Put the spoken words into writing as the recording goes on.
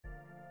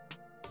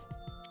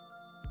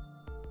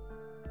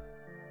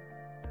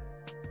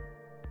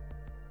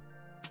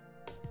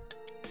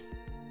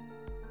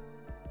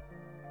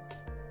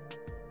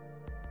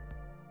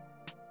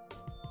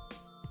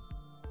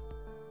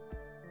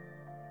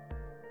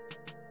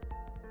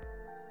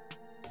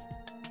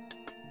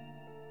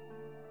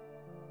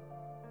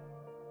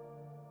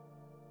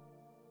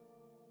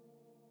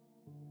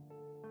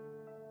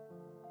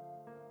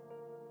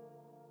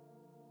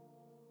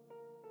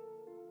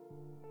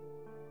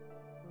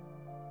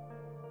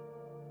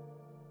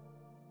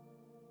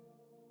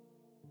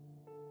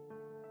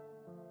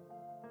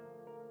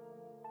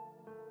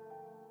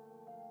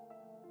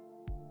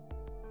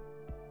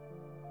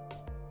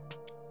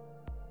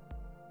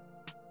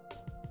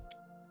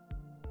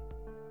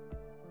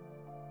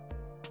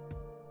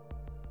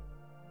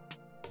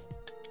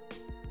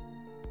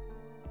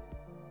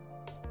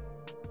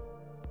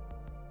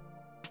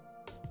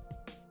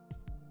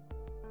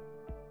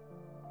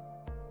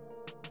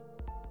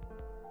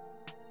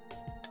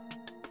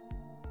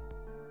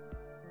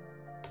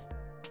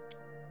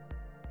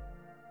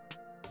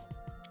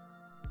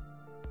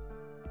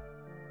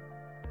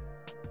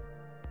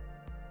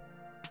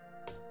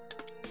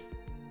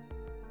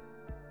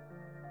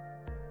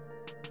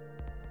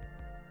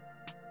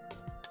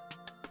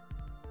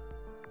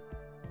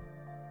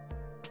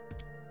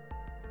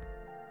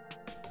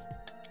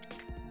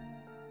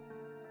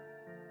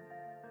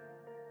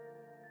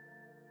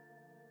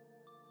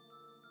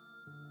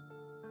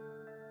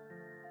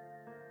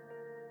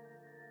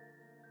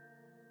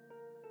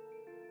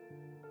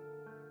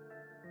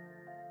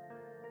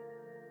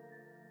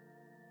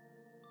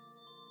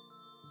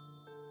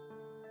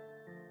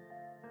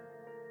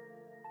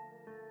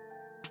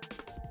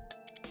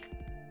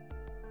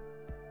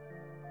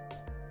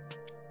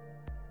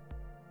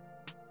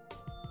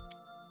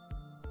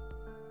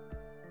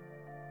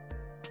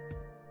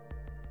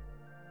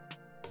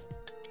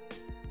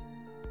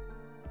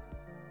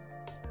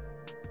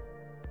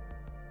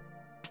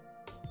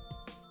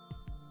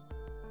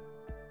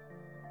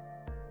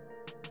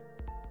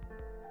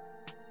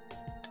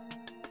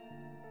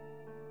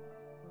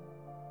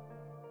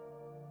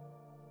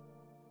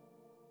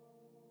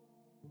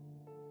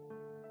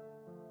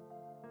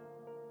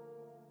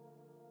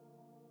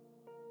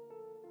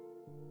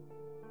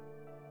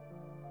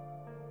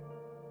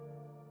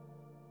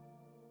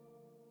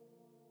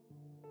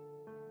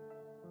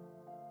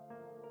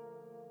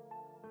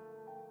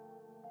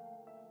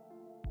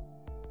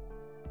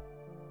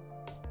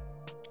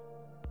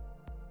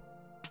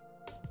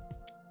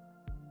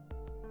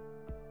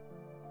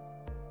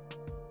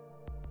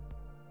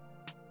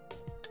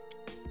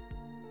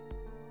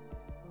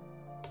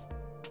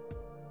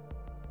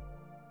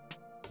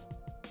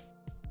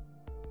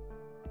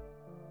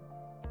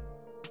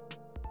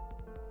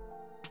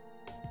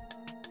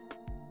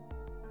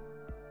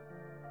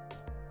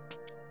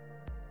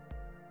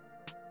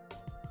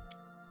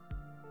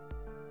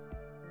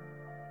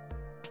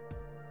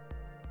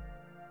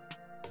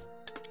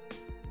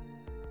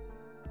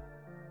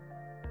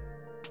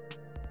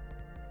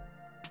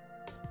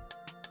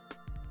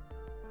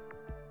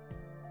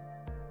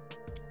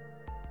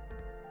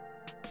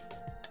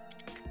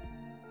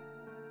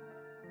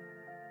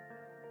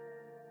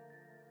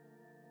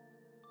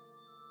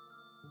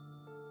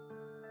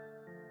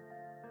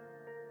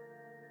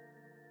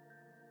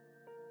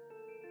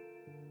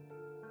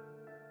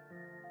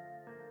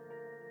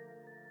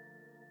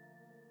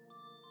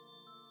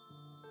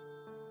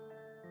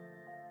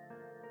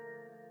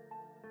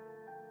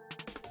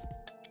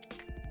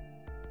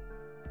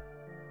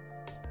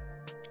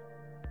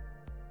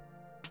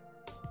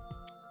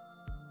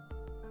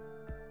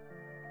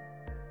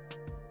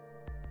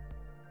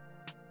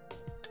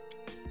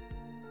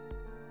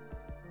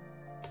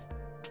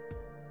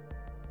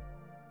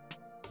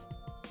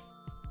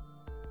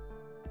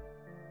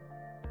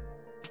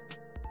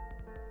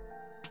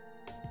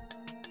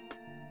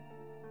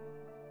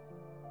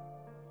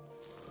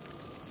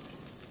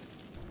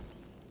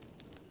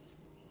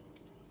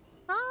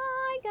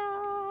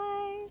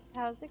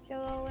How's it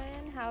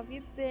going? How have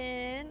you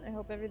been? I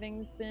hope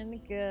everything's been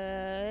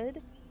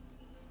good.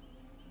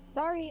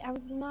 Sorry, I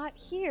was not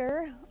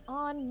here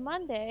on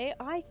Monday.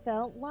 I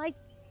felt like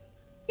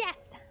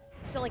death.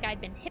 I feel like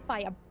I'd been hit by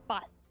a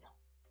bus.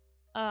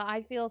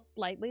 I feel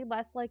slightly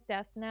less like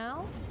death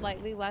now.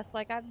 Slightly less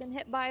like I've been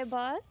hit by a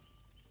bus.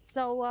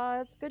 So,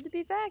 it's good to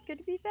be back. Good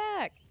to be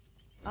back.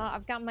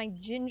 I've got my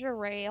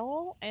ginger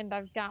ale, and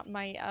I've got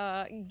my,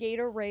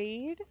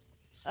 Gatorade.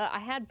 I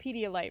had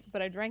Pedialyte,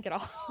 but I drank it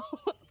all.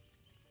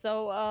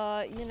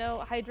 So, you know,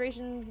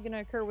 hydration's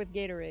gonna occur with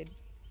Gatorade.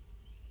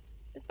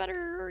 It's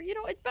better, you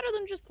know, it's better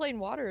than just plain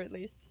water, at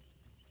least.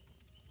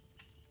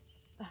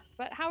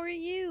 But how are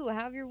you?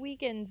 How have your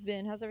weekends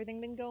been? How's everything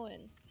been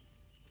going?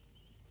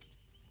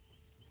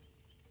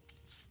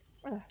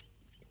 Ugh.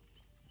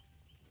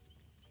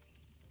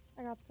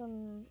 I got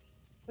some...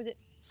 Was it...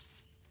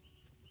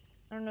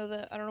 I don't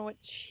know what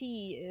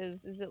chi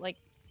is. Is it like...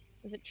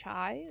 Is it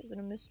chai? Is it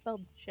a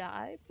misspelled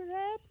chai,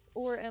 perhaps?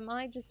 Or am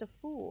I just a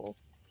fool?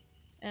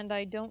 And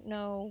I don't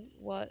know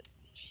what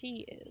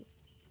chi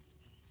is.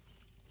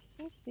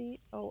 Oopsie.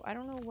 Oh, I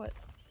don't know what...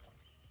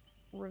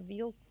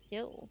 Reveal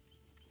skill.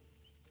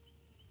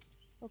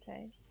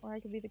 Okay. Or I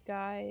could be the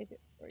guide,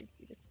 or I could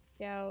be the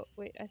scout.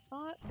 Wait, I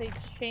thought they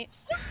changed...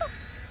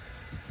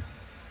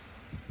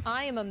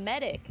 I am a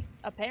medic,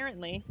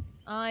 apparently.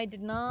 I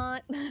did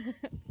not...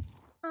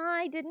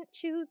 I didn't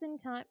choose in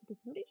time. Did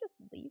somebody just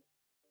leave?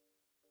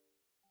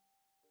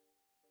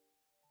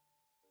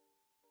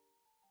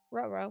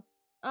 Ruh-roh.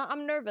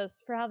 I'm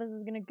nervous for how this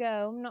is gonna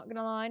go. I'm not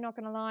gonna lie, not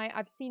gonna lie.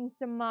 I've seen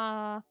some,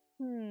 Oh,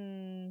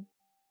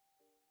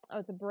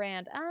 it's a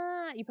brand.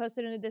 Ah, you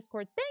posted in the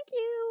Discord. Thank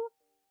you!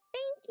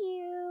 Thank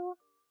you!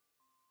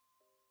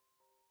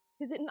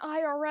 Is it an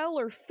IRL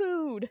or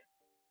food?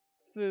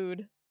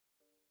 Food.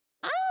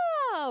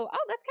 Oh!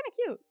 Oh, that's kind of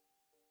cute.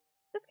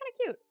 That's kind of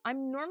cute.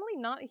 I'm normally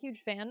not a huge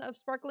fan of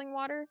sparkling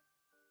water,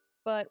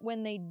 but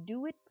when they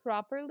do it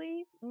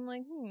properly, I'm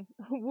like,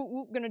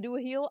 gonna do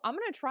a heal? I'm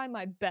gonna try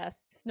my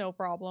best, no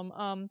problem.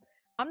 I'm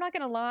not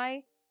gonna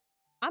lie,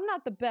 I'm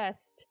not the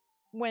best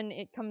when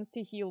it comes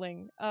to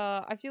healing.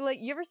 I feel like,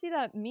 you ever see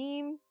that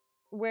meme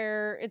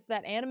where it's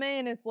that anime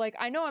and it's like,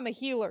 I know I'm a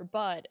healer,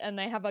 but, and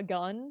they have a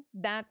gun?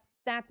 That's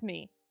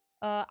me.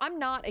 I'm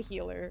not a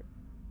healer.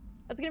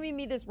 That's gonna be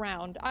me this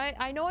round.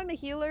 I know I'm a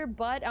healer,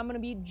 but I'm gonna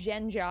be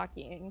gen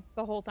jockeying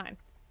the whole time.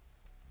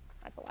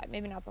 That's a lie.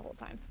 Maybe not the whole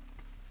time.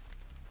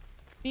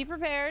 Be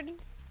prepared,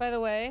 by the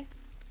way.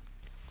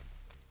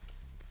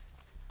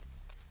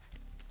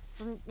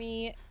 For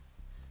me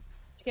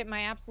to get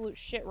my absolute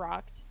shit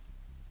rocked.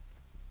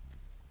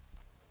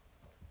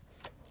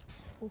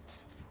 Ooh.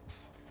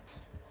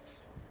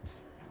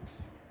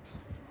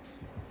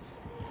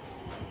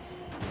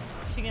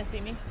 Is she gonna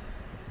see me?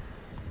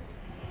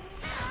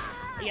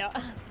 Yeah.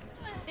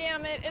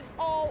 Damn it, it's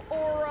all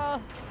aura.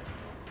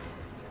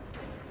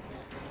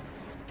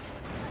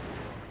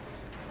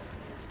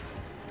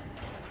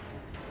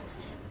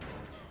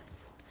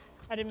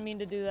 I didn't mean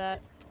to do that,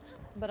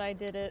 but I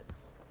did it.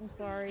 I'm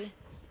sorry.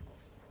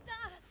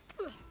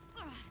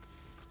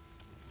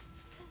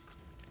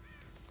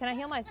 Can I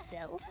heal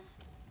myself?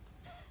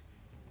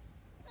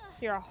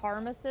 If you're a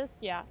harm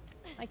assist? Yeah.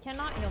 I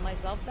cannot heal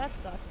myself. That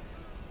sucks.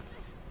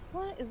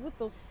 What is with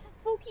those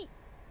spooky...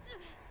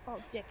 Oh,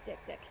 dick.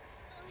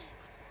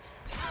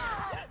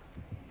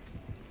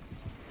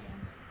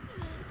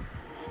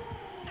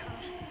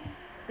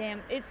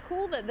 Damn, it's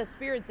cool that the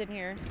spirit's in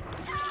here.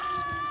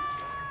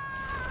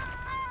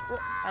 Oh,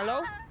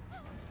 hello?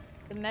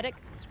 The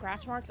medic's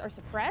scratch marks are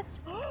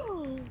suppressed?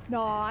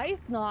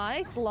 Nice,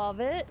 love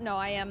it. No,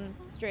 I am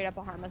straight up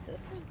a harm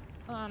assist.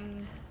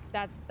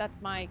 That's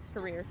my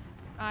career.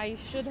 I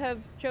should have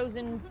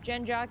chosen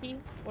gen jockey.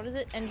 What is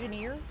it?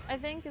 Engineer, I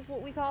think, is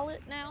what we call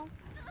it now.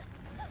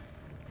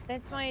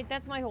 That's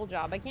my whole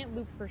job. I can't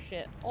loop for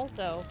shit.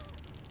 Also,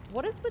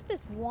 what is with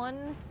this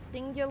one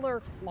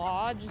singular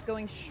claw just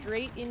going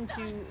straight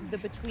into the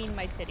between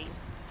my titties?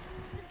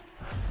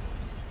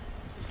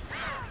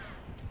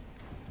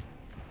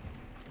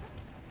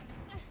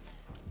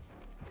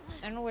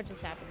 I don't know what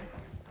just happened.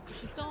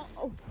 Is she still...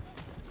 Oh.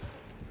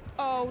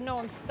 Oh, no,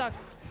 I'm stuck.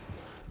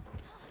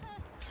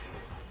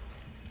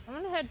 I'm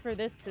gonna head for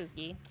this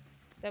Pookie.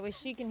 That way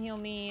she can heal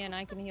me and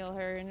I can heal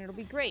her and it'll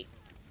be great.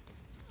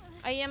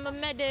 I am a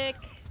medic.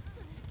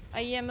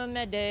 I am a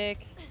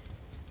medic.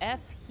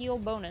 F heal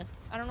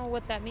bonus. I don't know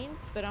what that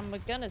means, but I'm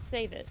gonna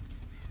save it.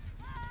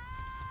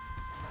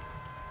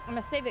 I'm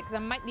gonna save it because I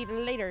might need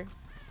it later.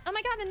 Oh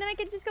my god, and then I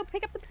can just go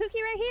pick up the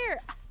Pookie right here.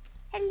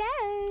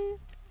 Hello.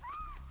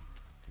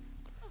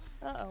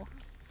 Uh-oh.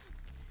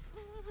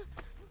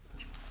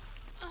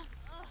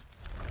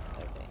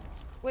 Okay.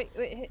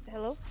 Wait,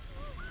 hello?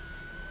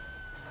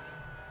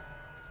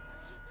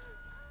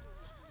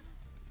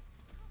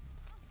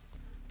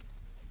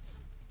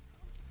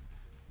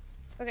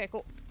 Okay,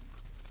 cool.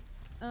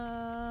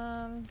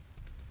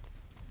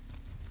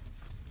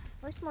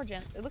 Where's more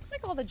gen? It looks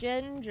like all the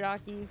gen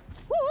jockeys.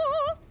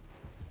 Woo!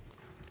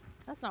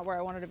 That's not where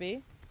I wanted to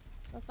be.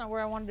 That's not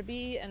where I wanted to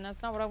be, and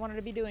that's not what I wanted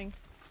to be doing.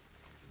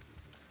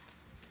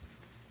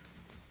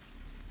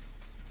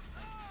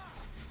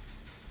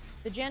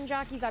 The gen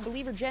jockeys, I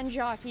believe, are gen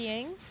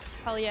jockeying.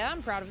 Hell yeah,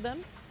 I'm proud of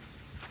them.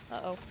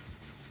 Uh-oh.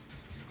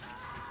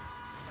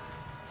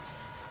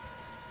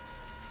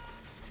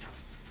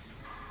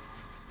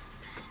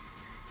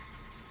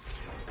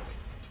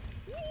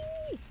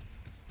 Whee!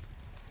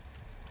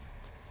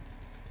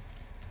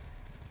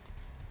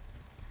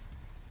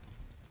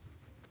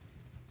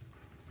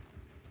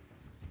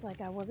 It's like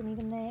I wasn't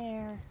even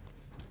there.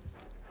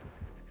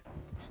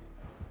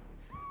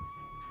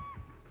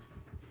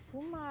 Who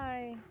am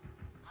I?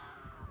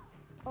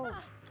 Oh,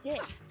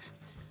 dick.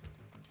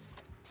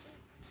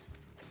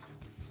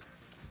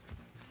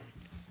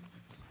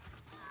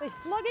 Wait,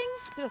 slugging?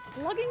 Did a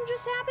slugging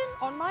just happen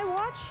on my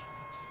watch?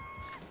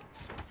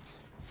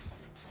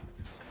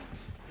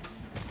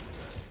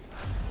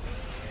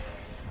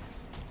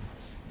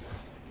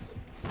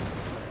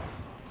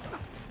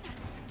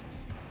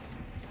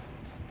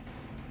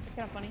 It's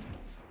kind of funny.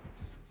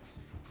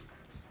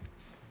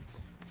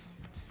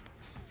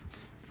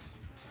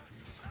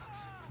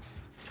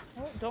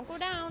 Oh, don't go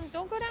down.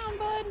 Don't go down,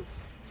 bud.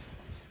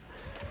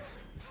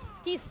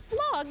 He's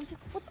slugged.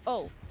 What the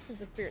oh, because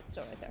the spirit's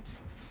still right there.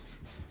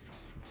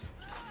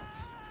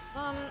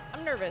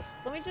 I'm nervous.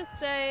 Let me just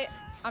say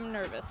I'm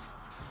nervous.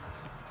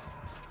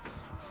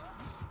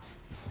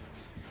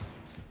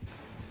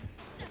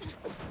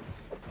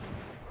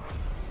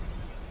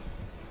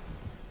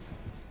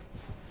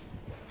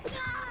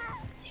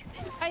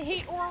 I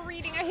hate aura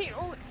reading. I hate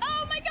aura.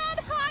 Oh my god,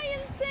 hi,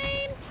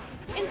 insane!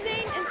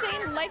 Insane.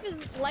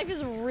 Life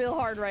is real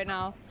hard right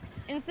now.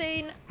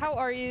 Insane, how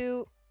are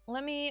you?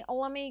 Let me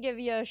give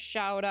you a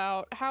shout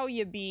out. How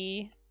you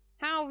be?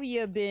 How have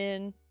you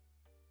been?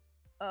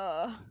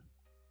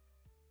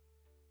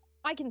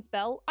 I can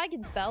spell. I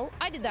did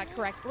that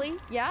correctly.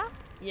 Yeah?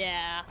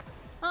 Yeah.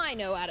 I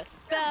know how to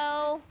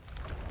spell.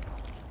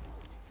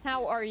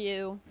 How are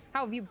you?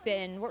 How have you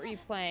been? What were you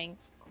playing?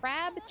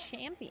 Crab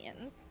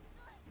Champions?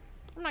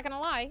 I'm not gonna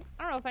lie.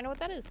 I don't know if I know what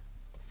that is.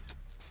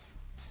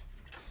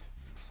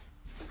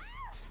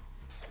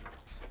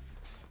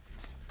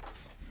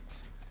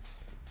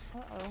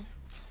 Uh-oh.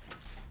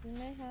 You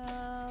may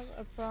have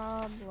a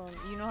problem.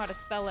 You know how to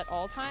spell at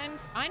all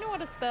times? I know how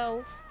to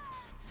spell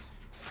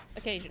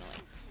occasionally.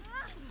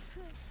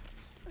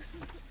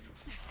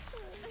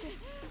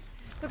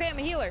 Okay, I'm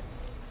a healer.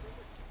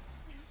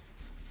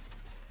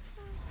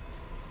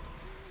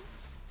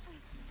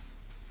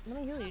 Let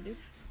me heal you, dude.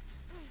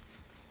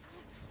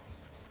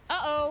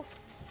 Uh-oh.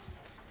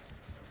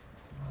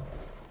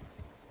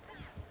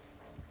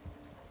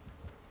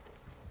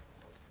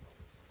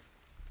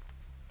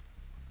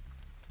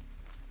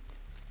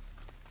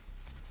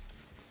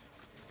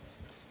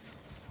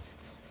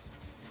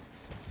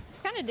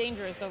 Kind of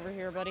dangerous over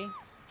here, buddy.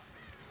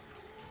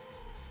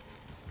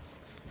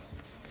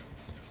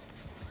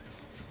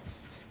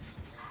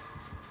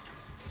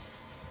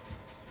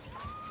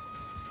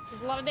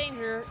 There's a lot of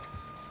danger.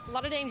 A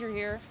lot of danger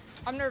here.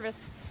 I'm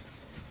nervous.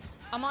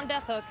 I'm on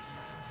death hook.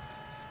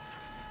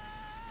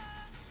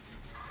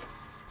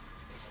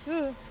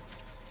 Ugh.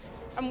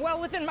 I'm well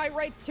within my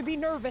rights to be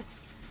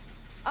nervous.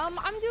 I'm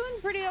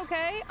doing pretty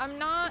okay. I'm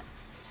not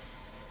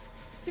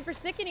super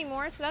sick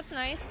anymore, so that's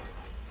nice.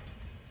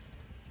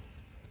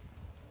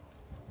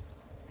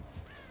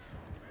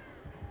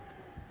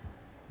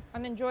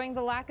 I'm enjoying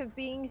the lack of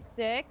being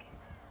sick.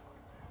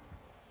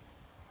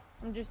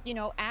 I'm just, you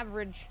know,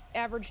 average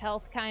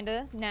health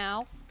kinda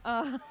now.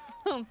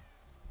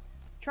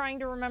 Trying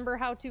to remember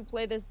how to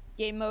play this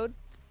game mode,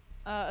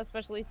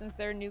 especially since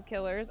there are new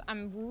killers.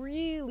 I'm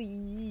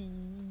really...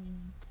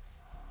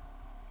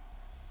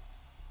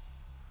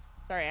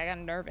 Sorry, I got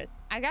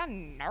nervous.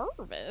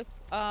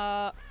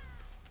 I'm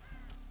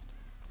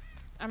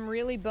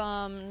really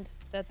bummed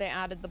that they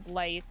added the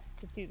Blight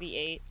to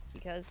 2v8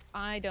 because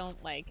I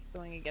don't like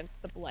going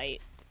against the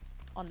Blight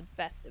on the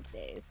best of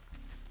days.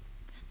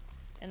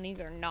 And these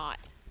are not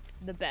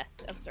the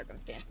best of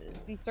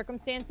circumstances. These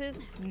circumstances,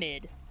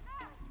 mid.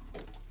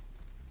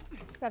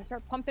 Gotta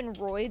start pumping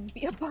roids,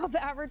 be above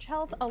average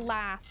health?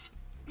 Alas.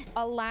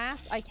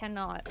 Alas, I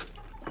cannot.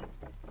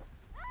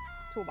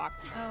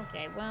 Toolbox.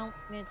 Okay, well,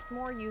 it's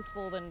more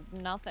useful than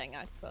nothing,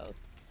 I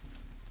suppose.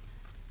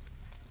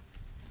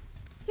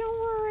 Don't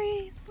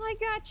worry, I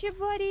got you,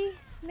 buddy.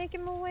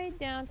 Making my way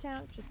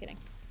downtown. Just kidding.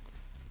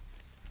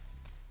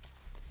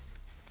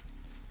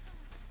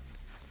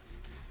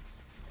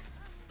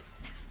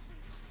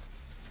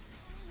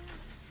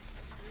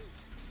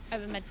 I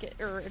have a medkit,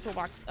 or a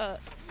toolbox.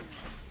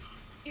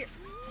 Here.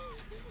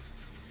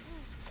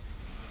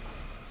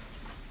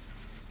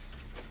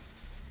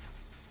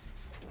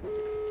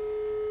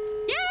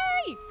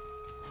 Yay!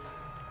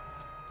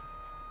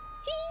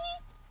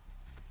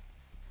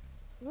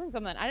 Doing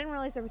something. I didn't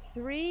realize there were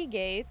 3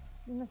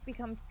 gates. You must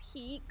become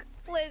peak.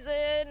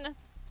 Listen.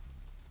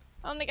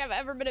 I don't think I've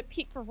ever been at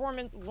peak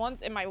performance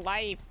once in my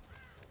life.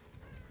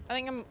 I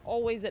think I'm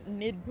always at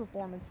mid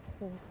performance.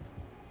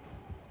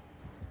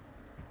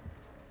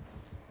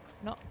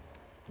 No.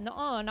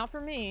 Nuh-uh, not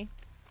for me.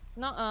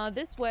 Nuh-uh,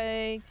 this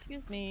way.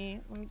 Excuse me.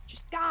 Let me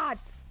just... God!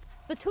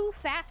 The 2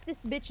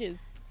 fastest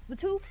bitches. The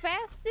two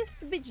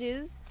fastest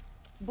bitches,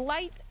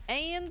 Blight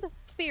and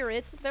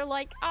Spirit, they're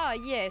like, ah,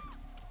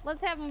 yes.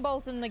 Let's have them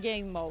both in the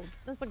game mode.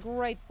 That's a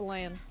great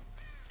plan.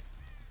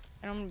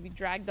 And I'm gonna be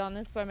dragged on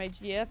this by my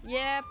GF.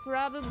 Yeah,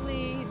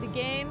 probably the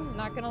game,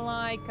 not gonna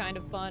lie, kind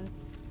of fun.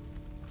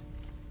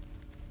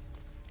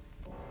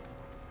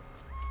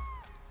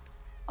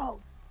 Oh.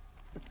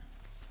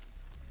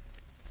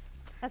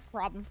 That's a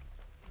problem.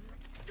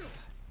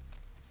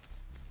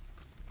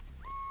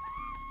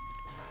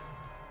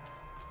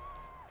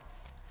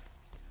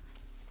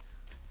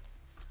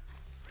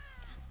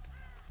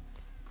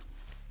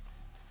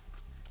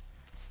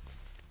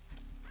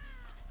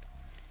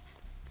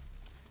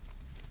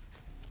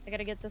 I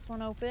gotta get this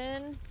one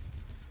open.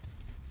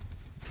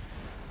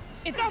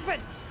 It's open!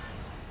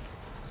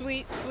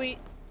 Sweet, sweet.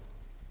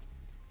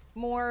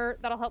 More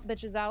that'll help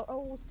bitches out.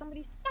 Oh,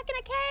 somebody's stuck in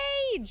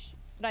a cage!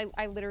 But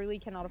I literally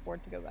cannot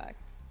afford to go back.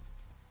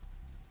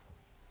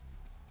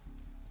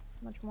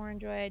 Much more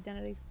enjoy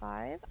Identity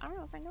 5. I don't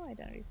know if I know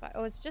Identity 5.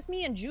 Oh, it's just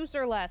me and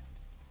Juicer left.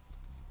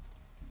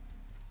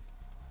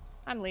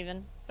 I'm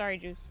leaving. Sorry,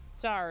 Juice.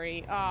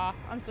 Sorry. Aw,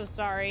 I'm so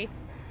sorry.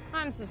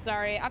 I'm so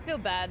sorry. I feel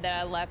bad that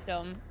I left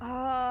him.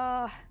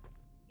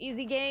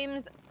 Easy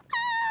games.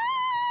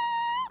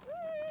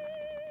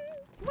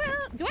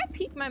 Well, do I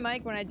peek my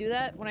mic when I do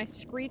that? When I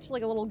screech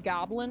like a little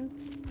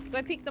goblin? Do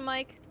I peek the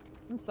mic?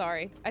 I'm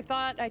sorry. I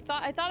thought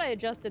I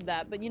adjusted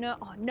that, but you know,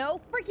 oh no,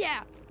 frick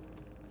yeah!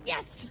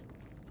 Yes!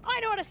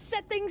 I know how to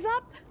set things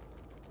up!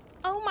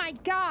 Oh my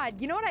god,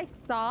 you know what I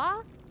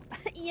saw?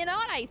 You know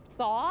what I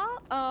saw?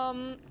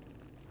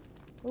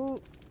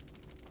 Ooh.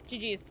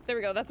 GG's. There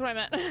we go, that's what I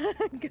meant.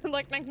 Good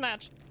luck next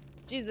match.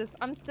 Jesus,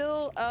 I'm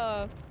still,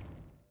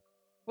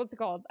 what's it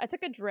called? I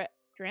took a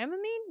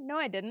Dramamine? No,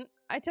 I didn't.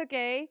 I took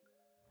a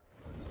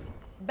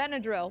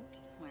Benadryl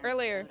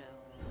earlier.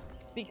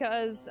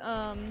 Because,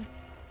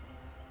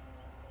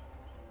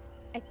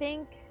 I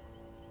think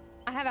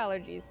I have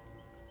allergies.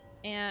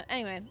 And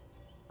anyway,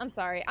 I'm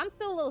sorry. I'm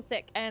still a little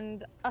sick,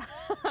 and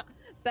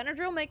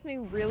Benadryl makes me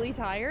really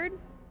tired,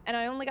 and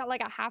I only got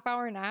like a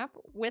half-hour nap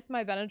with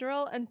my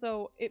Benadryl, and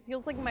so it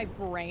feels like my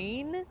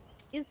brain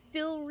is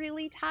still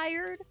really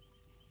tired,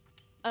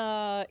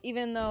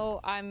 even though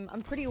I'm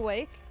pretty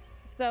awake.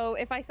 So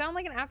if I sound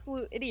like an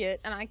absolute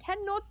idiot and I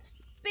cannot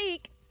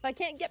speak, if I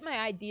can't get my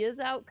ideas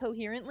out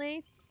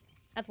coherently,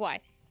 that's why.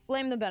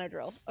 Blame the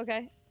Benadryl,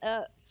 okay?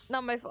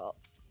 Not my fault.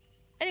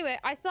 Anyway,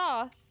 I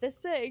saw this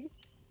thing,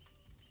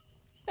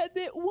 and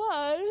it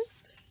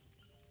was...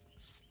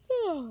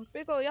 Oh,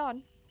 big ol'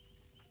 yawn.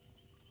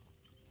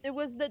 It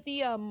was that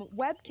the,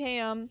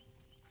 webcam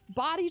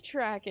body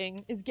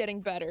tracking is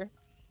getting better.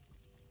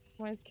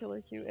 Why is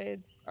Killer Q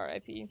AIDS?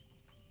 RIP.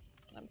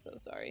 I'm so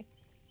sorry.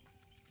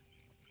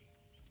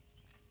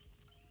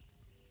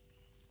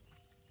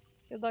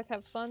 Good luck,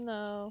 have fun,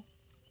 though.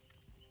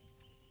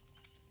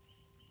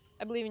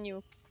 I believe in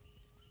you.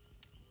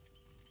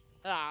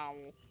 Ow.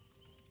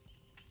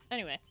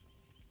 Anyway.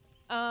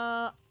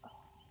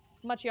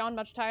 Much yawn,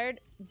 much tired.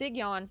 Big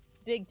yawn,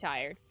 big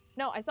tired.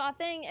 No, I saw a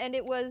thing, and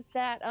it was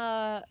that,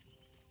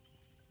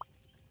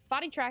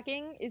 body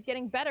tracking is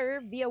getting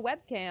better via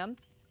webcam,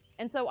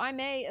 and so I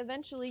may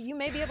eventually, you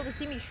may be able to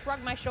see me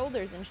shrug my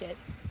shoulders and shit.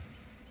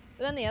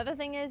 But then the other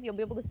thing is, you'll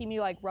be able to see me,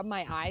 like, rub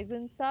my eyes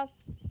and stuff.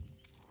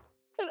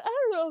 And I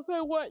don't know if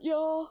I want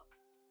y'all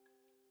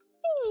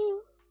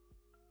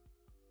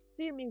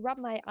seeing me rub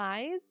my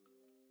eyes.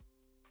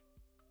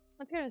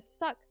 That's gonna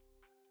suck.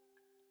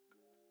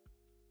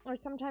 Or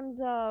sometimes,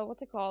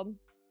 what's it called?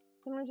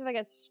 Sometimes if I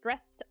get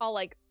stressed, I'll,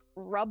 like,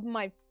 rub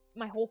my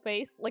whole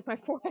face, like my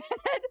forehead.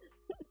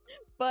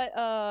 But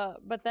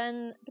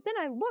then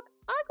I look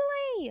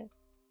ugly!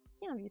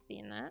 Can't have you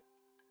seen that.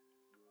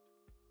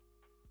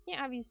 Can't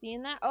have you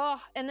seen that.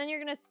 Oh, and then you're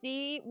gonna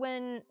see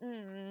when,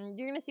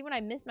 I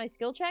miss my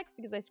skill checks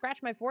because I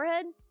scratch my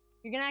forehead.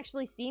 You're gonna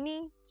actually see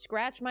me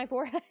scratch my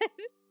forehead.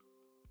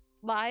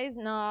 Lies?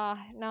 Nah,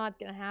 it's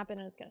gonna happen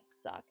and it's gonna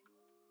suck.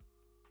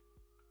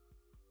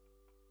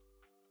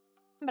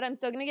 But I'm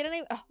still gonna get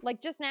any, like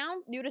just now,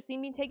 you would have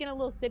seen me taking a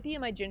little sippy of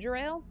my ginger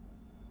ale.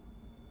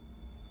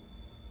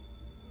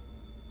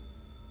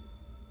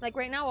 Like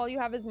right now, all you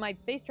have is my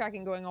face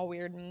tracking going all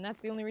weird, and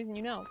that's the only reason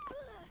you know.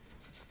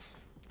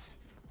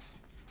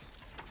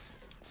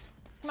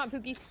 Come on,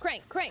 Pookies.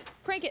 Crank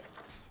it!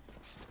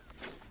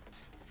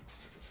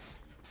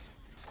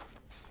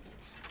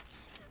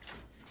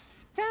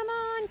 Come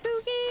on,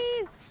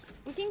 Pookies!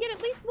 We can get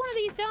at least one of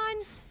these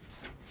done!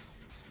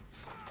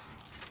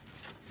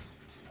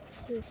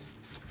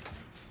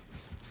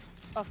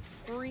 A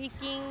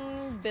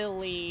freaking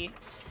Billy.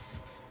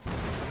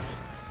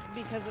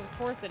 Because of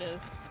course it is.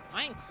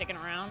 I ain't sticking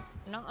around.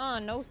 Nuh-uh,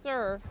 no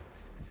sir.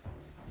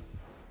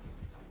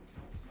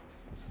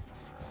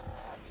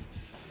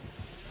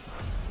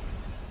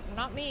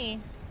 Not me.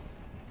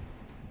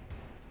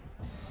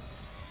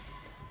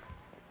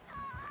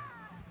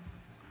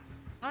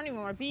 I don't even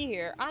want to be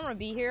here. I don't want to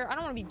be here. I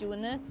don't want to be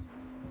doing this.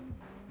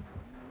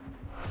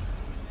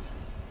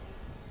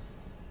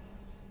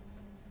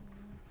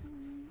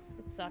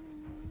 This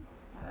sucks.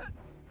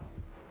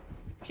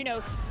 She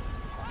knows.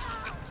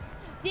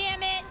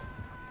 Damn it!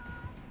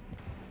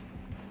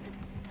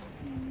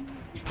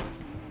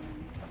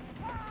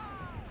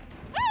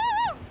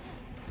 Ah!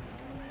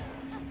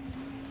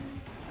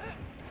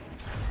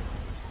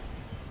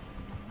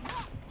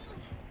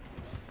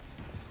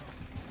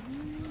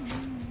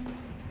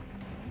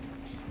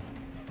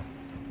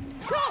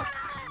 Oh,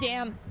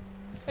 damn.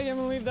 I can't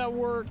believe that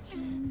worked.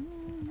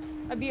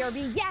 A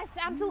BRB. Yes,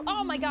 absolutely.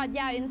 Oh my god,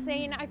 yeah,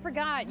 insane. I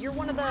forgot. You're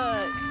one of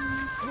the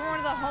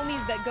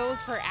homies that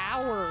goes for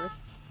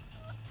hours.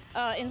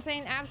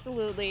 Insane,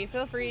 absolutely.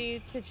 Feel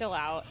free to chill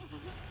out.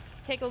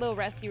 Take a little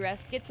rescue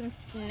rest. Get some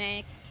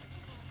snacks.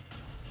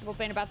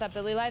 Complain about that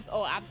Billy life?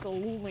 Oh,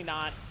 absolutely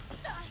not.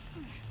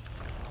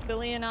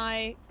 Billy and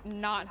I,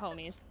 not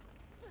homies.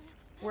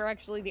 We're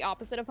actually the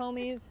opposite of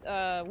homies.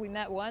 We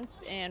met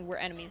once, and we're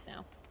enemies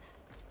now.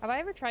 Have I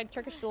ever tried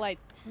Turkish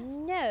Delights?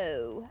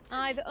 No.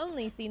 I've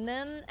only seen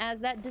them as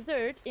that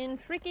dessert in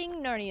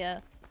freaking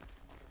Narnia.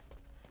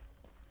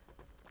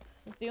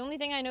 It's the only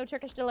thing I know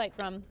Turkish Delight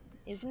from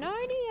is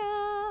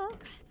Narnia.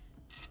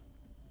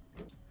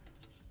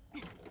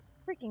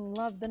 Freaking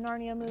love the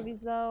Narnia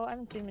movies, though. I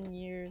haven't seen them in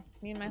years.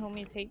 Me and my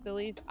homies hate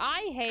Billies.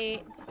 I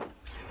hate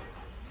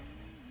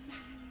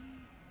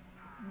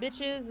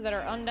bitches that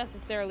are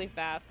unnecessarily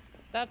fast.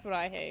 That's what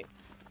I hate.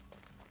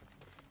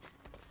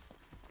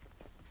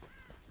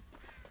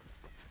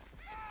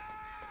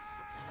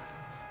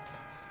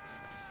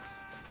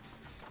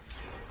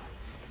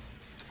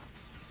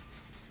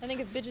 I think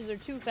if bitches are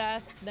too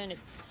fast, then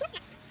it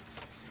sucks.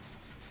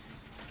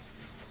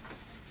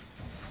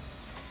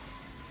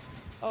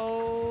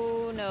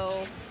 Oh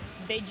no.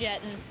 They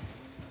jetting.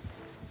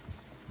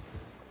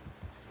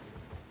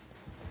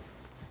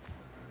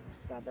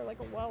 God, they're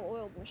like a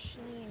well-oiled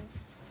machine.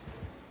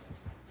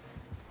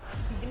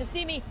 He's gonna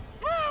see me.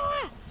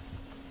 Ah!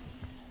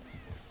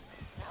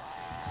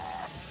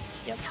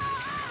 Yep.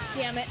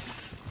 Damn it.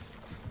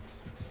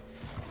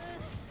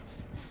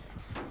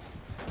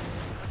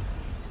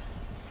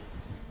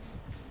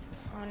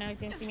 Oh, now he's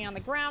gonna see me on the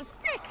ground.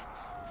 Frick!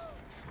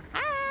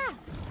 Ah!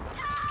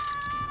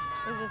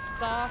 It was as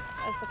soft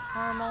as the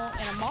caramel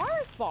in a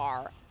Mars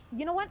bar.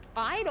 You know what?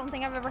 I don't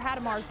think I've ever had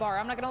a Mars bar.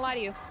 I'm not gonna lie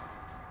to you.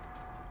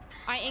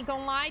 I ain't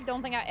gonna lie.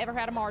 Don't think I ever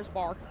had a Mars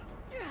bar.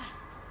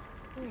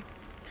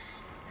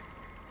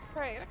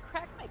 Sorry, I gotta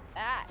crack my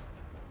back.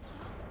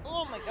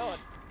 Oh my god.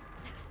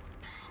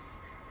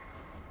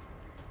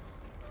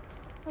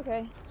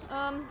 Okay.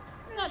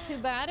 It's not too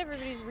bad.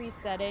 Everybody's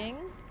resetting.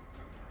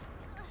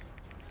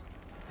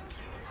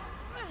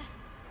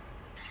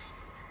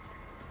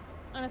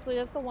 Honestly,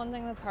 that's the one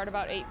thing that's hard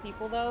about 8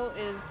 people, though,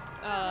 is, it's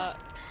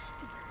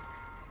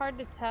hard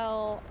to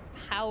tell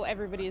how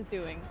everybody is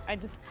doing. I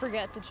just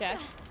forget to check.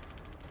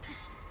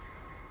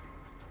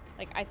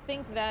 Like, I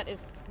think that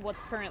is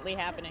what's currently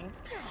happening,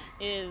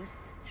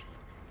 is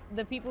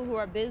the people who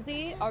are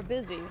busy,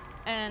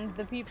 and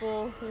the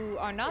people who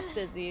are not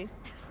busy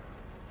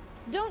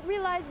don't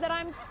realize that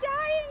I'm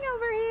dying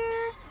over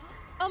here!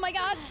 Oh my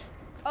god!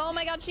 Oh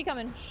my god, she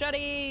coming.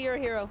 Shuddy, you're a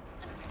hero.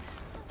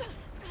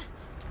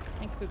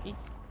 Thanks, Pookie.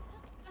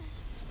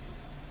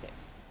 Okay.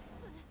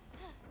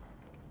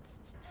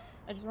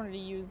 I just wanted to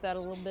use that a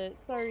little bit.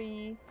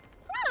 Sorry.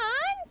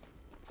 Hans!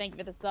 Thank you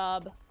for the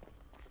sub.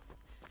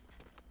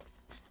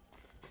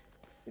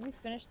 Did we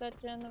finish that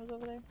gen that was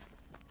over there?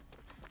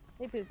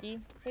 Hey,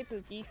 Pookie. Hey,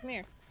 Pookie. Come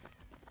here.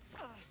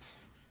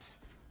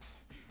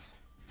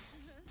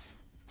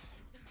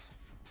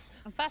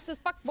 I'm fast as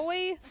fuck,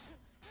 boy!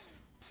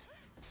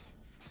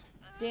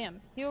 Damn.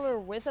 Healer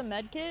with a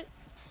medkit?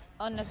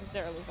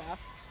 Unnecessarily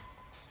fast.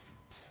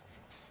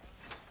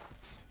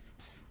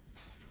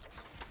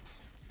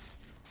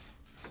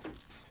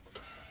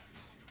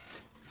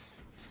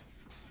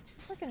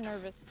 I'm fucking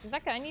nervous. Does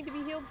that guy need to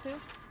be healed too?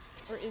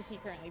 Or is he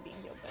currently being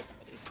healed by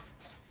somebody?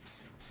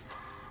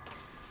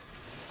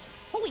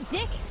 Holy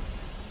dick!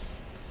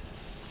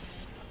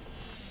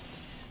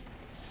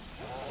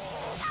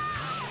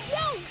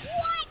 Whoa!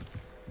 What?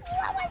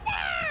 What was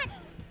that?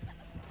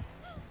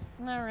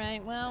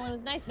 Alright, well, it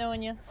was nice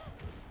knowing you.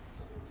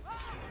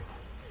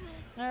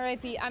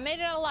 Alright, Pete. I made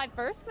it out alive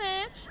first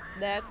match.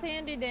 That's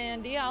handy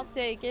dandy. I'll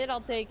take it. I'll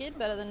take it.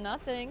 Better than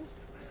nothing.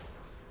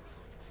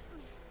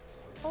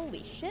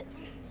 Holy shit.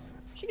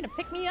 Is she gonna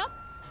pick me up?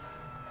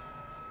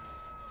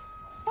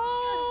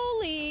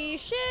 Holy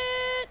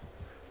shit!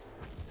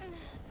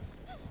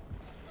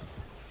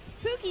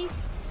 Pookie!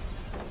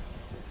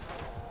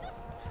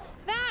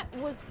 That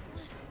was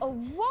a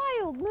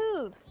wild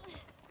move.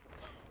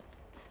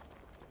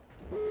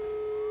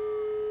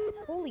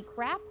 Holy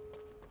crap.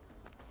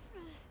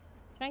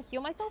 Can I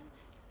heal myself?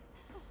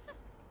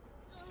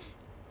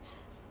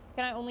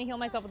 Can I only heal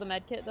myself with a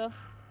med kit, though?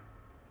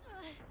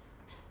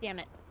 Damn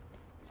it.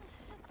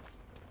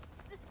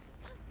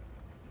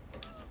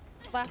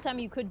 Last time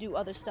you could do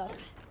other stuff.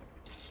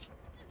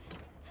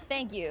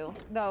 Thank you,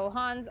 though,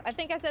 Hans. I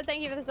think I said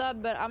thank you for the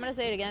sub, but I'm gonna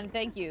say it again.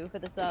 Thank you for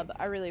the sub.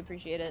 I really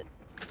appreciate it.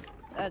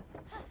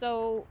 That's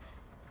so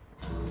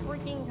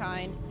freaking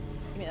kind.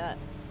 Give me that.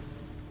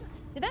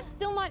 Did that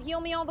still not heal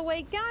me all the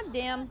way? God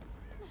damn.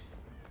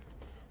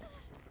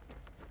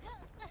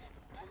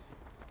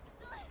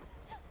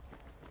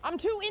 I'm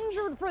too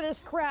injured for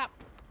this crap.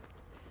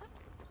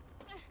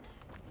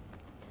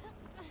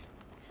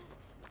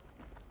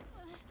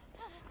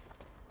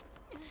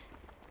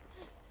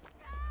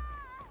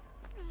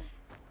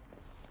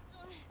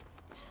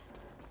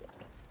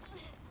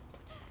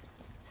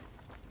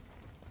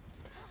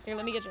 Here,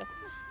 let me get you.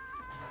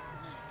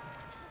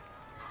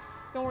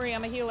 Don't worry,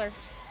 I'm a healer.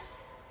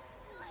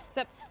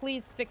 Except,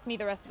 please fix me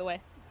the rest of the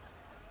way.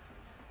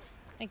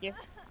 Thank you.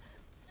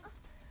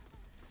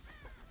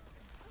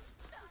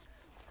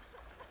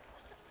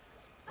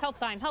 It's health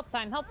time, health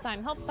time, health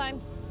time, health time.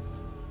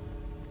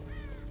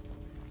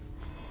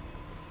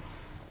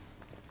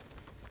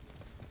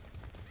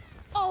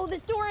 Oh,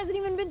 this door hasn't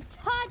even been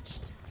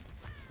touched!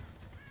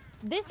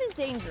 This is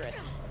dangerous.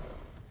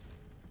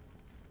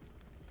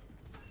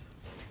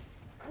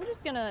 I'm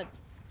just gonna...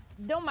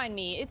 Don't mind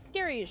me, it's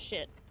scary as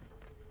shit.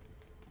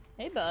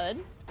 Hey, bud.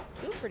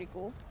 You look pretty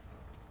cool.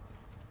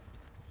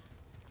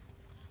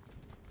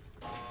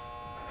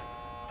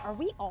 Are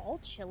we all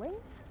chilling?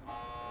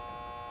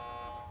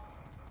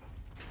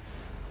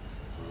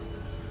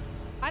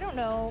 I don't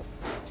know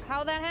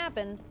how that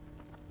happened.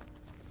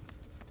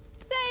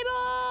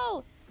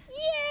 Sable!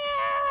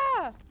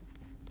 Yeah!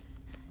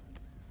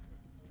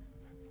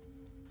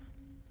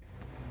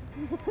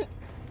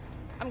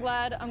 I'm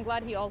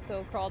glad he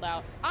also crawled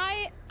out.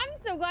 I'm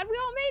so glad we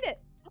all made it.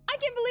 I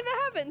can't believe that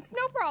happened. It's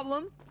no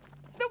problem.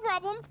 It's no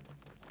problem.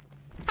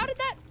 How did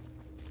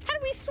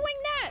we swing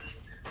that?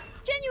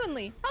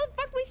 Genuinely, how the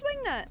fuck did we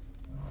swing that?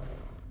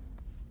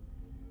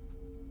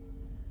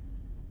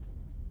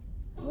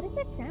 What is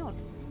that sound?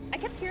 I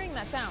kept hearing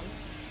that sound.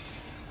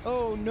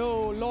 Oh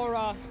no,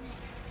 Laura.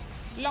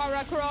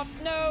 Lara Croft,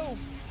 no!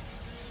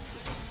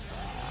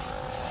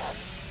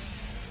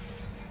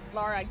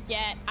 Laura,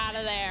 get out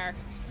of there.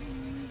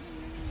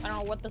 I don't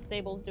know what the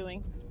Sable's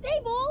doing.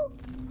 Sable?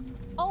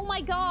 Oh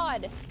my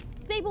god.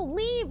 Sable,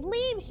 leave,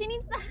 leave. She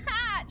needs the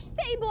hatch.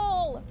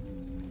 Sable!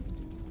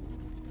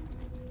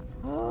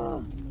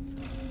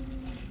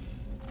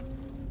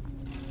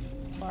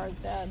 Lara's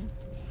dead.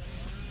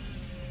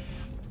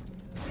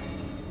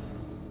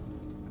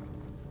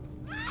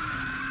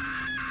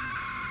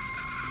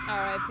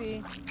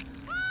 R.I.P.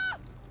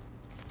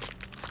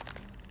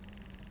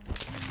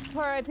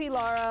 R.I.P.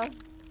 Lara.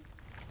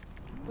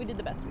 We did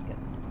the best we could.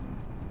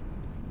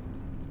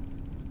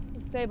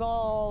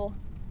 Sable.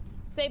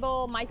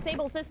 Sable, my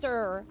Sable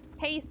sister.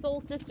 Hey, soul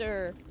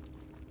sister.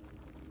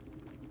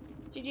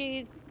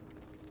 GG's.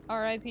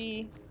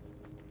 R.I.P.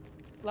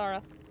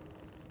 Lara.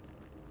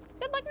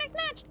 Good luck next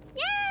match.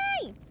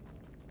 Yay!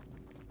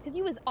 Because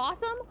you was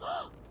awesome?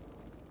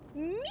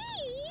 Me?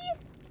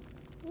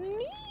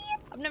 Me?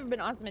 I've never been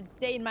awesome a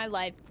day in my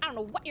life. I don't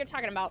know what you're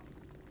talking about.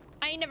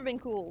 I ain't never been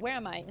cool. Where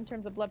am I in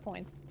terms of blood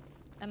points?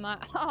 Am I?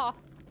 Oh,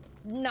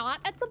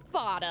 not at the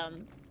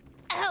bottom.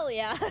 Hell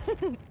yeah.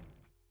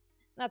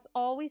 That's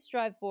all we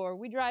strive for.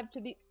 We strive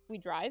to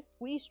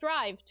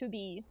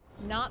be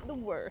not the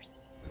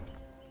worst.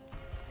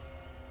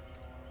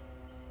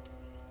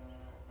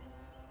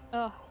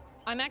 Ugh.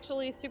 I'm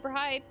actually super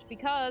hyped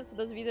because, for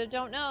those of you that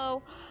don't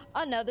know,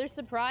 another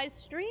surprise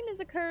stream is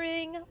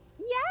occurring.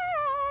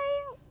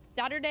 Yay!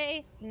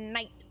 Saturday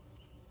night.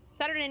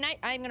 Saturday night,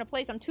 I'm gonna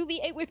play some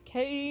 2v8 with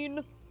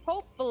Kane.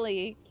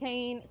 Hopefully,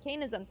 Kane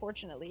is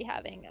unfortunately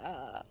having,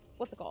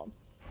 what's it called?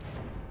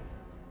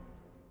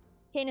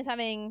 Kane is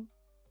having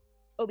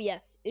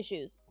OBS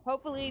issues.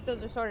 Hopefully,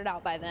 those are sorted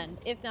out by then.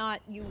 If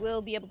not, you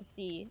will be able to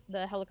see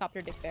the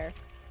helicopter dick bear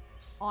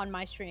on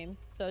my stream.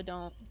 So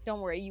don't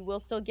worry, you will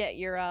still get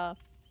your,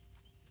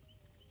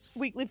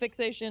 weekly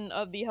fixation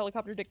of the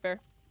helicopter dick bear.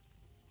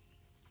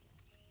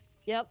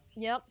 Yep.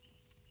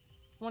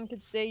 One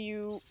could say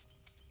you...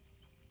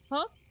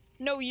 Huh?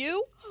 No,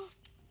 you?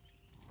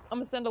 I'm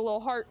gonna send a little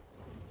heart.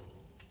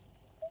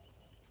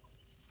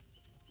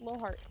 Little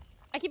heart.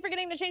 I keep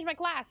forgetting to change my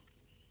class.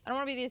 I don't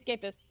want to be the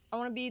escapist. I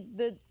want to be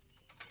the...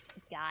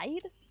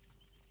 guide?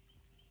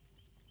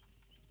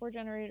 4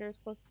 generators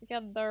close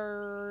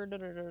together.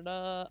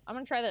 I'm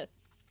gonna try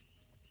this.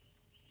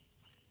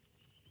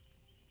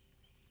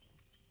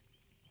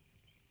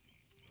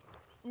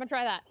 I'm gonna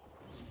try that.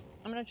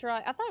 I'm gonna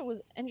try... I thought it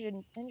was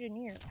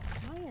engineer.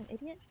 Am I an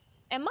idiot?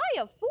 Am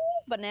I a fool?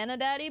 Banana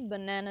Daddy?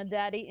 Banana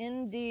Daddy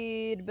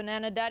indeed.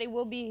 Banana Daddy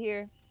will be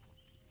here.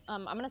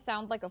 I'm gonna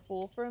sound like a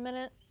fool for a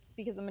minute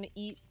because I'm gonna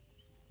eat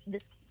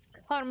this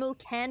caramel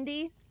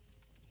candy.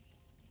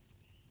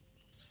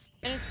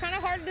 And it's kind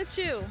of hard to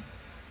chew.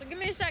 So give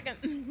me a second.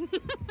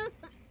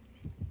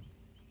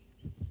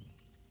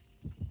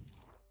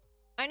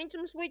 I need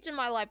some sweets in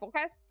my life,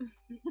 okay?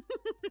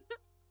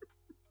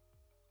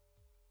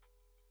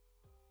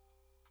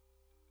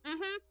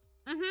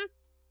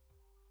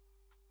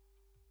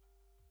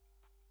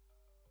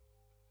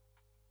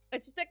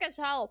 It's thick as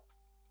hell.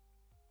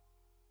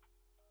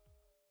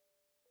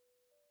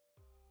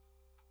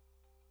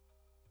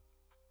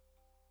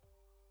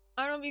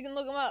 I don't know if you can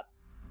look them up.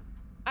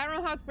 I don't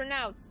know how it's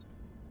pronounced.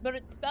 but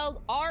it's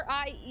spelled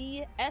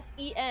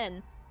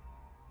R-I-E-S-E-N.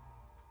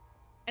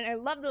 And I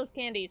love those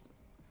candies.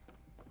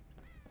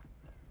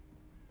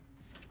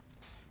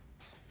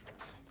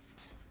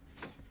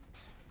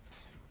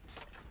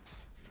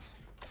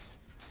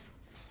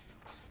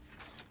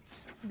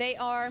 They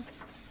are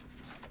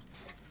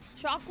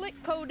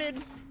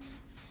chocolate-coated,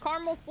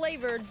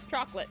 caramel-flavored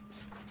chocolate.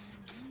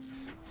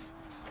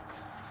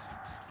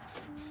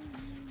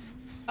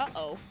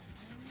 Uh-oh.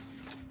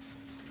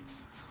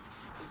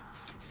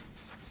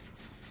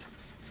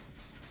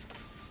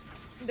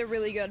 They're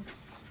really good.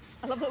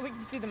 I love that we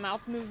can see the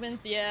mouth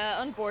movements.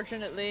 Yeah,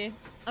 unfortunately.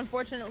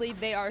 Unfortunately,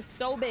 they are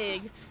so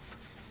big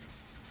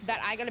that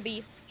I gotta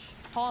be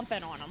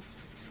chomping on them.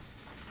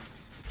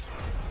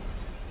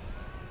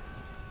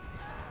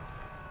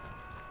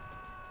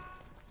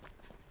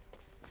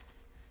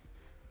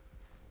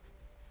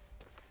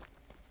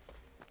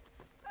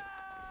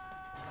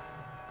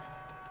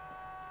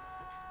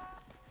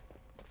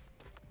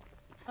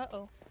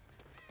 Uh-oh.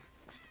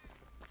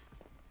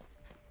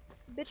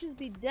 Bitches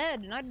be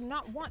dead, and I do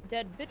not want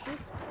dead bitches.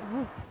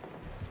 Ooh.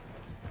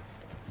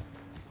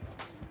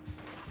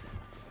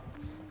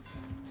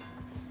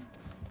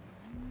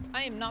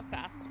 I am not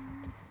fast.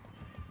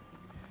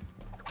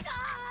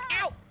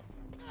 Ow!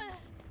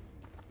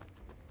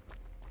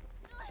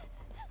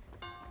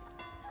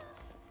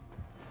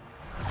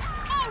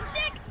 Oh,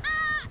 dick!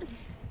 Ah!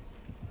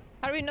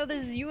 How do we know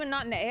this is you and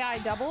not an AI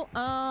double?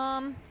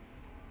 I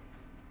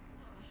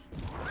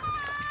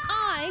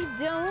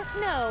don't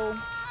know.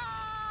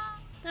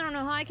 I don't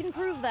know how I can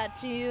prove that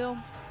to you.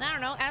 I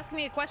don't know. Ask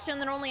me a question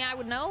that only I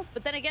would know.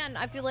 But then again,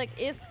 I feel like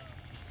if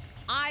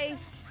I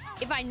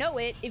know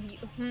it, if you...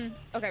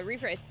 okay,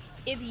 rephrase.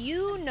 If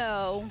you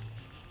know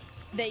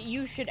that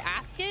you should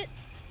ask it,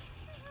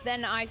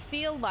 then I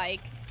feel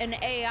like an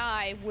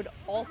AI would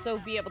also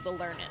be able to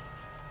learn it.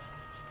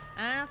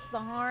 That's the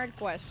hard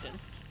question.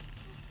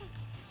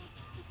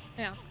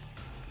 Yeah.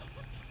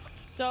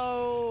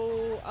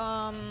 So,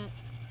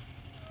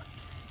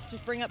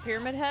 just bring up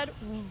Pyramid Head.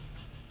 Ooh.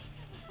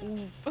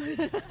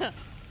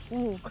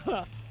 Ooh.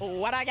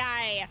 What a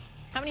guy.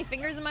 How many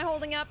fingers am I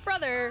holding up?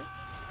 Brother,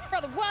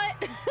 what?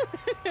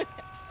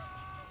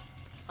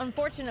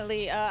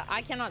 Unfortunately,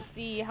 I cannot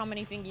see how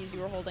many fingies you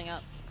were holding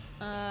up.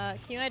 Can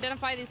you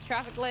identify these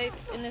traffic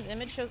lights in this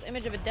image? Shows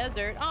image of a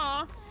desert.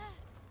 Aw.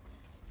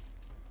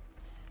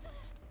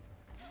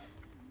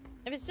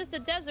 If it's just a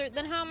desert,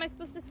 then how am I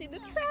supposed to see the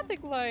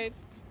traffic lights?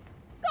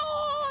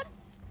 God!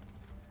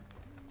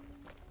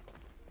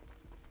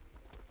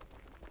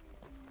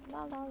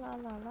 La la la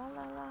la la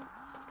la la.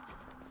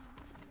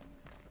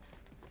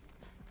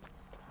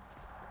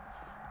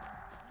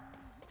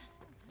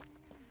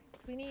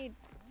 We need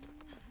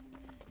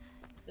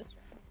this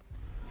one.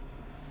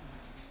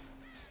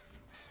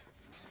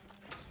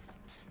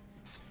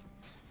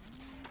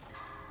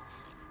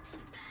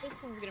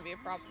 This one's gonna be a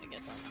problem to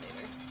get done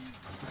later.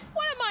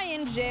 What am I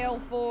in jail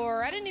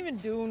for? I didn't even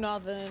do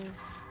nothing.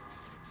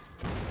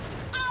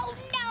 Oh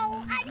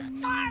no,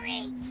 I'm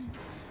sorry.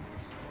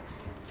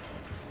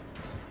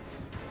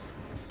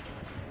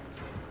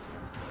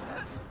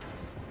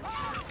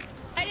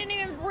 I didn't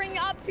even bring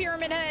up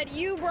Pyramid Head.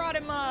 You brought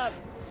him up.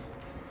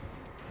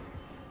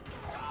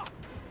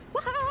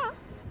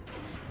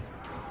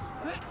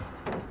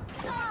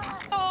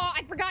 Oh,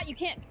 I forgot you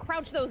can't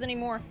crouch those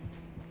anymore.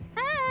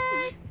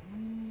 Hey.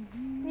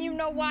 You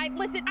know why?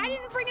 Listen, I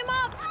didn't bring him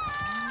up.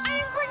 I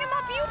didn't bring him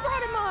up. You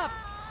brought him up.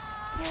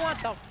 What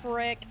the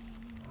frick?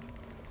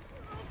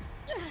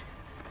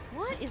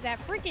 What is that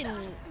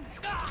freaking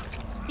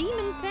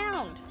demon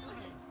sound?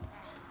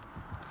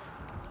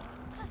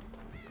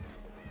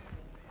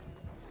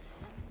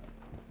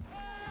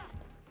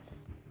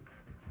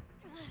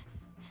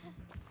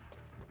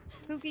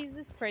 Pookies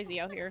is crazy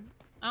out here.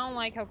 I don't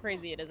like how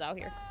crazy it is out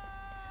here.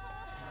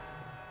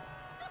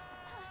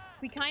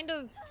 We kind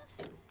of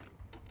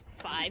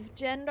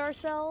 5-gened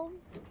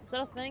ourselves. Is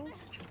that a thing?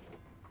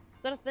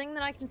 Is that a thing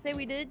that I can say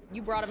we did?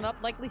 You brought him up.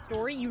 Likely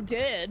story. You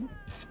did.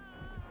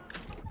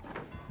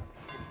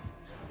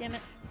 Damn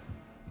it.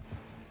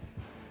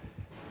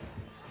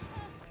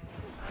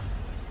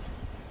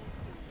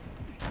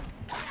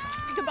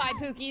 Goodbye,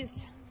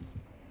 Pookies.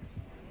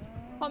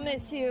 I'll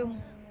miss you.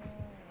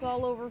 It's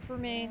all over for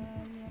me.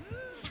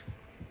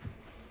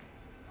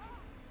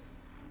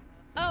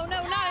 Oh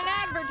no, not an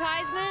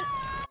advertisement!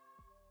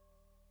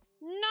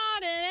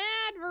 Not an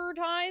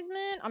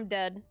advertisement! I'm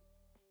dead.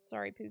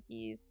 Sorry,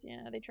 Pookies.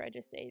 Yeah, they tried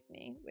to save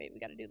me. Wait, we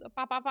gotta do the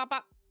pop, pop, pop,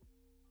 pop.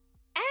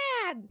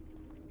 Ads!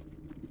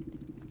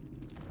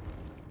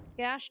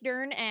 Gosh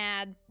darn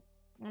ads.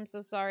 I'm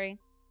so sorry.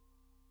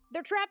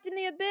 They're trapped in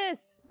the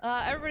abyss.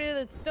 Everybody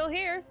that's still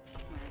here.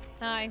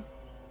 Hi.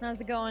 How's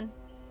it going?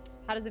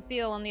 How does it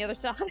feel on the other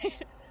side?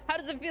 How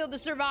does it feel to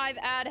survive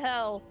ad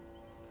hell?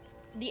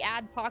 The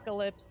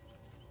adpocalypse.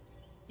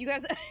 You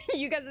guys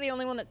you guys are the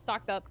only one that's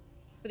stocked up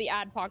for the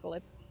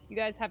adpocalypse. You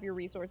guys have your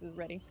resources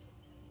ready.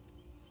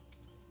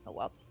 Oh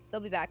well.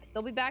 They'll be back.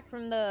 They'll be back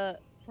from the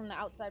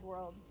outside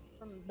world.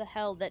 From the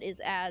hell that is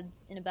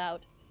ads in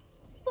about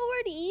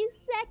 40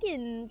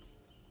 seconds.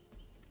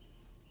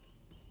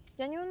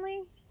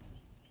 Genuinely?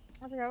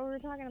 I forgot what we were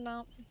talking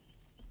about.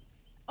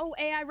 Oh,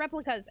 AI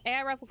replicas.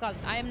 AI replicas.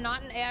 I am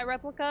not an AI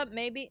replica.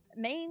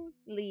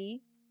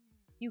 Mainly,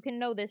 you can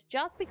know this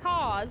just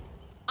because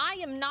I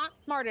am not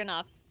smart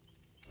enough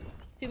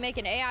to make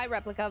an AI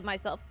replica of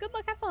myself. Good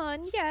luck, have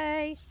fun.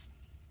 Yay.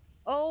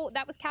 Oh,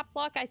 that was caps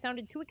lock. I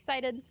sounded too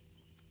excited.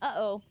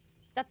 Uh-oh.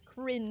 That's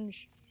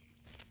cringe.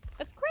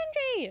 That's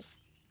cringy.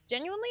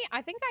 Genuinely,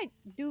 I think I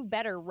do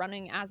better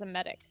running as a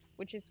medic,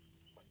 which is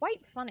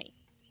quite funny.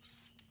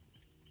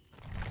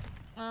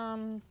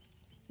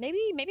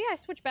 Maybe I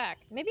switch back.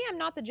 Maybe I'm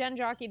not the gen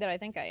jockey that I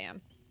think I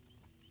am.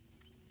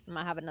 I'm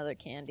gonna have another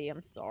candy.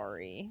 I'm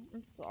sorry.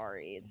 I'm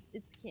sorry.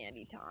 It's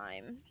candy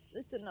time.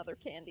 It's another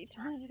candy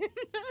time.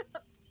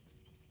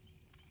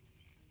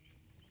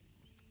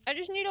 I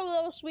just need a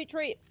little sweet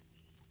treat.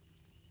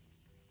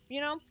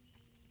 You know?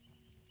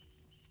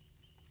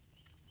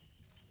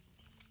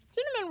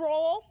 Cinnamon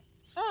roll.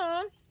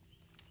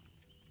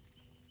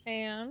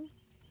 And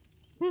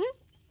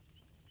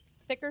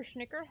thicker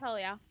snicker. Hell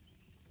yeah.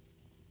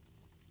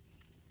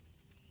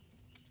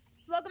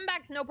 Welcome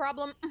back, no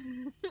problem.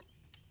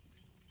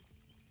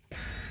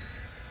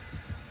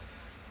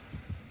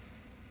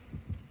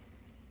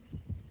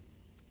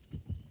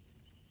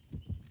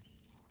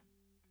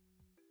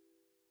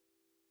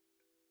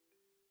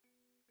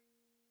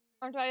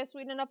 Aren't I a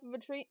sweet enough of a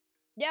treat?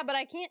 Yeah, but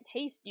I can't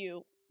taste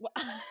you.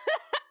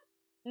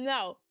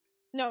 No.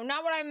 No,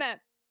 not what I meant.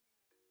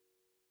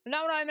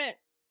 Not what I meant.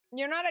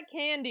 You're not a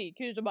candy.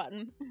 Choose a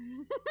button.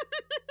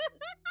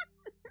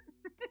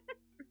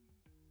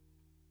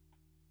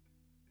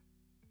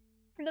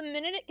 The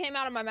minute it came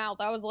out of my mouth,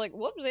 I was like,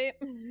 whoopsie.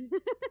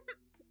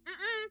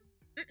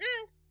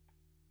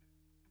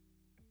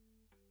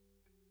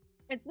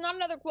 It's not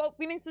another quote.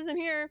 Phoenix isn't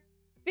here.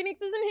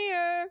 Phoenix isn't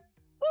here.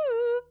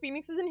 Woo!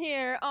 Phoenix isn't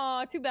here.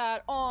 Aw, too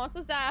bad. Aw,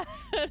 so sad.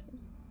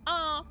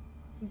 Aw.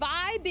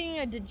 Vi being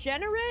a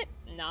degenerate?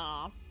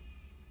 Nah.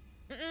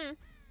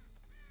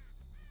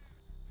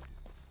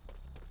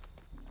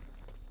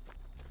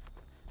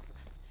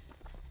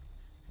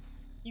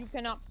 You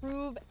cannot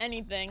prove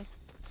anything.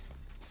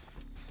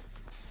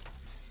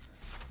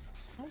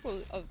 I'm gonna go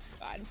to the other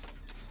side.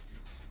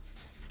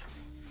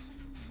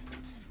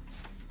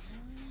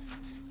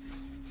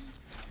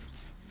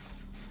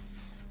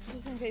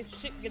 Just in case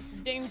shit gets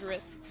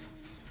dangerous.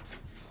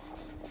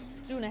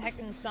 Doing a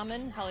heckin'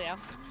 summon? Hell yeah.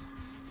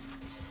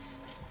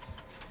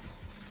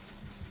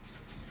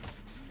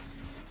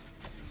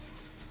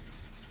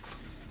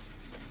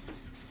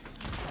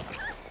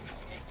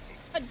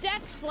 A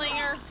death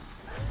slinger!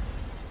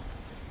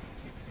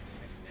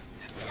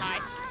 Hi.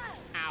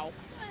 Ow.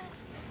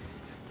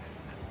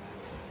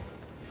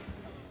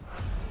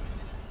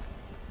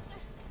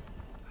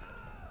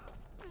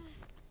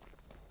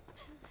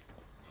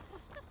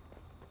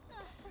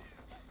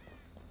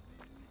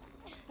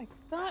 I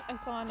thought I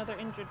saw another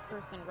injured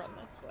person run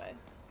this way.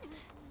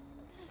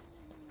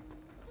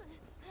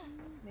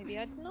 Maybe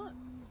I did not.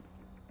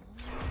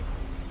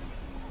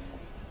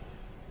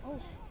 Oh,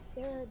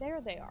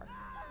 there they are.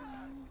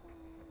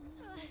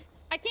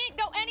 I can't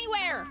go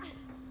anywhere!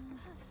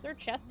 Is there a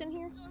chest in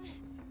here?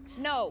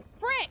 No.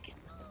 Frick!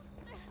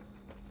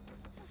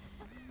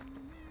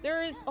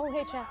 There is... Oh,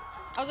 hey, chest.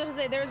 I was gonna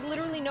say, there's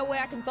literally no way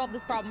I can solve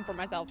this problem for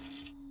myself.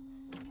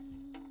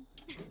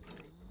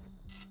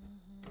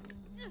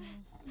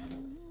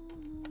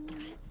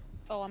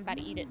 Oh, I'm about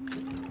to eat it.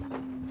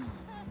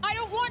 I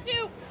don't want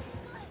to!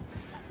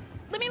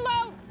 Leave me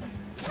alone!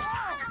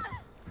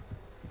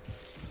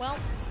 Well,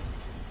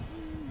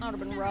 that would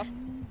have been rough.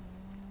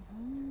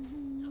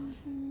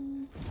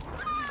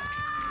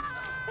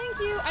 Thank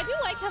you. I do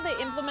like how they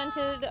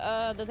implemented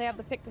that they have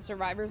to pick the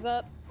survivors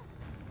up.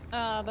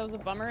 That was a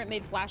bummer. It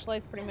made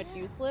flashlights pretty much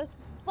useless.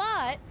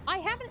 But I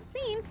haven't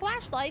seen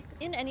flashlights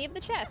in any of the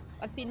chests.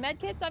 I've seen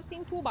medkits, I've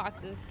seen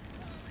toolboxes.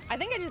 I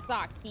think I just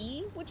saw a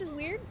key, which is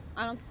weird.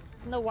 I don't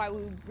know why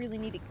we would really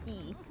need a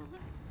key.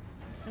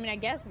 I mean, I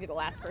guess if you're the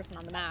last person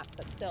on the map,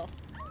 but still.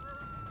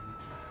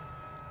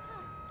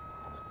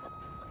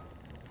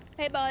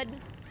 Hey, bud.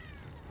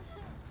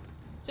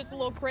 Shit's a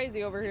little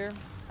crazy over here.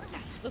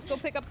 Let's go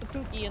pick up the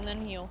Pookie and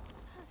then heal.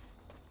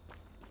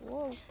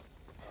 Whoa.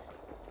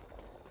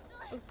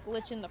 Let's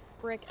glitching the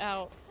frick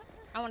out.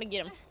 I want to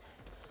get him.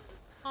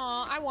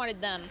 Aw, I wanted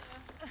them.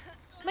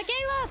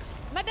 Michaela!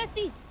 My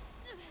bestie!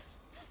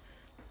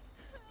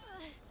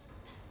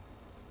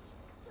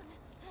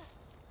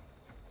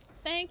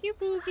 Thank you,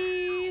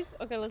 Pookies!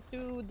 Okay, let's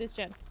do this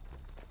gen.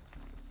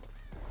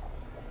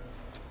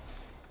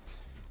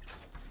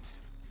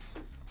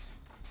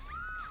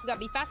 You gotta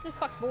be fast as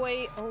fuck,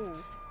 boy.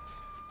 Oh.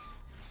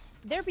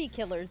 There be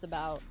killers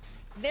about.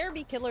 There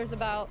be killers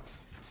about.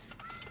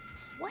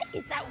 What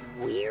is that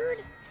weird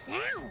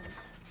sound?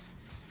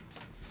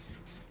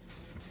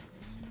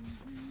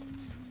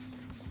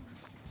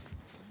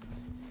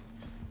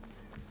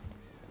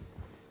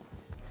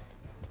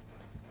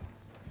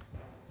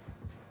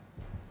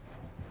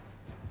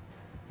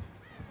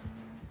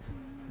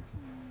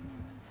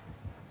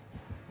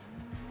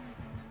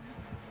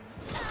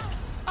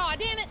 Aw,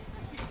 damn it!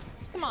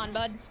 Come on,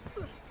 bud.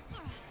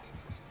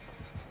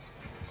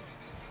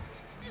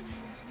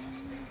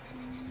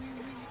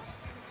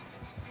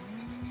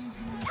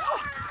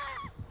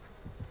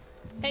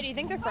 Hey, do you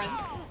think they're friends?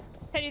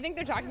 Hey, do you think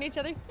they're talking to each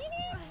other?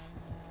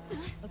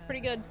 That's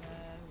pretty good.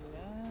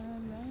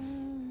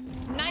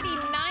 Nighty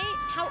night,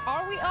 how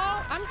are we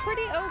all? I'm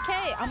pretty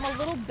okay. I'm a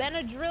little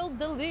Benadryl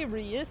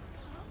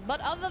delirious. But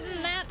other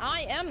than that,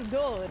 I am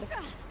good.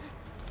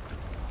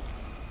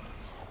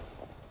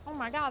 Oh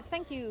my god,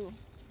 thank you.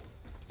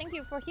 Thank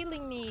you for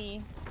healing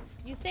me.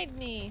 You saved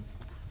me.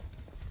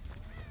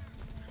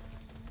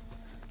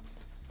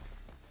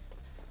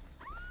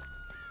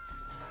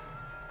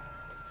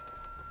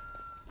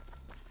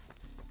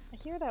 I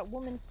hear that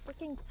woman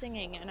freaking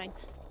singing, and I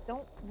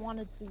don't want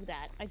to do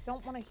that. I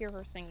don't want to hear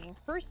her singing.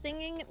 Her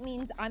singing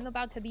means I'm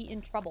about to be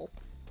in trouble.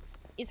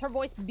 Is her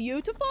voice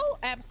beautiful?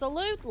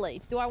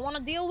 Absolutely. Do I want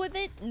to deal with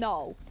it?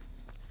 No.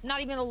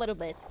 Not even a little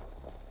bit.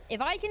 If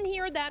I can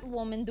hear that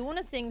woman doing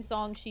a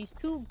sing-song, she's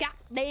too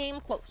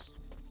goddamn close.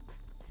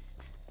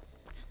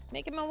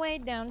 Making my way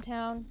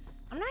downtown.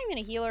 I'm not even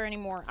a healer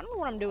anymore. I don't know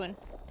what I'm doing.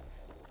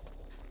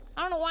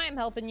 I don't know why I'm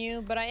helping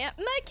you, but I am.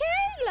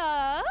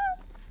 Michaela!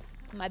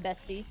 My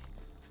bestie.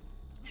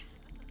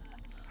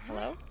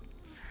 Hello?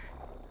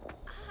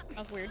 That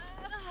was weird.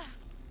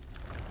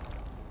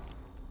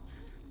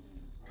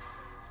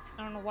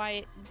 I don't know why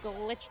it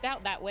glitched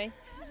out that way.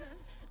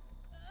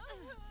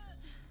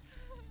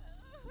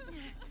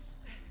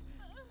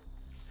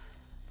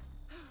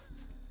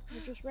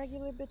 You're just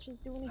regular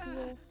bitches doing a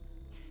heal.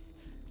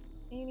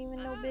 Ain't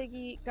even no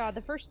biggie. God,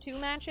 the first 2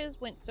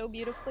 matches went so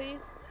beautifully.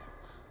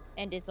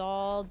 And it's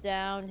all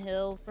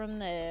downhill from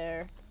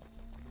there.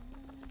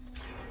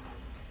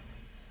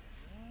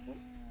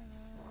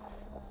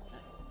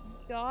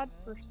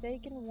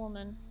 God-forsaken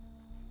woman.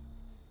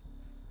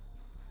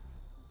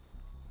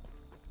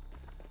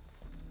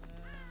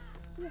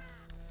 You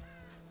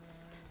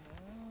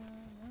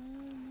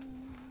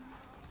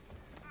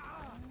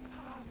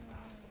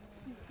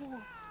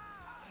fool.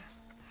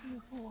 You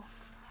fool.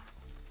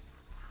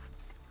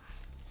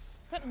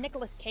 Not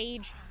Nicolas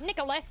Cage.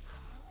 Nicholas!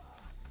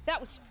 That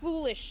was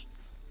foolish.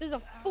 This is a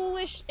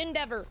foolish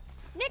endeavor.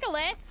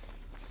 Nicholas!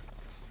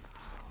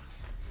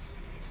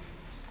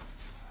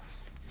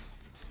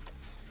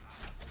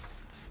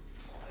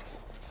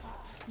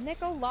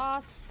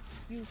 Nicholas,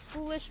 you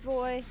foolish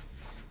boy.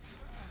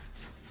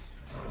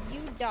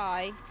 You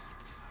die.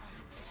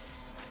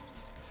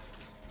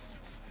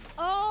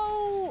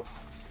 Oh!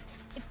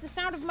 It's the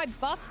sound of my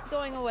buffs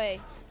going away.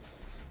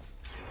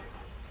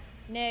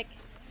 Nick.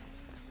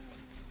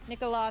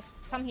 Nicholas,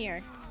 come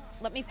here.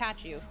 Let me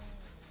patch you.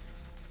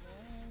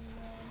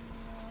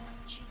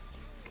 Jesus.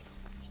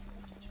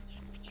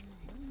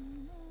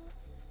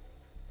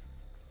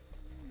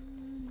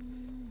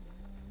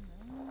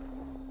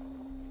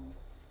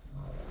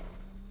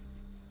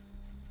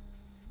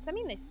 Does that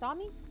mean they saw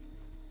me?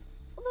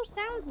 What do those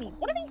sounds mean?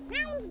 What do these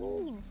sounds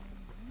mean?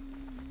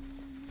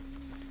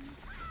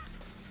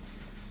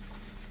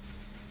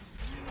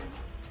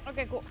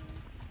 Okay, cool.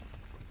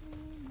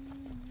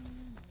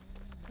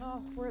 Oh,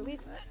 we're at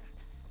least...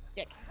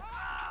 Dick.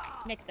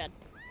 Nick's dead.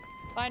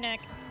 Bye, Nick.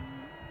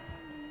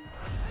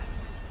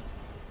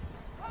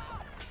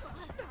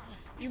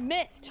 You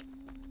missed!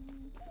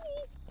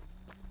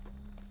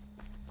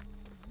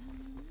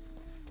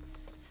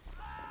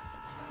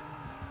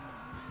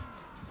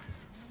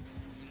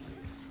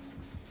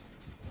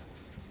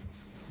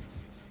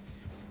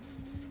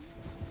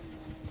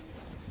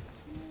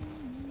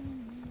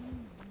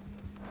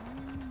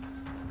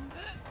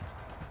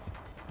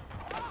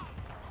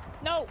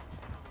 No!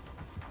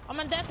 I'm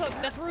on death hook.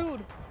 That's rude.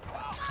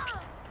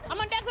 I'm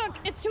on death hook.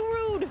 It's too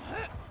rude.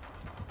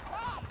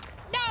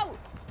 No!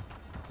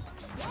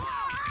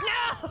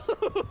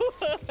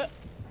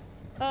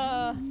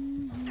 No!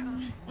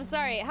 I'm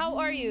sorry. How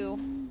are you?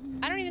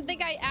 I don't even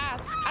think I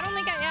asked. I don't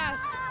think I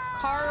asked.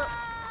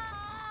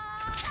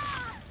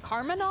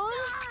 Carmenon?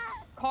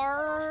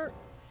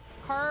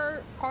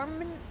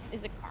 Carmen?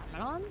 Is it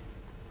Carmenon?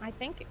 I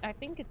think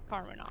it's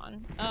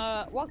Carmenon.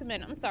 Welcome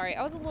in. I'm sorry.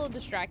 I was a little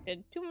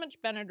distracted. Too much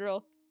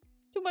Benadryl.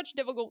 Too much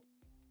difficult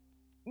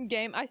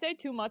game. I say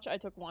too much. I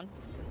took one.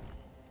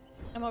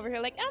 I'm over here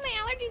like, oh, my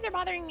allergies are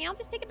bothering me. I'll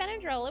just take a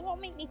Benadryl. It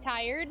won't make me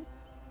tired.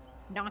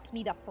 Knocks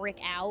me the frick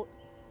out.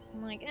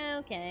 I'm like,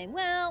 okay,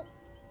 well,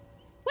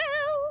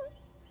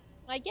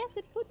 I guess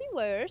it could be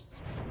worse.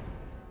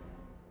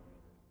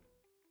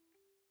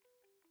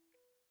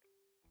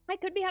 I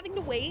could be having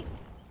to wait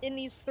in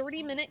these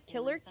 30-minute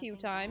killer queue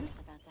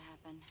times. About to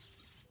happen.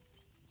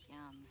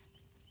 Yum.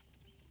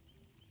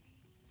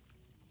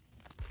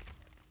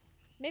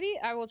 Maybe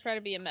I will try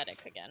to be a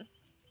medic again.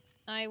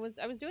 I was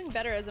doing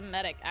better as a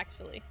medic,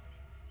 actually.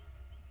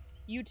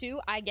 You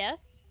too, I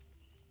guess.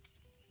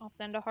 I'll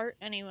send a heart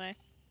anyway.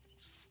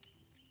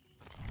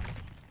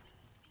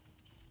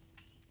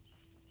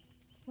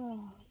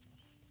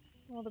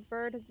 Well, the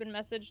bird has been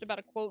messaged about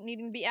a quote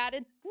needing to be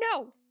added.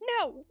 No!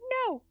 No!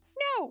 No!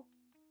 No!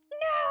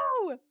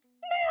 No!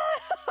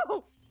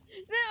 No!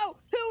 No!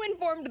 Who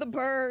informed the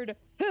bird?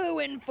 Who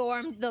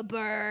informed the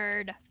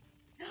bird?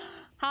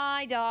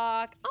 Hi,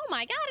 Doc. Oh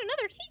my god,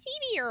 another TT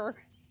beer.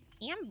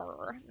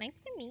 Amber,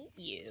 nice to meet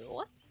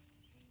you.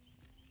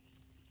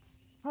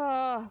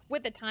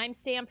 With the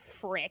timestamp,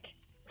 frick.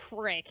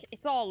 Frick.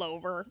 It's all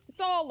over. It's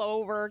all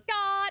over.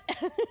 God!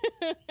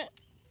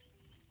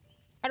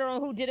 I don't know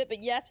who did it,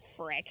 but yes,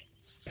 frick.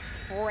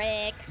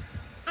 Frick.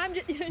 I'm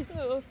just...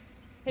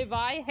 Hey,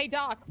 Vi. Hey,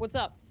 Doc. What's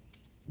up?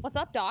 What's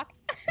up, Doc?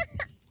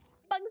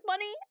 Bugs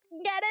Bunny?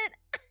 Get it?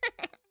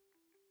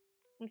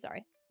 I'm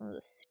sorry. That was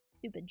a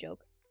stupid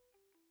joke.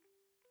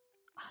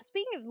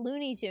 Speaking of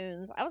Looney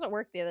Tunes, I was at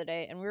work the other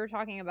day, and we were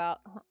talking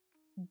about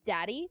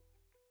Daddy.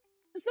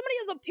 Somebody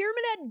has a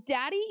Pyramid Head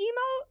Daddy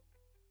emote?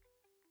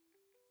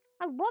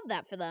 I love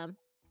that for them.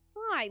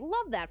 Oh, I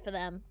love that for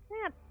them.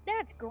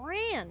 That's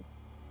grand.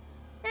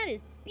 That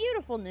is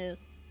beautiful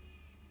news.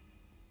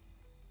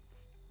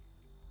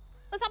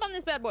 Let's hop on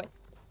this bad boy.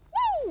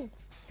 Woo!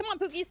 Come on,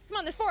 Pookies. Come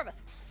on, there's 4 of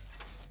us.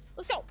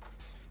 Let's go.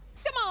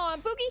 Come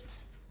on, Pookie.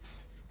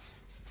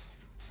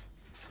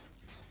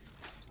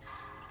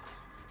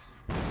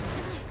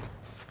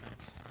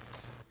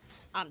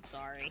 I'm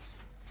sorry.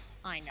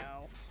 I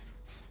know.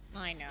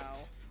 I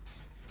know.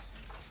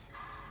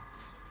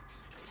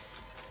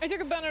 I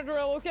took a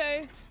Benadryl,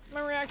 okay?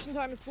 My reaction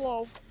time is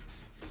slow.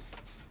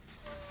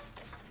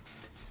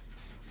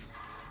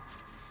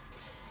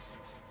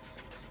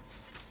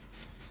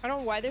 I don't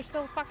know why they're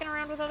still fucking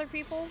around with other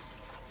people.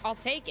 I'll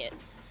take it,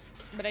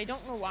 but I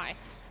don't know why.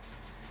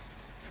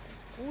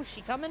 Ooh,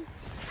 she coming?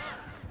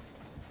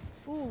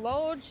 Ooh,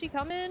 Lord, she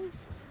coming?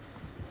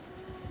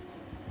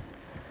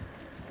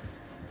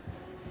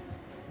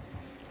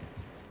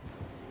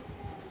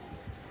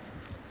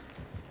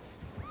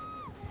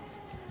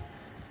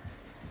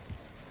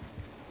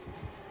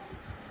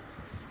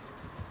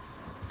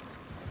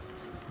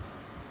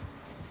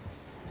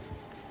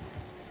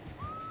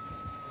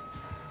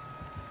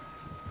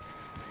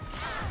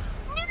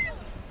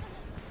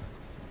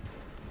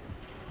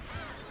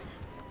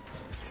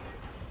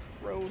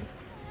 Road.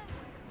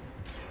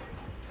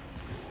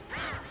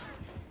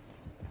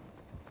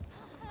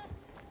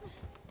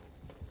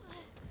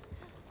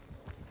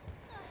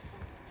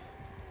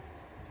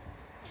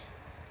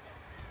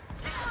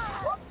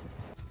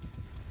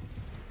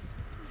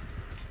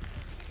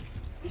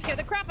 You scared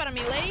the crap out of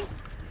me, lady.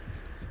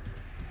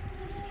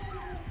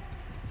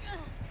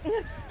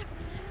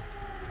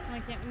 I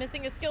can't.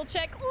 Missing a skill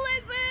check.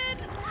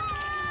 Listen!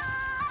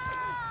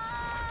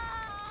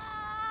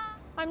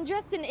 I'm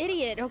just an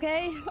idiot,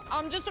 okay?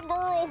 I'm just a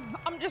girl.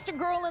 I'm just a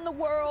girl in the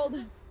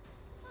world.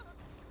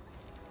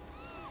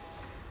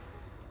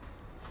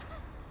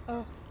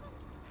 Oh.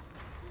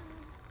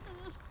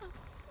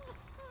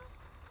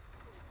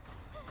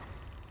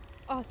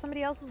 Oh,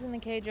 somebody else is in the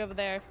cage over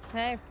there.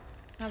 Hey,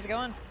 how's it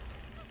going?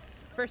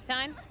 First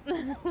time?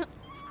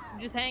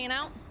 Just hanging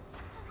out?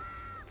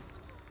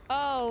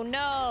 Oh,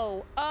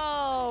 no.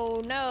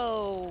 Oh,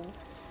 no.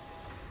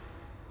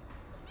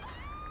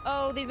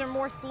 Oh, these are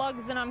more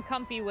slugs than I'm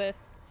comfy with.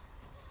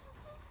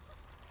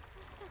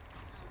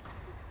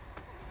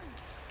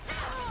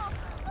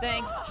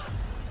 Thanks.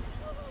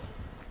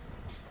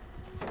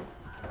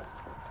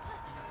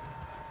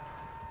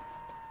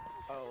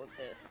 Oh,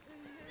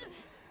 this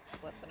is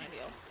less than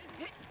ideal.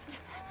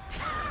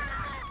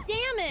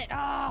 Damn it!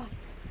 Oh.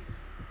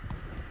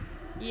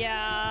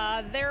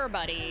 Yeah, they're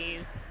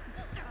buddies.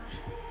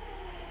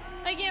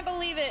 I can't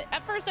believe it.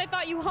 At first I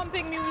thought you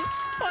humping me was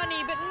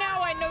funny, but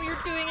now I know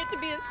you're doing it to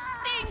be a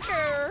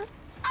stinker.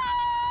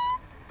 Ah!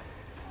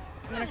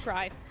 I'm gonna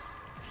cry.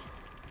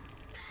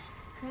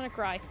 I'm gonna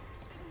cry.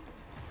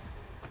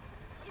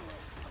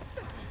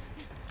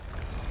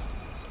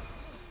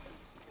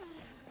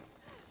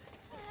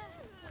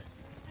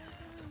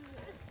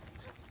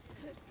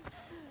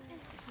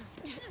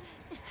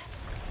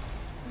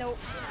 Nope.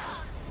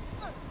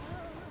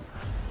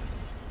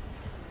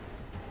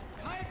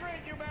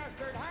 Hydrate, you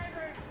bastard!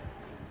 Hydrate!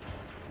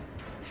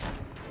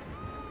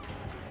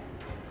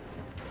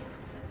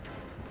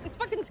 It's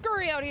fucking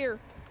scurry out here.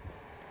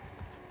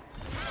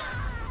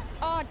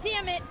 Oh,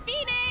 damn it.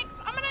 Phoenix!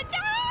 I'm gonna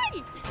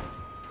die!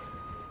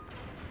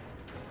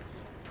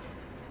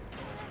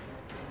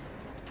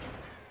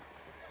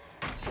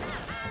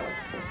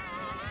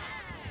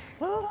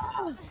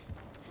 Oh.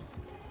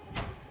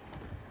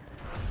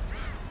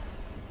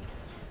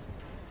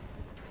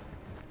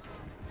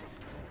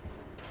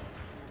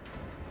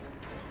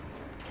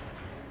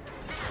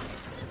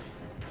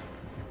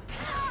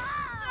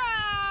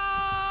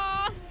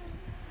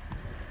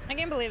 I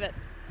can't believe it.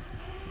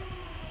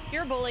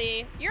 You're a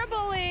bully. You're a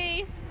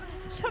bully.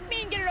 Just hook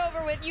me and get it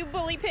over with, you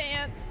bully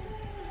pants.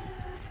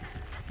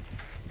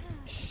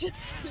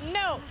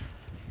 No.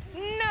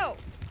 No.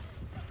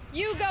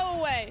 You go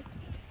away.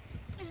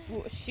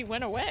 Ooh, she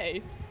went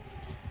away.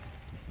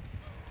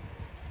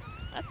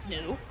 That's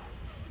new.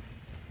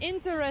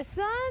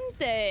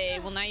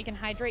 Interessante. Well, now you can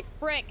hydrate.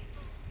 Frick.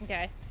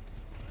 Okay.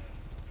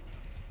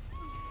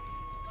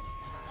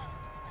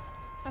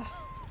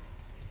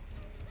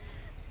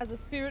 As a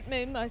spirit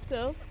made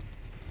myself.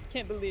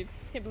 Can't believe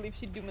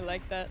she'd do me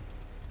like that.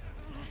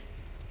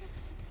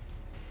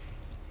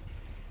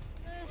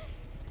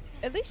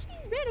 At least she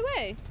ran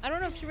away. I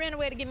don't know if she ran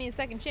away to give me a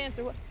second chance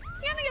or what.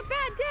 You having a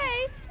bad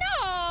day?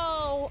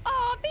 No!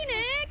 Oh,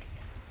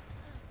 Phoenix!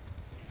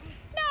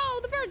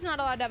 No, the bird's not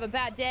allowed to have a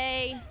bad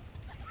day.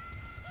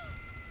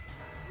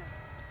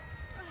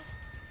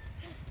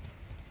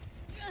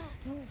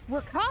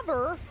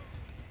 Recover?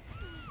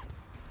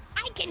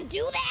 I can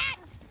do that?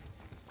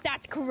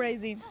 That's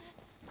crazy.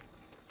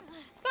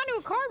 Gone to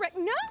a car wreck?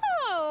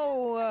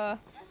 No!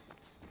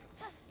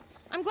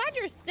 I'm glad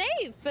you're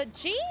safe, but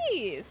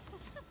jeez.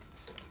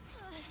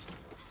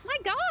 My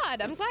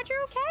God, I'm glad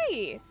you're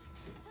okay.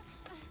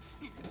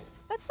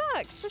 That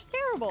sucks. That's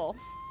terrible.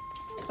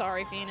 I'm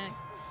sorry, Phoenix.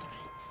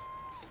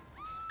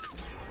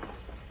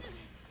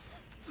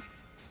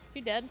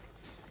 You dead?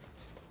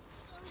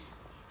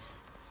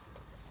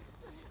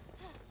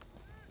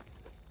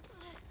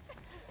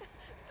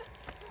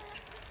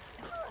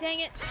 Dang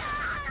it.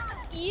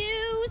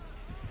 You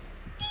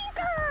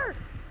stinker!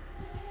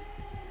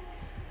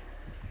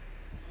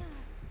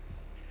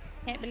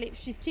 Can't believe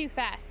she's too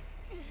fast.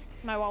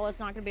 My wallet's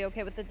not gonna be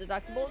okay with the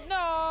deductible.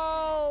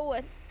 No!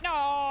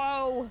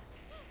 No!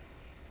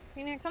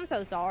 Phoenix, I'm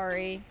so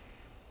sorry.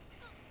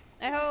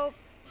 I hope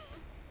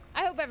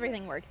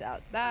everything works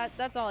out.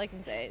 That's all I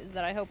can say, is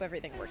that I hope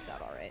everything works out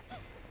all right.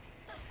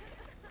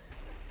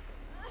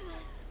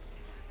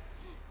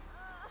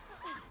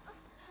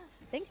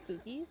 Thanks,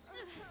 Spookies.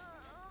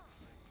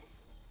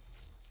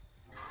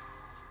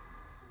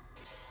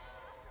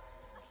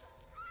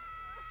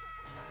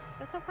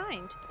 That's so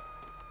kind.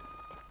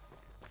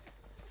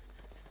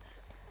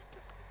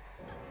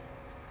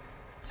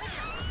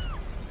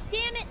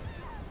 Damn it!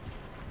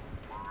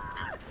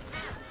 I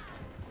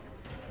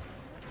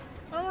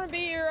don't want to be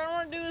here. I don't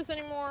want to do this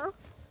anymore.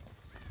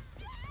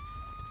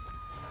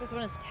 This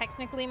one is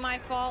technically my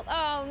fault.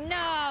 Oh,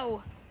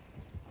 no!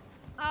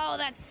 Oh,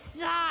 that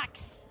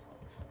sucks!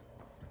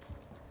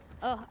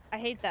 Oh, I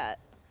hate that.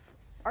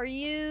 Are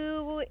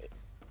you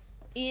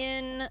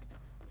in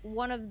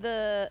one of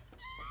the...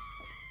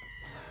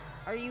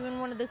 Are you in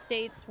one of the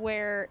states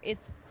where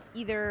it's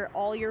either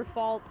all your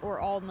fault or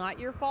all not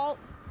your fault?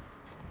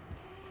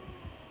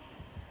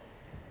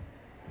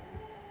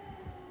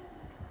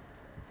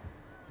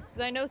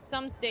 Because I know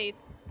some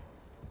states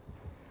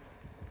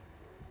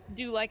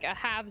do like a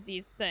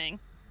halvesies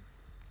thing.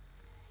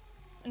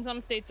 And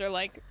some states are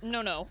like,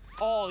 no, no,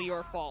 all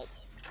your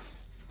fault.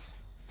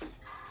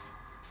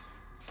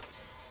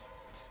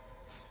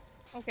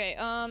 Okay,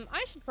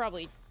 I should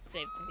probably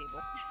save some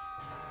people.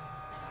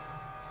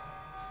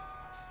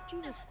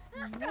 Jesus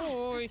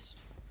Christ.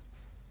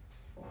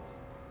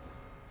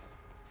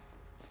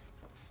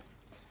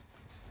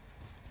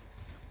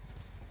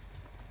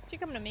 She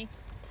coming to me.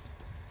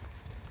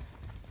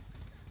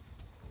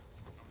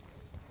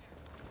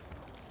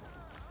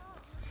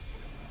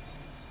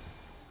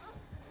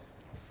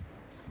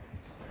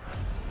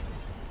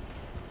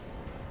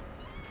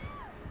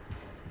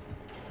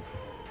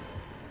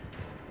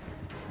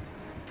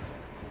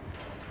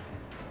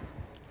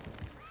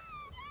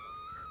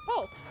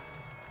 Oh!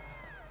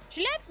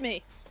 She left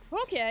me!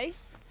 Okay.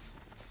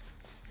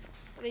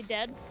 Are they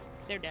dead?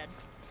 They're dead.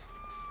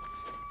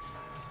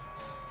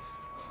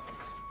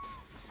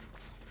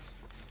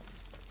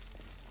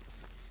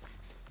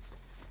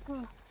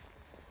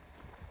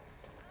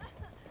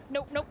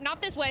 Nope, nope,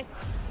 not this way.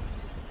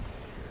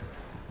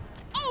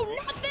 Oh,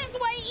 not this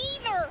way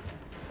either!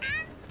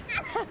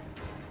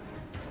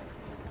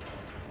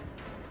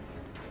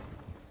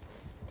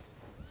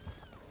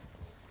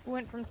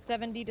 Went from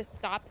 70 to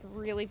stopped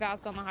really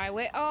fast on the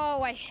highway.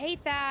 Oh, I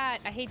hate that.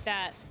 I hate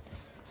that.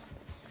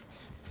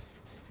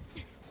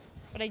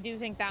 But I do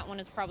think that one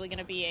is probably going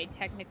to be a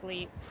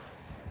technically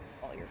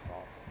all your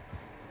fault.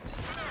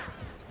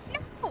 No!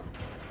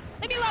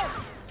 Leave me alone!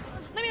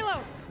 Leave me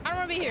alone! I don't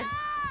want to be here.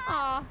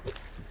 Aw.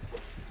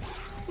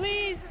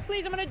 Please,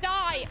 please, I'm going to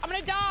die. I'm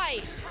going to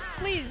die.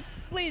 Please,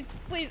 please,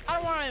 please. I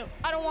don't want to.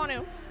 I don't want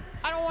to.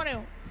 I don't want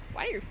to.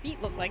 Why do your feet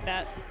look like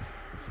that?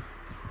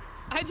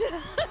 I just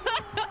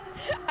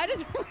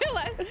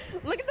realized.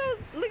 Look at those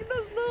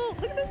little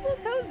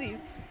toesies.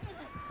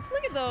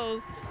 Look at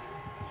those.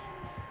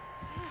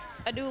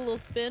 I do a little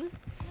spin.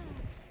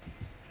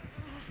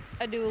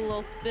 I do a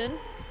little spin.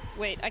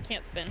 Wait, I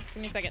can't spin.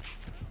 Give me a second.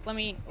 Let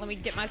me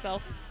get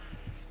myself.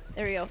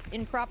 There we go.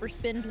 In proper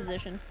spin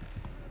position.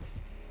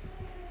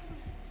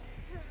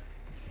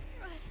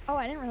 Oh,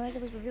 I didn't realize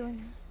it was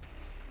revealing.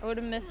 I would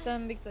have missed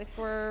them because I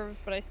swerved,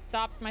 but I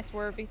stopped my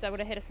swerve because I would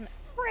have hit a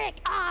frick!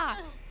 Ah!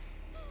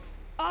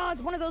 Oh,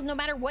 it's one of those, no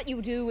matter what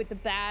you do, it's a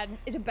bad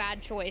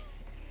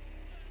choice.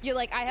 You're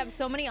like, I have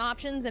so many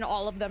options and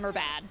all of them are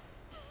bad.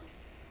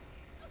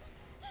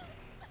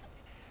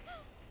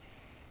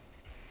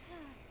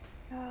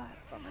 Oh,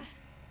 that's a bummer.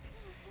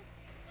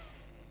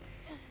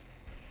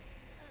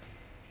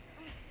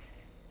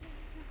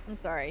 I'm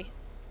sorry.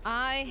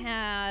 I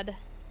had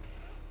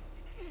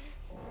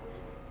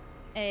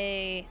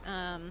a,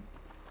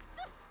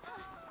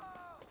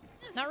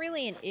 not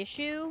really an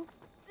issue,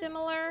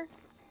 similar.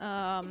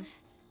 I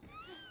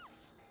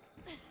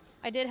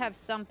did have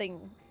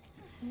something.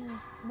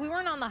 We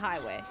weren't on the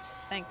highway,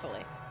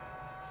 thankfully.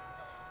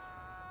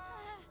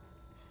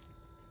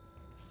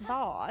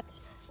 But...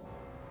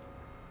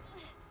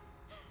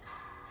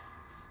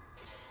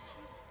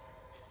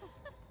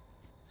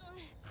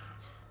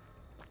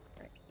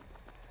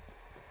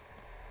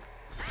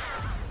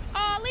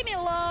 Oh, leave me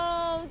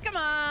alone! Come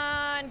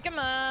on! Come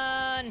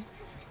on!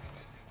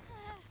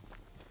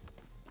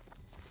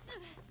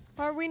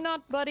 Are we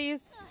not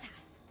buddies?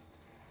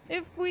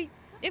 If we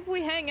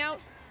hang out,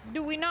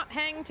 do we not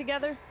hang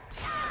together?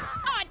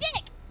 Aw,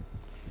 dick!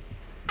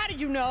 How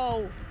did you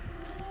know?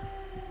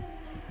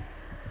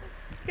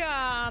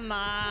 Come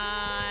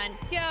on!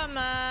 Come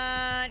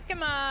on!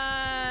 Come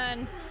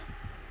on!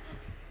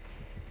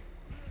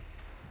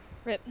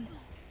 Rip.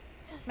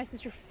 My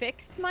sister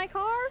fixed my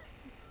car?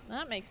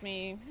 That makes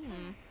me...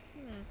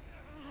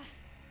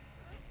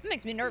 That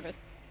makes me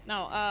nervous.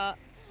 No,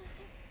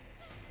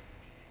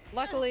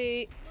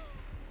 luckily,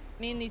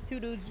 me and these two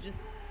dudes just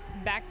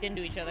backed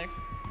into each other.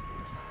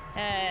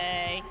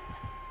 Hey.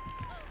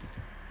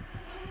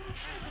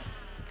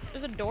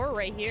 There's a door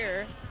right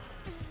here.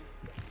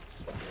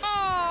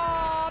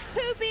 Oh,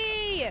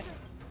 poopy!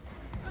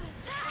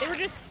 They were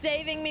just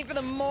saving me for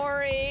the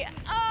Mori.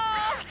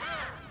 Oh!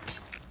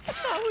 I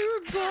thought we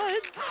were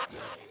buds.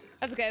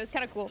 That's okay, it was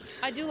kind of cool.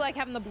 I do like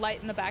having the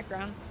blight in the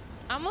background.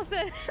 I almost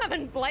said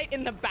having blight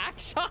in the back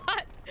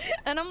shot.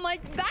 And I'm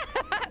like,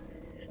 that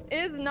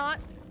is not...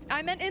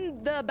 I meant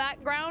in the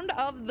background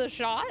of the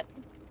shot?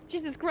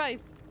 Jesus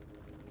Christ.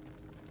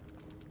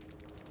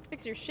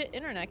 Fix your shit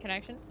internet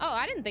connection. Oh,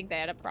 I didn't think they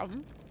had a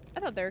problem. I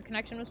thought their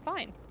connection was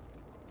fine.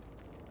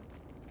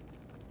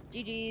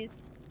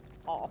 GG's.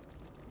 All.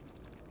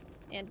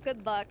 And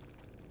good luck.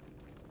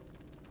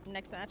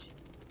 Next match.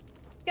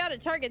 Gotta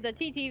target the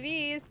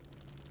TTVs.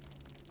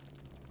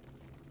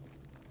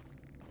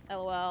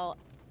 LOL.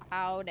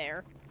 How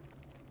dare.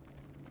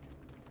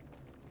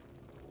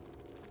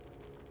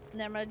 And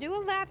then I'm gonna do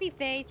a laughy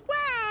face.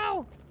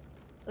 Wow!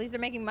 At least they're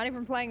making money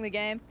from playing the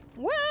game.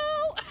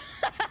 Well!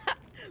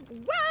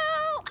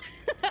 Well!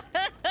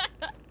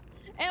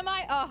 Am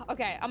I? Oh,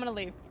 okay. I'm gonna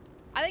leave.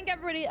 I think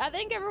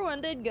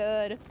everyone did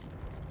good.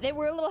 They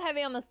were a little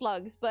heavy on the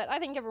slugs, but I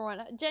think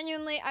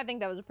genuinely, I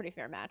think that was a pretty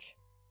fair match.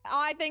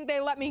 I think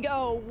they let me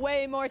go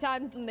way more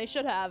times than they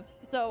should have.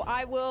 So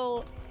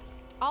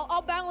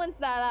I'll balance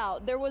that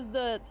out. There was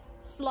the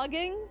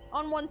slugging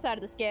on one side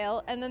of the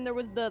scale, and then there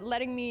was the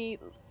letting me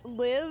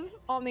live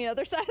on the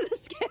other side of the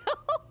scale.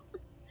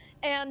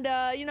 And,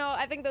 you know,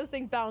 I think those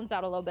things balance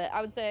out a little bit.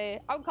 I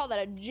would call that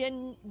a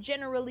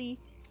generally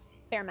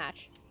fair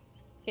match.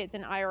 Okay, it's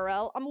an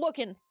IRL. I'm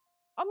looking.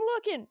 I'm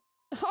going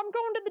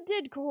to the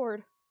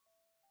Discord.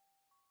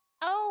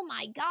 Oh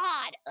my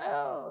god.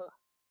 Ugh.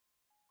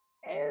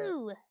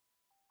 Ooh.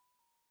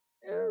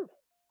 Oof.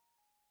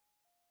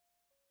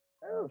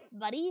 Oof,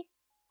 buddy.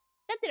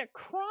 That did a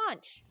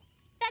crunch.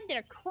 That did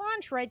a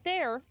crunch right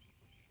there.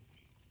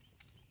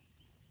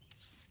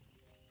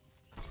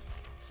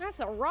 That's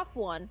a rough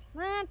one.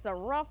 That's a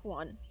rough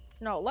one.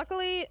 No,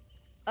 luckily,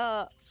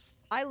 I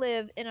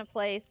live in a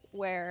place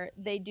where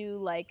they do,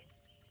 like...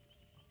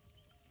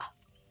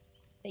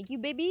 Thank you,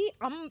 baby.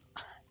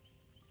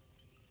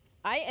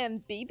 I am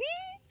baby?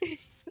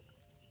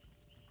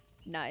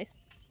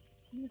 Nice.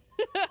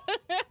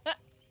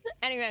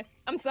 Anyway,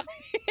 I'm sorry.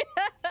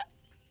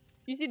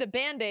 You see the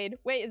Band-Aid.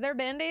 Wait, is there a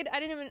Band-Aid? I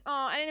didn't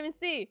even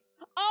see.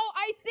 Oh,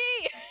 I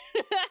see!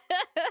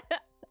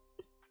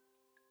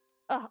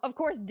 Of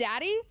course,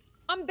 daddy?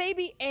 I'm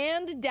baby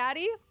and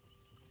daddy?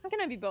 How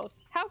can I be both?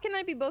 How can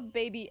I be both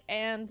baby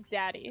and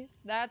daddy?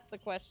 That's the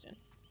question.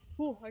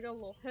 Ooh, I got a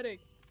little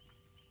headache.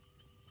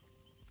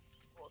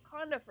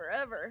 Wakanda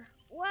Forever.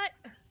 What?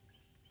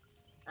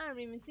 I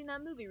haven't even seen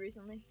that movie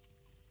recently.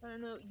 I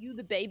don't know. You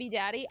the baby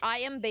daddy? I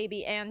am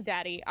baby and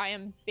daddy. I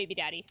am baby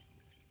daddy.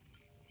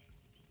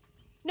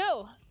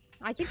 No!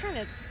 I keep trying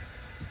to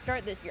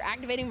start this. You're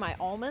activating my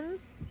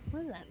almonds? What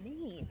does that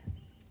mean?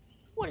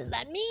 What does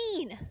that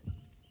mean?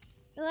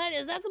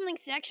 Is that something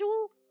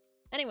sexual?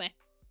 Anyway.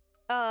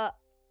 I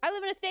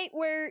live in a state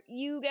where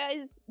you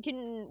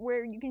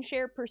can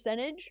share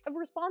percentage of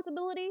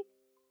responsibility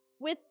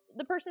with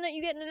the person that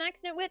you get in an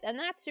accident with, and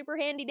that's super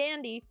handy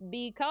dandy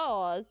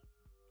because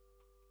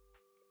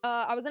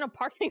I was in a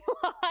parking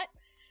lot.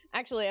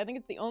 Actually, I think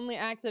it's the only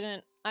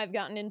accident I've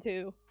gotten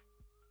into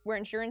where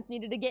insurance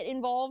needed to get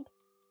involved.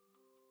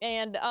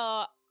 And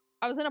I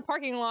was in a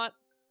parking lot,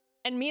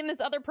 and me and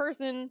this other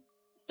person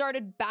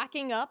started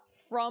backing up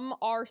from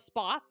our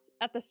spots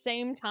at the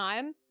same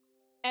time,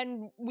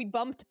 and we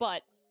bumped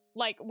butts.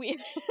 Like, we...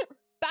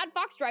 Bad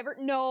fox driver?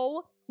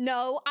 No,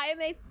 I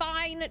am a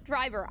fine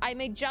driver.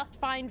 I'm a just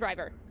fine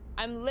driver.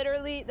 I'm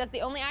literally... That's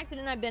the only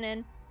accident I've been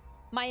in.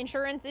 My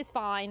insurance is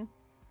fine.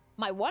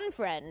 My one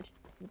friend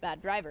is a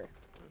bad driver.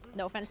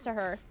 No offense to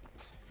her.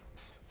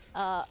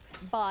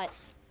 But...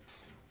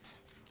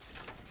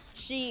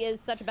 she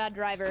is such a bad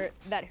driver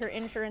that her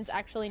insurance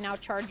actually now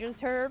charges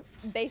her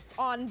based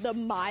on the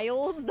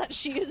miles that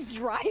she is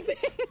driving.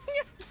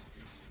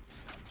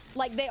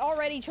 Like, they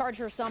already charge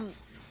her some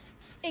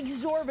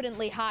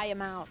exorbitantly high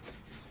amount.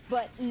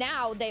 But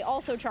now they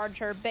also charge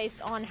her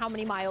based on how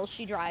many miles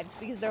she drives,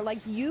 because they're like,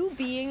 you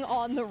being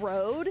on the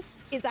road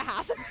is a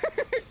hazard.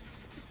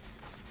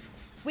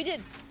 We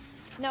did.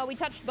 No, we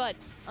touched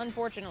butts,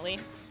 unfortunately.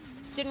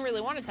 Didn't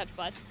really want to touch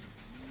butts,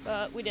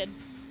 but we did.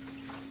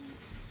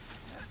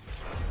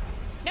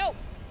 No!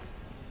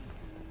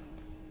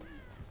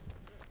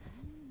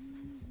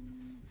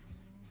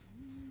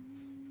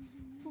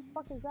 Who the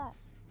fuck is that?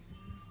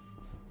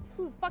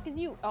 Who the fuck is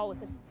you? Oh,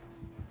 it's a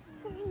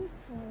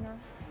slinger.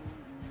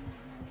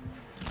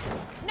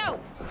 No!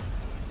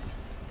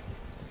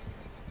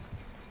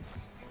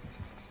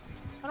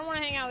 I don't want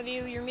to hang out with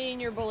you. You're me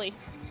and you're a bully.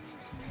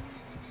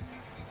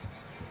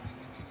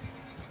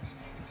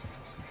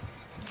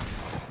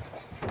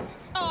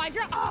 Oh,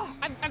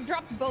 I've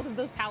dropped both of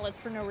those pallets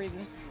for no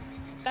reason.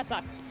 That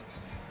sucks.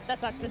 That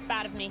sucks. That's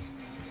bad of me.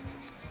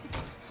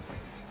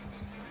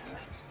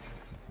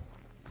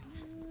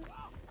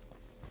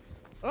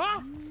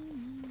 Ah!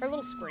 Her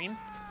little scream.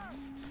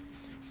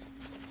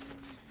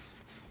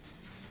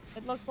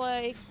 It looked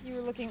like you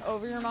were looking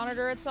over your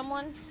monitor at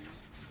someone.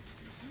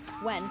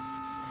 When?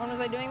 When was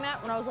I doing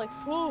that? When I was like,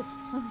 whoa.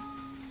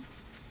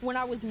 When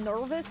I was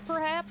nervous,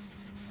 perhaps?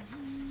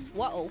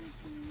 Whoa.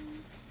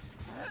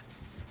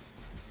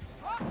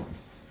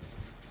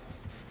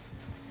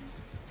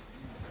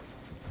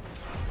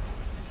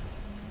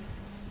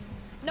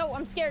 No,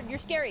 I'm scared. You're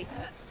scary.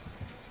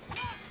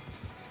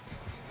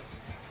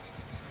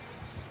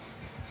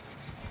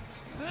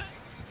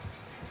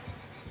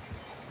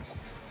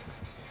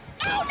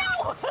 Oh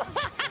no!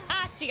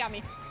 She got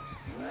me.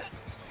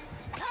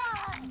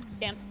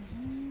 Damn.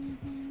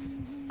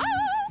 Ah!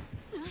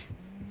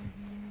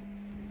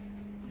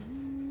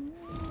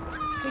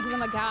 Because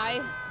I'm a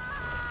guy.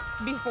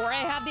 Before I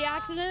had the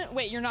accident?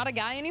 Wait, you're not a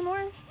guy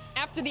anymore?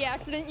 After the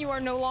accident, you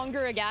are no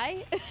longer a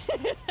guy?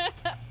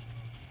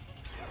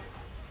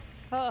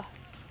 Oh.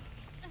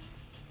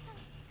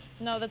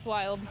 No, that's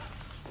wild.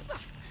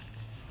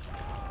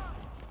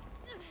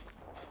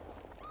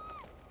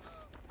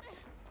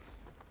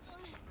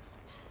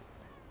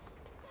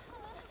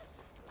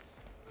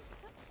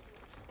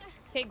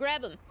 Okay,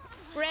 grab him.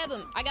 Grab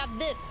him. I got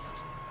this.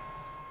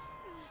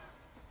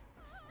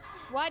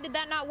 Why did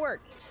that not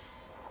work?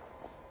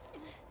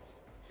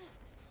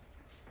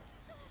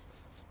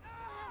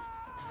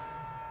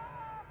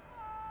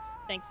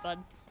 Thanks,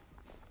 buds.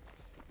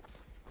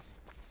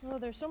 Oh,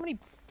 there's so many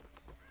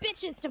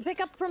bitches to pick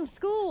up from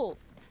school.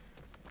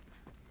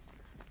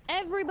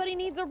 Everybody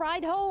needs a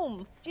ride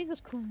home.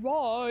 Jesus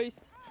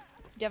Christ.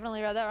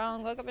 Definitely read that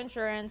wrong. Look up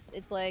insurance.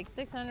 It's like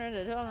 600 to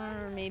 1200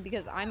 for me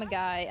because I'm a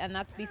guy and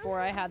that's before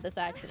I had this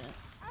accident.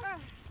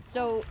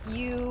 So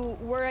you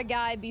were a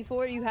guy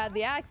before you had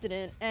the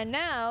accident and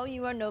now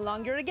you are no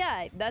longer a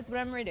guy. That's what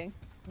I'm reading.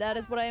 That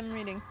is what I am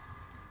reading.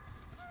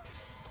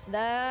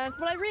 That's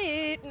what I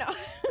read. No.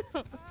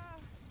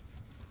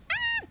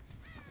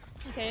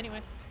 Okay,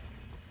 anyway.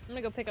 I'm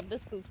gonna go pick up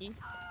this Pookie.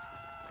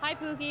 Hi,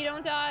 Pookie.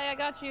 Don't die. I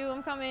got you.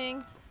 I'm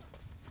coming.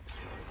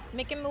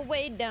 Making my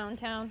way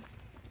downtown.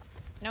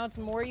 Now it's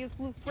more you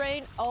floof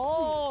brain.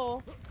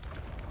 Oh.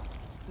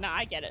 Nah,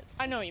 I get it.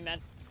 I know what you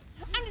meant.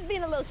 I'm just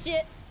being a little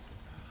shit.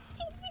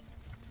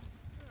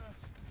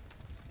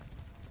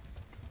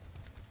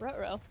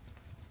 Ruh-roh.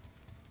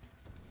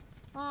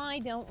 I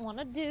don't want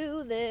to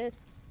do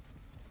this.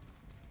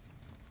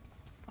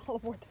 All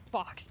aboard the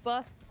Fox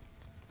bus.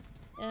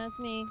 Yeah, that's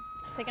me.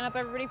 Picking up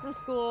everybody from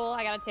school.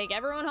 I gotta take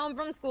everyone home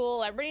from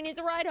school. Everybody needs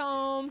a ride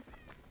home.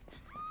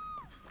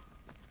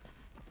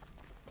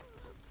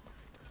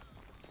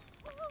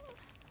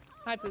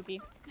 Hi, Pookie.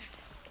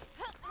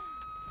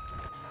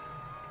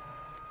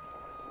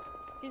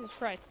 Jesus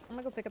Christ. I'm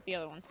gonna go pick up the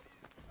other one.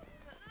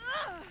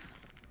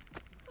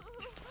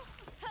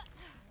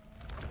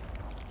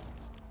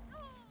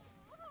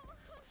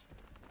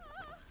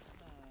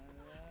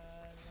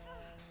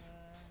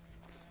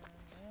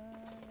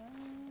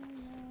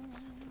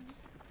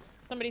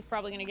 Somebody's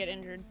probably gonna get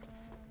injured.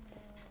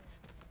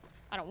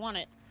 I don't want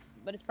it,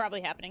 but it's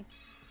probably happening.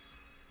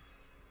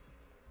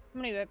 I'm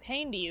gonna be a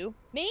pain to you.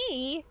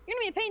 Me? You're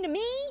gonna be a pain to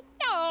me?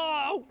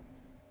 No!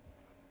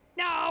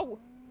 No!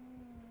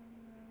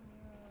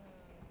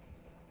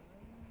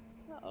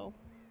 Uh-oh.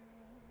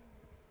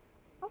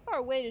 How far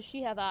away does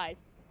she have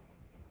eyes?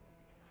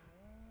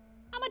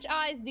 How much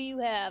eyes do you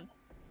have?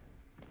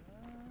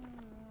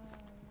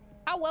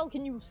 How well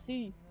can you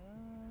see?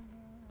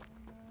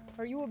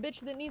 Are you a bitch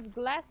that needs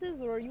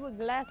glasses, or are you a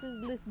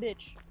glasses-less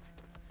bitch?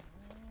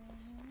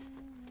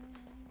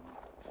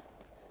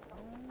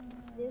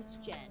 This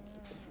gen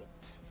is gonna be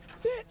a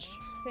bitch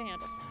to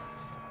handle.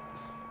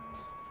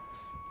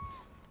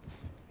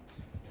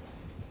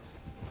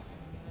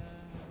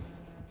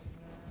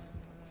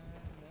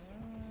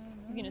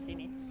 She's gonna see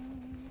me.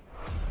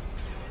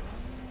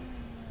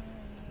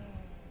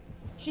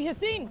 She has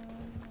seen!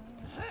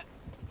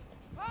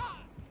 Oh,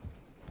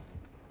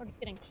 just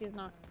kidding, she is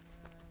not.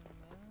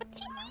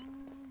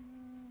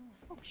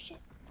 Oh shit.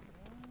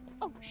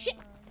 Oh shit!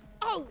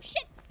 Oh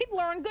shit! People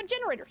are on good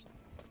generators!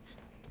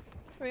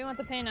 Or you want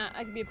the pain?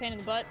 I could be a pain in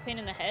the butt, pain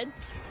in the head.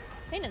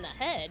 Pain in the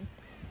head?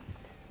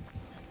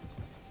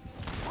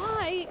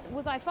 Why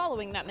was I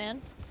following that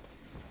man?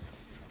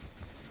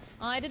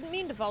 I didn't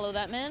mean to follow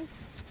that man.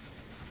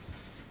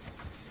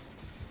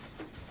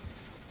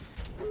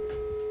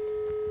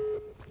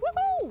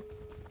 Woohoo!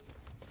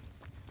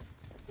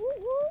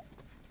 Woo-woo!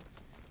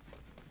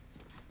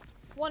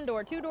 1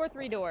 door, 2 door,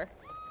 3 door.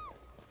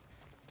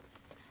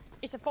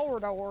 It's a 4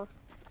 door.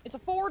 It's a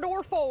 4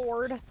 door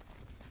Ford.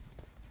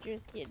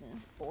 Just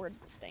kidding. Ford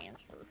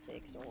stands for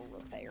fix or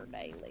repair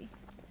daily.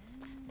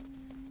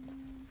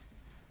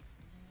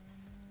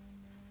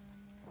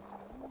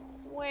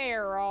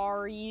 Where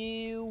are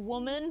you,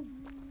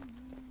 woman?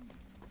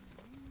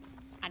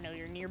 I know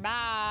you're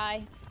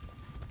nearby.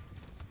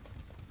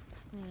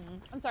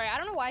 I'm sorry, I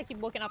don't know why I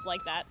keep looking up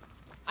like that.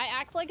 I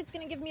act like it's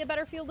gonna give me a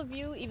better field of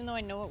view, even though I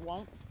know it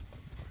won't.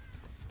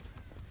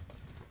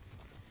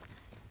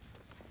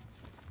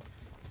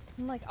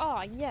 I'm like,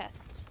 ah,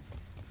 yes.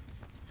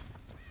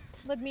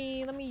 Let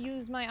me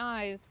use my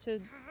eyes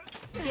to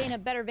gain a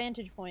better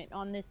vantage point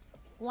on this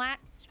flat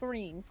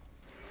screen.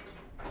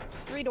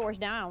 3 doors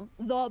down.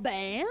 The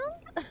band?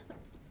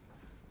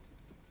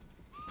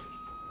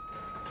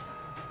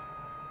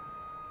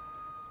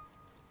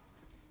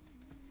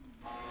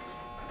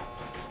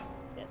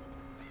 Shit.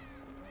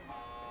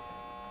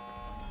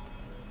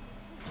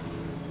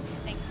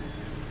 Thanks.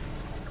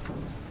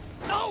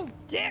 Oh,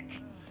 dick!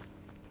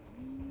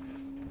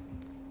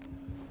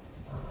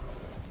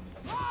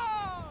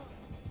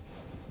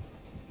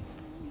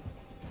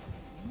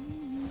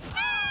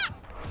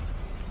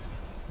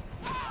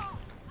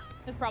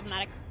 It's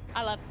problematic.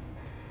 I left.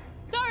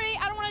 Sorry,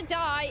 I don't want to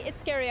die.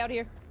 It's scary out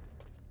here.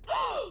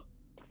 Aww.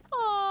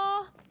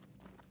 I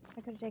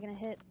could have taken a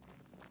hit.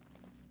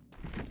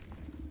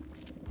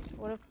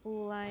 What a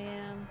fool I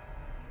am.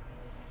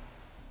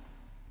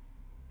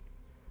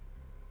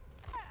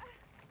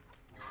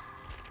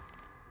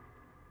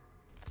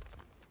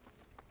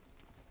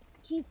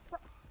 He's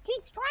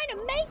trying to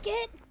make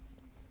it!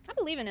 I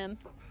believe in him.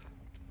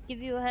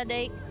 Give you a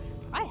headache?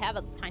 I have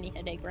a tiny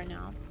headache right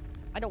now.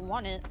 I don't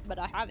want it, but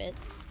I have it.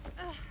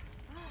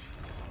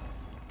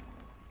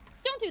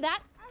 Don't do that!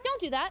 Don't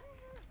do that!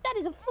 That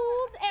is a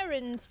fool's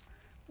errand!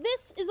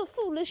 This is a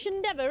foolish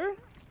endeavor!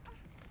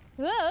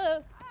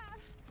 Ah.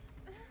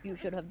 You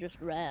should have just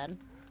ran.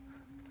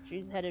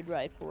 She's headed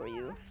right for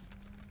you.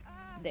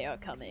 They are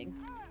coming.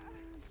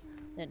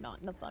 And not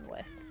in a fun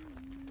way.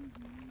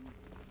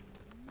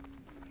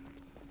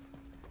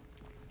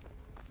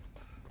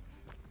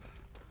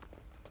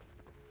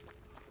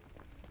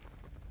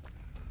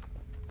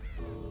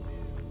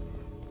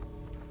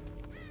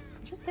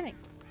 Just kidding.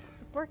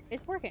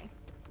 It's working.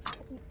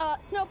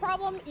 Snow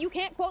problem, you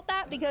can't quote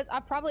that because I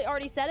probably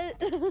already said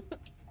it.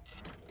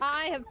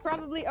 I have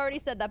probably already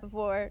said that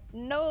before.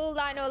 No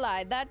lie, no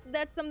lie.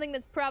 That's something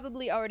that's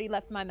probably already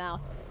left my mouth.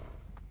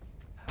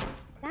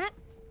 That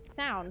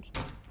sound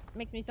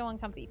makes me so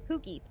uncomfy.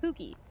 Pookie,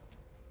 Pookie.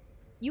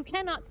 You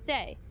cannot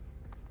stay.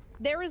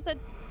 There's a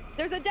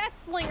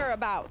death slinger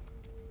about.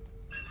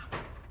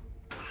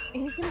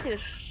 He's gonna get a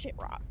shit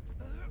rock.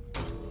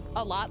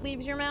 A lot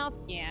leaves your mouth?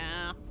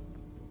 Yeah.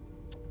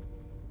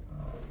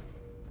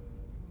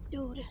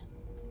 Dude.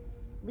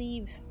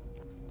 Leave.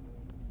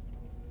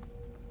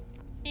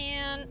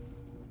 And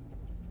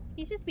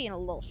he's just being a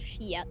little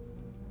shit.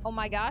 Oh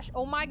my gosh.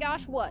 Oh my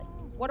gosh, what?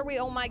 What are we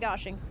oh my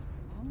goshing?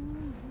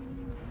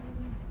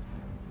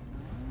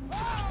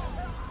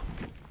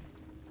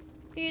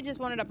 He just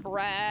wanted to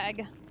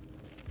brag.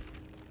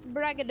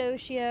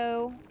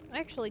 Braggadocio. I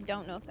actually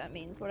don't know if that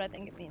means what I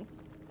think it means.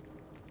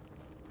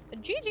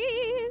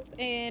 GG's!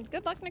 And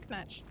good luck next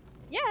match.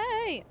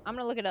 Yay! I'm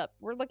gonna look it up.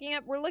 We're looking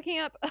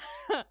up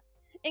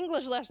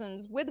English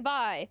lessons with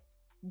Vi.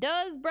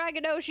 Does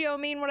braggadocio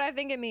mean what I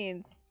think it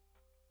means?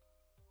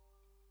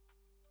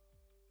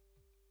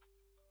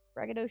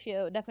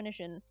 Braggadocio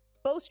definition.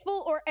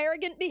 Boastful or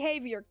arrogant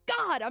behavior.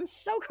 God, I'm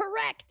so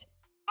correct!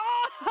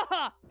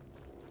 Ah!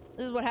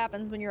 This is what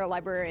happens when you're a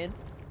librarian.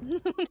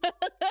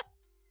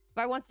 If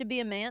I wants to be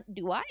a man,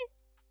 do I?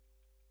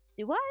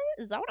 Do I?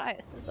 Is that what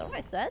I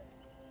said?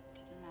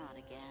 Not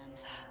again.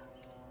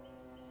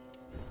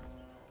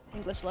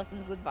 English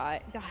lessons with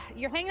Vi. God,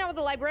 you're hanging out with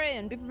a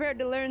librarian. Be prepared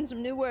to learn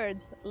some new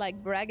words,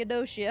 like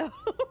braggadocio.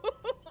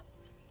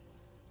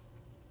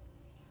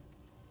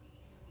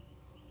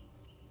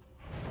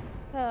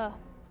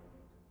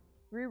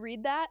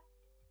 Reread that.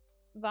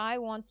 Vi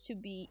wants to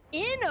be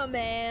in a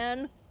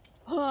man.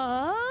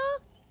 Huh?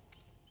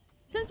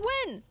 Since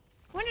when?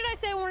 When did I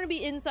say I wanted to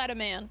be inside a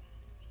man?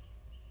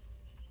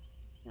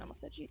 I almost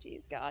said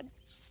GG's, God.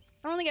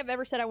 I don't think I've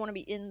ever said I want to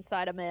be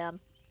inside a man.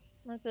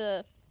 That's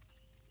a...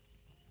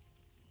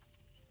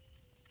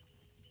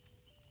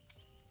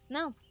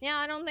 No. Yeah,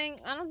 I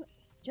don't...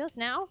 Just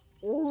now?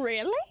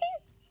 Really?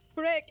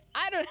 Frick,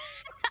 I don't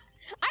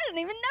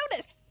even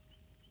notice!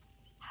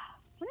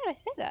 When did I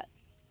say that?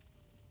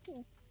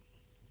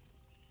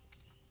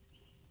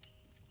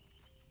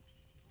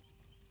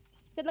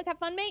 Good luck, have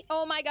fun, mate.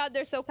 Oh my god,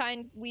 they're so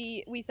kind.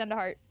 We send a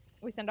heart.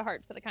 We send a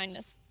heart for the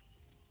kindness.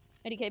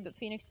 ADK, but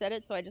Phoenix said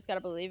it, so I just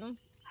gotta believe him.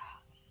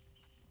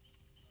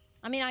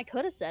 I mean, I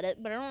could have said it,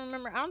 but I don't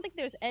remember. I don't think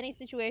there's any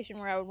situation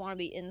where I would want to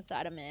be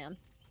inside a man.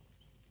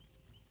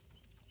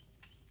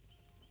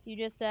 You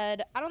just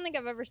said, I don't think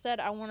I've ever said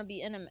I want to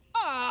be in a man.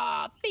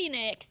 Ah,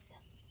 Phoenix!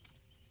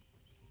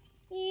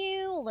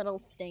 You little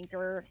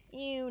stinker.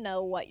 You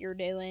know what you're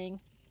doing.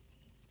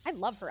 I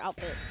love her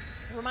outfit.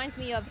 It reminds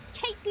me of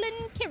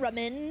Caitlyn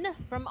Kiraman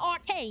from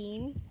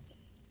Arcane.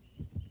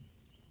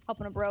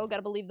 Helping a bro,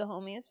 gotta believe the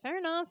homies. Fair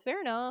enough,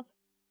 fair enough.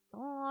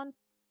 Go on.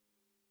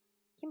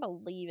 Can't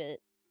believe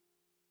it.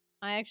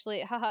 I actually,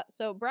 haha,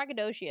 so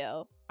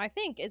braggadocio, I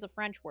think, is a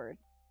French word.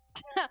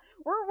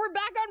 we're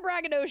back on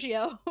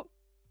braggadocio.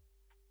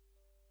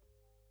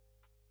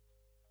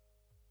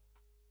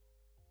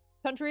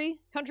 Country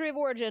of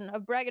origin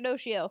of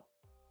braggadocio.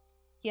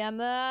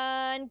 Come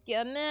on,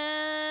 come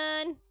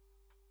on.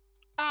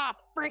 Ah,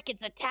 frick,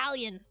 it's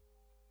Italian.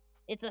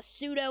 It's a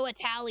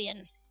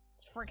pseudo-Italian.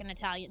 It's frickin'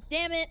 Italian.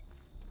 Damn it.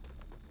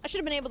 I should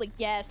have been able to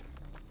guess.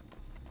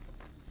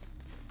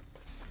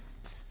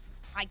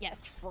 I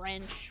guessed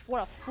French.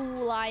 What a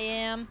fool I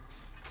am.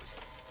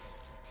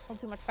 A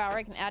little too much power.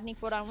 I can add any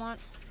quote I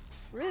want.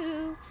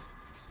 Rue.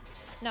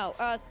 No,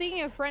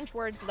 speaking of French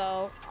words,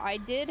 though, I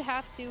did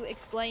have to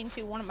explain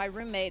to one of my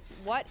roommates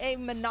what a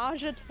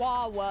menage a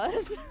trois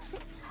was.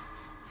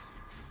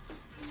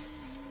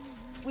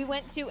 We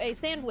went to a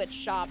sandwich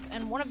shop,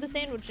 and one of the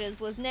sandwiches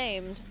was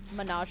named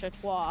Menage a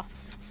Trois.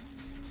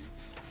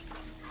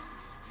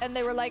 And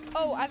they were like,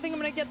 oh, I think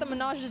I'm gonna get the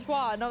Menage a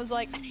Trois. And I was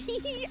like,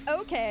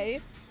 okay.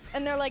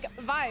 And they're like,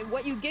 Vi,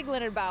 what you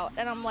giggling about?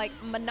 And I'm like,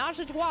 Menage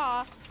a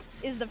Trois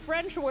is the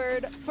French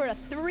word for a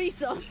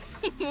threesome.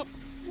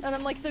 And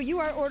I'm like, so you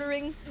are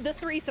ordering the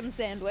threesome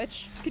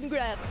sandwich.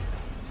 Congrats.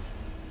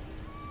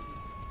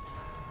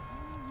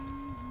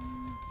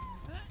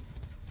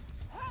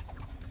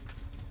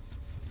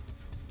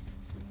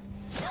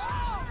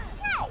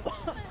 Ow!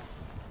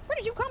 Where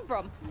did you come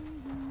from?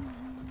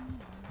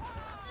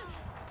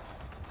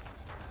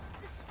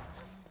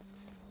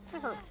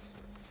 That hurt.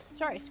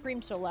 Sorry I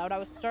screamed so loud. I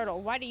was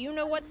startled. Why do you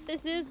know what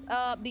this is?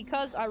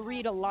 Because I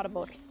read a lot of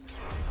books.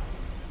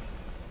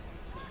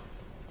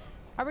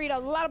 I read a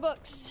lot of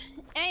books.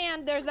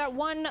 And there's that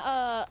one,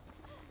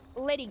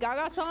 Lady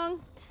Gaga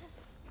song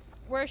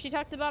where she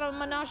talks about a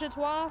menage a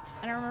trois.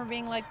 And I remember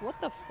being like, what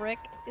the frick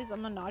is a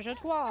menage a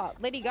trois?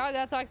 Lady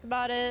Gaga talks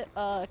about it.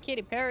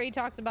 Katy Perry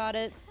talks about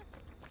it.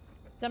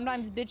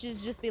 Sometimes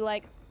bitches just be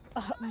like,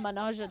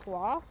 menage a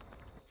trois?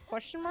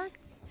 Question mark?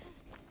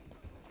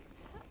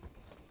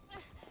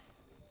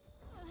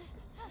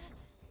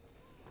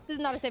 This is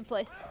not a safe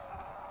place.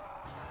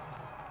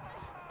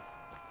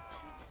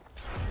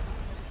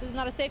 This is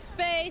not a safe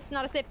space,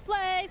 not a safe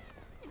place.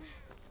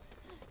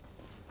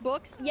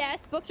 Books?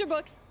 Yes, books are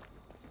books.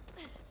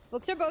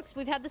 Books are books.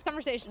 We've had this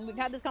conversation. We've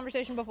had this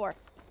conversation before.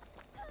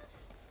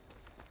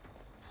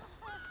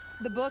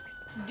 The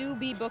books do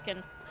be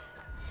bookin'.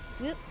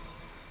 Whoop.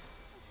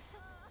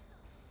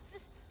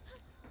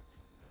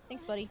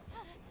 Thanks, buddy.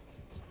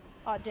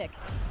 Aw, dick.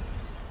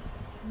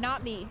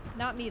 Not me.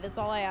 Not me. That's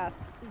all I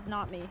ask. It's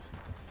not me.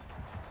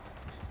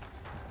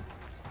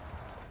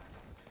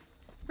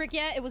 Frick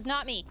yeah, it was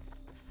not me.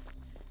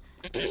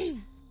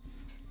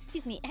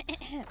 Excuse me.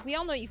 We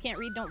all know you can't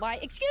read, don't lie.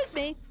 Excuse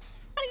me.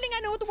 I didn't think I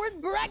know what the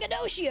word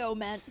braggadocio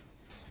meant.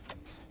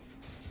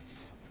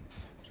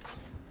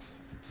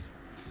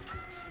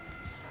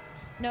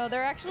 No,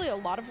 there are actually a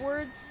lot of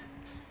words.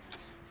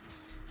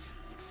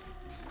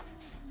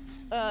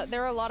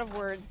 There are a lot of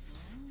words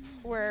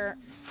where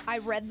I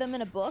read them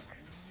in a book,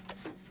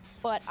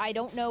 but I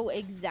don't know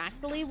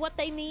exactly what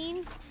they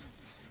mean.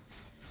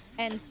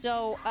 And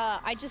so,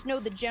 I just know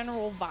the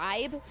general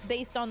vibe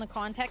based on the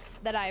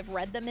context that I've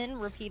read them in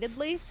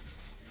repeatedly.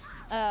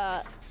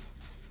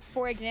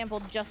 For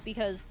example, just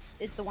because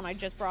it's the one I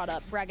just brought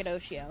up,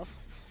 braggadocio.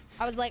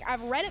 I was like,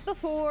 I've read it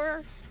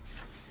before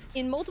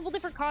in multiple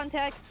different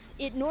contexts.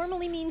 It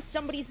normally means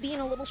somebody's being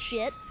a little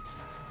shit.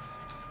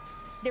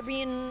 They're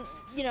being,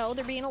 you know,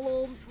 they're being a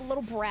little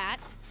brat.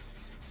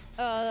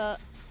 But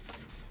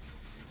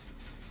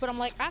I'm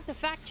like, I have to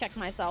fact check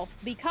myself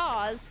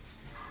because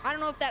I don't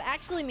know if that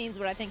actually means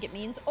what I think it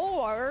means,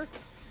 or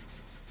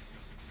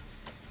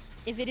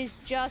if it is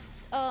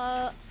just,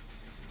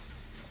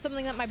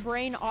 something that my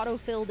brain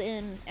auto-filled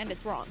in and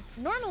it's wrong.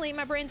 Normally,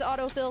 my brain's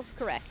autofill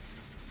correct.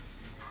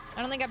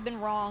 I don't think I've been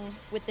wrong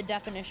with the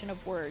definition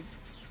of words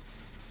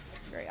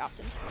very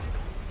often.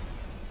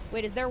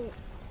 Wait, is there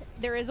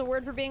is a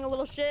word for being a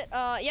little shit?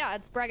 Yeah,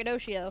 it's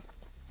braggadocio.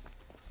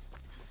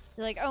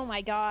 You're like, oh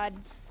my god.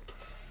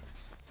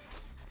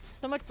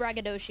 So much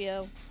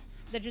braggadocio.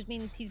 That just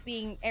means he's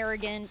being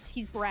arrogant,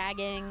 he's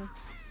bragging,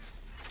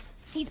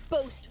 he's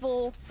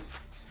boastful.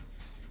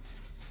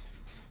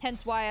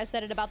 Hence why I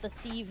said it about the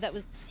Steve that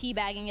was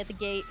teabagging at the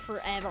gate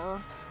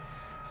forever.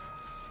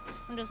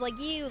 I'm just like,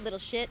 you little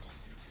shit.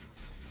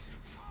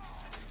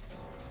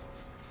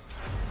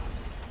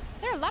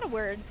 There are a lot of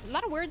words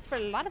for a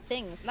lot of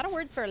things, a lot of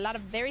words for a lot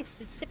of very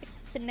specific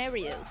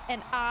scenarios,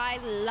 and I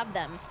love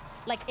them.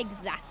 Like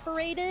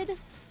exasperated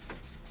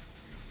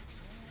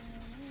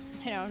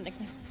I know,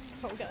 nickname.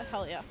 Oh, God,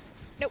 hell yeah.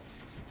 Nope.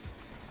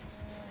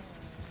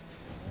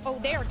 Oh,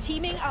 they are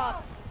teaming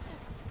up.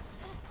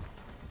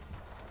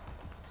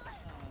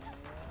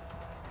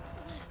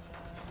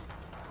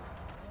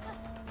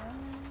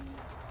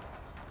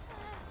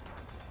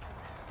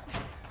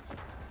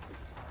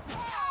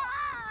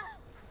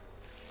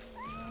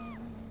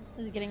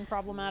 This is getting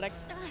problematic.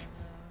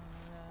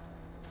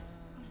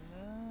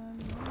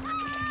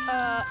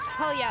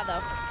 Hell yeah,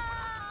 though.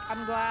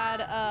 I'm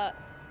glad, I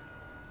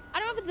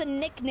don't know if it's a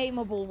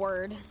nicknameable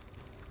word.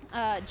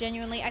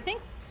 Genuinely. I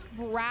think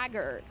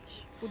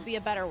braggart would be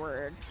a better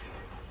word.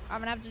 I'm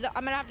gonna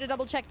have to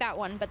double check that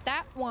one, but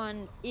that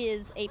one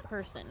is a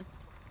person.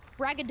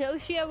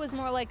 Braggadocio is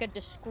more like a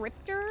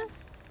descriptor.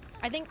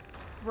 I think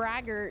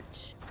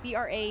braggart,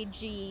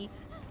 B-R-A-G-A-R-T-T,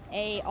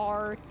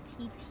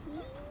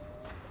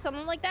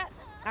 something like that.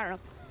 I don't know.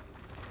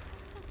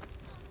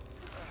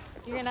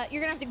 You're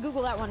gonna have to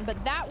Google that one,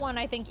 but that one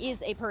I think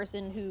is a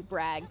person who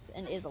brags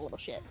and is a little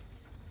shit.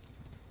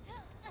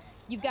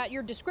 You've got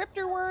your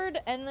descriptor word,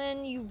 and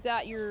then you've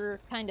got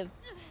your kind of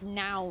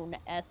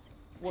noun-esque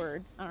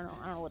word. I don't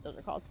know what those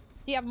are called.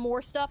 So you have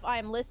more stuff. I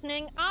am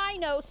listening. I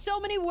know so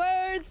many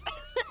words.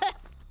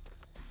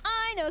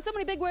 I know so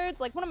many big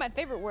words. Like one of my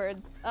favorite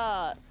words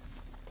that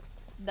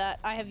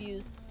I have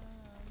used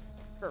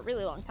for a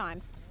really long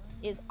time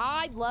is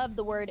I love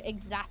the word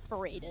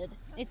exasperated.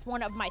 It's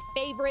one of my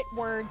favorite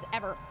words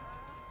ever.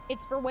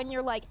 It's for when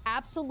you're like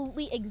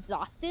absolutely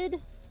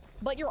exhausted,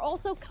 but you're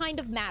also kind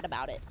of mad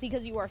about it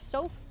because you are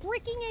so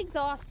freaking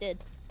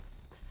exhausted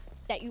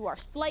that you are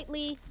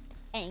slightly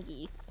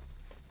angry.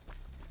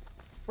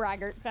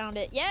 Braggart found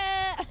it.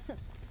 Yeah!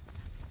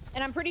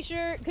 And I'm pretty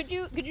sure, could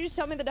you just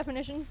tell me the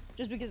definition?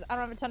 Just because I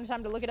don't have a ton of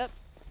time to look it up.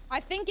 I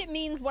think it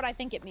means what I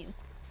think it means.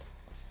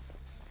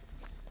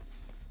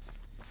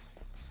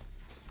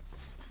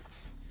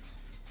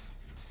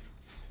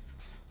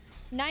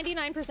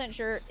 %99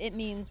 sure it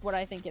means what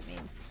I think it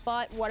means.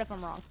 But what if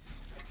I'm wrong?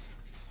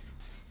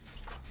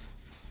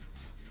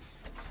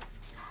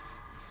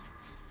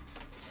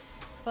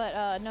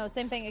 But, no,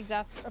 same thing,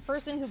 a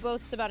person who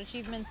boasts about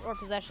achievements or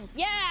possessions.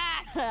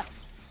 Yeah!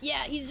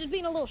 Yeah, he's just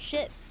being a little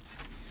shit.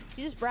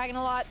 He's just bragging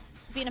a lot,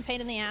 being a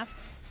pain in the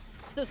ass.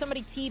 So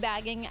somebody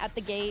teabagging at the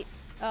gate,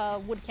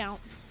 would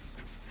count.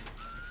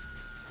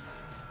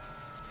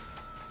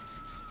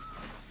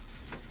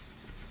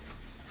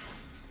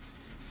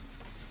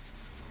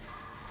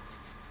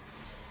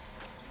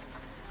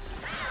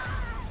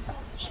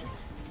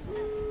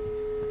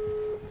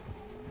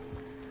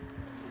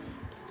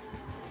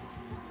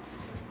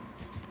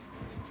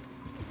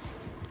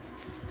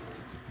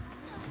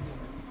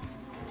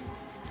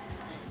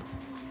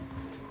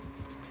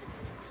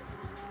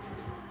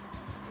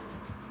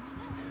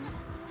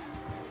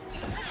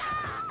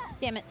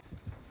 Damn it.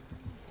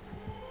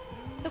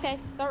 Okay,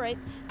 it's alright.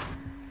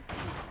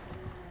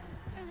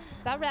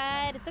 It's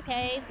alright, it's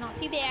okay, it's not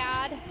too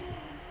bad.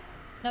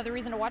 Another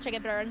reason to watch I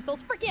get better at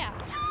insults. Frick yeah!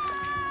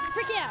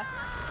 Frick yeah!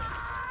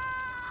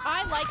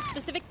 I like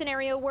specific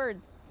scenario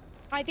words.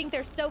 I think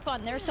they're so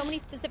fun. There are so many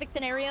specific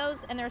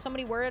scenarios, and there are so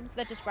many words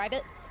that describe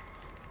it.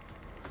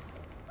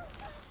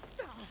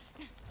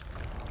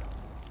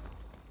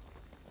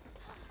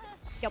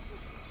 Yep.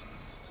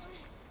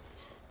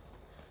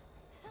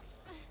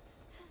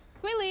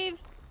 Can we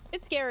leave?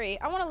 It's scary.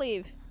 I want to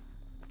leave.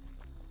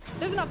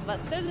 There's enough of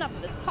us. There's enough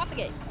of us. Pop the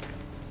gate.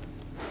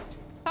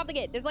 Pop the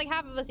gate. There's like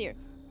half of us here.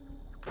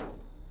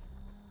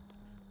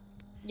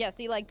 Yeah,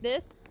 see, like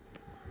this?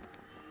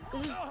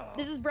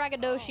 This is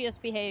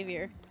braggadocious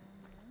behavior.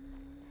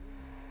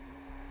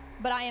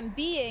 But I am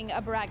being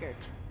a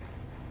braggart.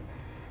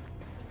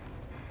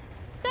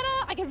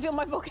 Ta-da! I can feel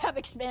my vocab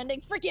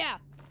expanding. Frick yeah!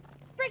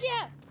 Frick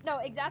yeah! No,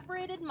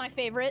 exasperated, my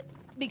favorite.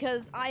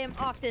 Because I am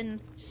often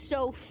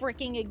so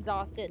freaking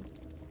exhausted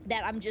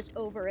that I'm just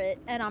over it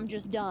and I'm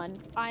just done.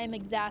 I am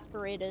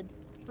exasperated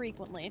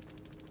frequently.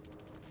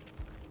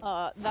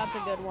 That's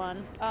a good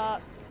one.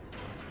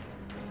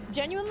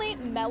 Genuinely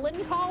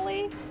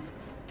melancholy.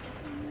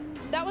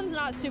 That one's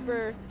not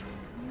super...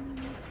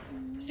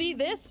 See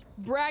this?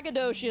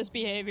 Braggadocious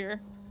behavior.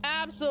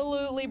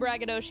 Absolutely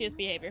braggadocious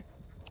behavior.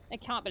 I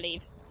can't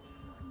believe.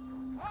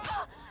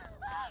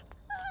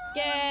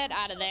 Get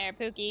out of there,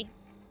 Pookie.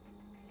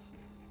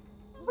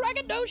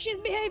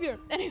 Braggadocious behavior!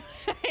 Anyway,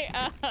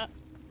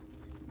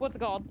 what's it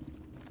called?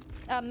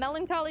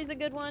 Melancholy's a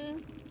good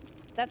one.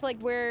 That's like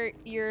where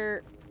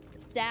you're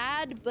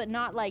sad, but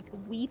not like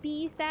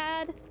weepy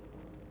sad.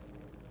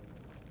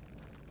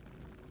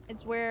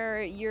 It's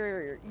where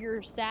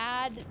you're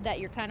sad that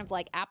you're kind of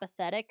like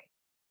apathetic.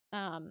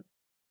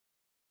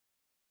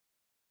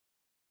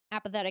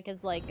 Apathetic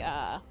is like,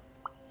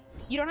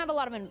 you don't have a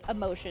lot of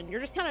emotion. You're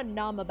just kind of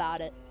numb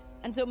about it.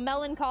 And so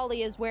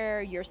melancholy is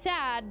where you're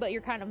sad, but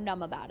you're kind of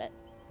numb about it.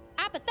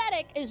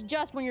 Apathetic is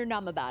just when you're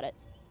numb about it.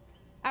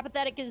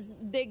 Apathetic is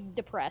big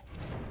depress.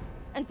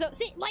 And so,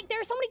 see, like,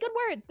 there are so many good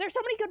words. There's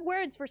so many good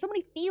words for so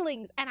many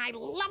feelings, and I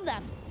love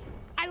them.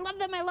 I love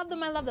them, I love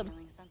them, I love them.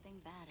 Feeling something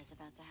bad is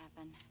about to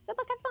happen. Good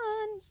luck, have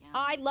fun. Yeah.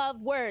 I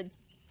love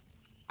words.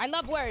 I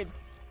love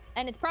words.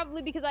 And it's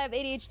probably because I have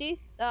ADHD.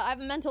 I have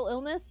a mental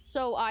illness,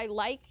 so I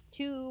like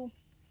to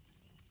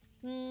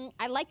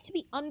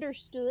be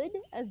understood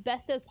as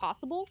best as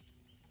possible.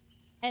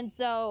 And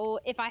so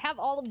if I have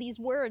all of these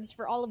words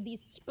for all of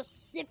these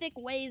specific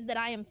ways that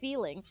I am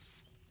feeling,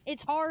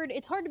 it's hard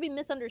to be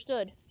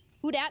misunderstood.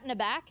 Who dat in the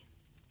back?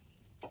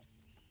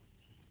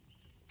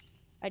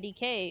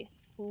 IDK,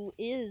 who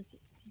is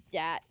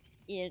dat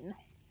in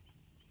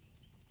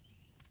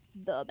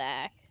the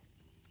back?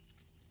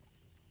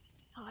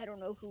 Oh, I don't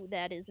know who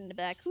that is in the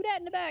back. Who dat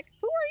in the back?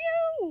 Who are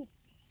you?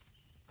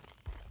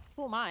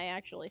 Who am I,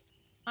 actually?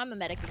 I'm a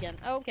medic again.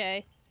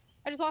 Okay.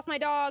 I just lost my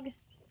dog.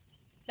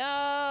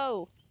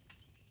 No!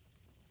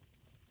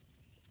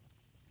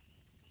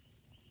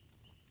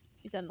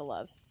 You send the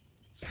love.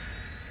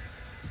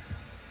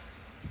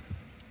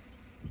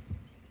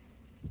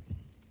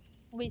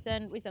 We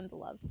send the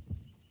love.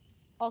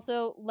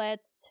 Also,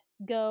 let's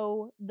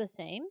go the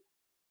same.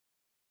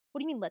 What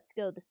do you mean, let's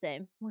go the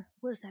same? What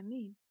does that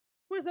mean?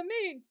 What does that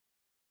mean?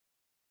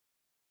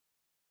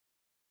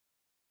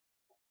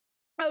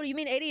 Oh, do you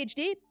mean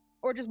ADHD?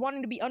 Or just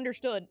wanting to be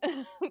understood?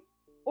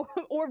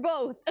 or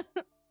both.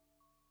 But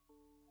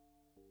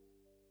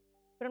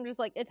I'm just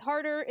like, it's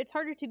harder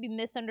to be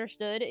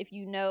misunderstood if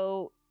you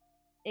know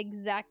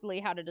exactly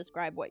how to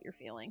describe what you're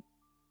feeling.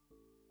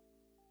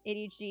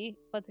 ADHD,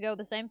 let's go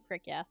the same?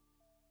 Frick yeah.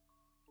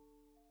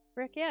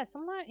 Frick yeah,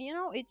 sometimes, you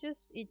know, it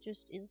just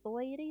is the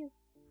way it is.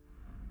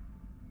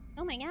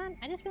 Oh my god,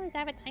 I just realized I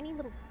have a tiny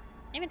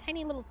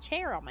little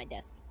chair on my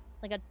desk.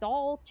 Like a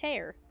doll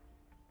chair.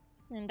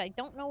 And I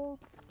don't know...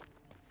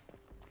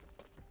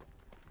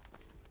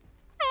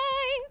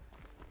 Hey!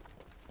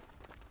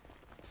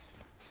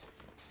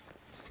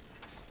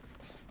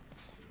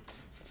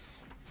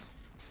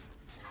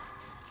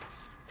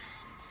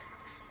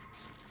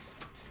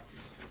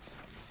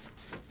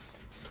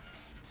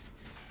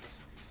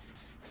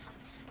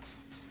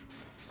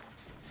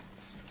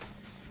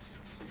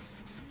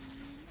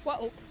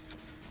 Whoa.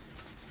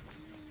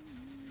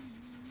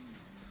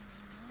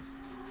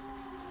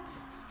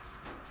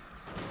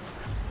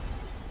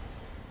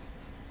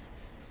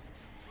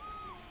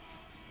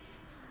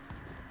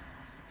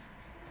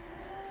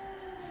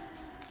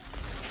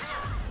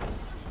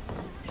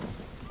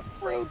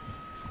 Rude.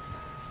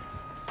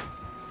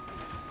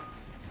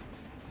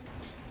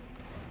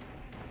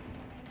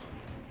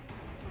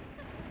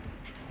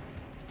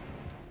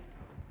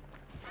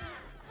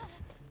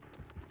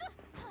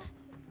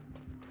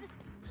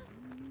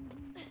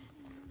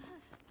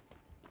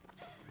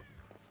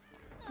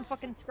 I'm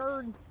fucking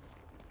scared.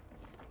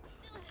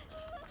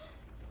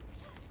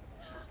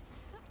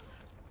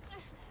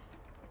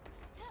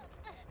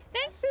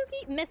 Thanks,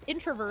 Spooky. Miss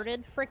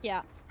Introverted. Frick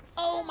yeah.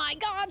 Oh my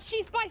god,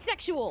 she's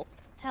bisexual!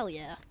 Hell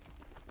yeah.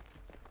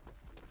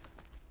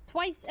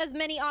 Twice as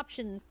many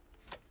options.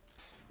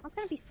 That's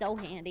gonna be so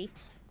handy.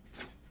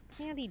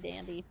 Handy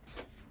dandy.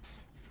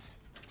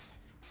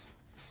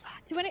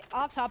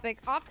 Off topic,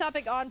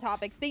 on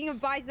topic. Speaking of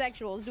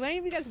bisexuals, do any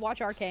of you guys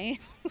watch Arcane?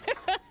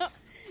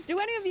 Do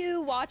any of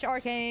you watch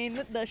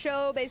Arcane, the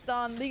show based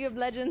on League of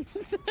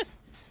Legends?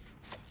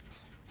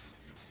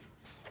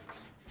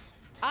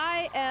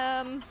 I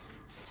am...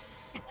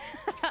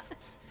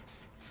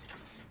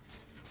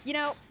 You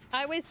know,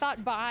 I always thought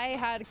Vi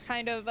had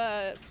kind of,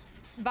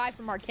 Vi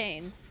from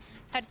Arcane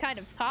had kind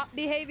of top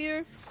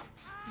behavior,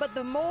 but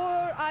the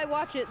more I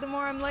watch it, the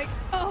more I'm like,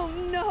 oh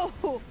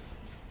no!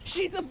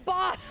 She's a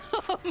bottom!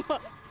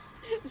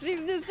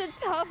 She's just a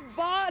tough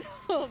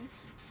bottom!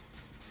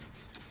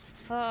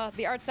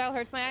 The art style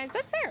hurts my eyes.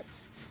 That's fair.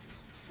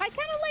 I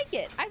kind of like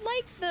it. I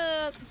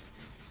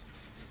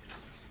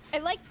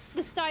like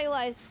the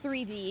stylized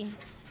 3D.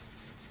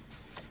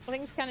 I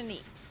think it's kind of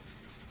neat.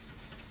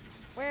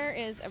 Where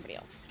is everybody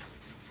else?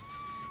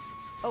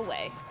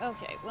 Away.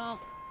 Okay, well,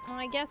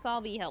 I guess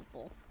I'll be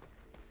helpful.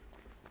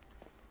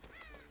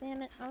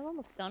 Damn it, I was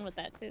almost done with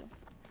that too.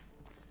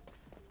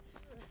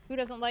 Who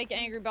doesn't like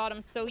angry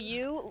bottoms? So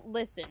you,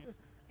 listen.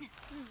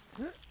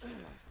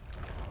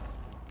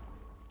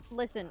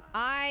 Listen,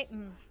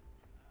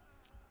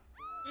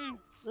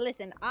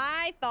 listen,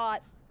 I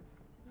thought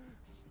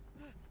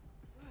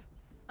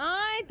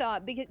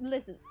because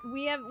listen,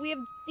 we have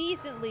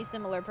decently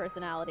similar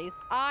personalities.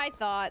 I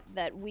thought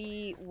that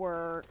we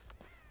were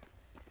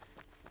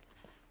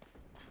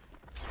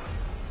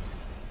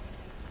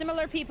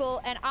similar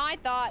people, and I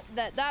thought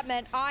that that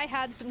meant I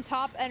had some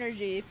top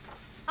energy.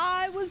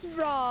 I was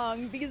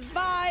wrong because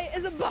Vi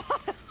is a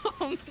bottom,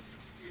 and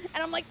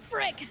I'm like,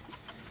 frick.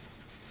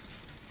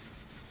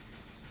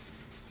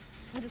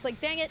 I'm just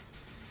like, dang it.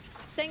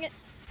 Dang it.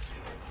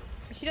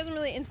 She doesn't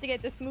really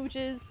instigate the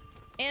smooches.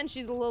 And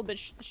she's a little bit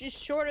she's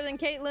shorter than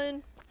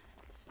Caitlyn.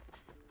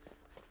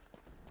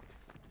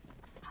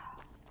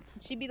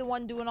 She'd be the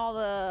one doing all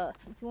the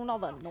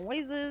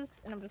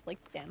noises. And I'm just like,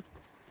 damn.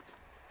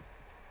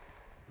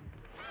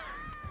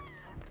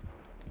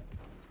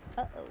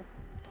 Uh-oh.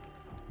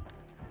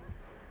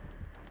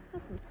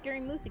 That's some scary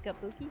musica,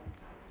 Pookie.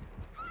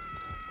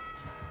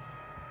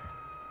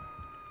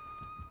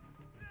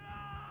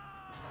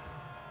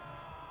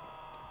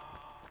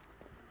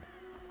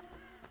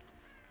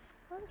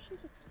 What is she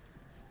just...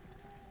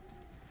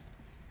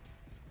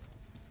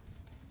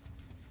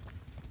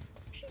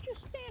 She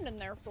just standing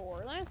there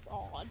for? That's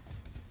odd.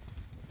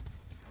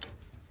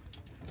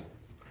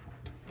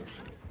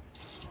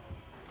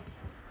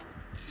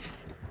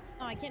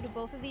 Oh, I can't do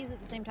both of these at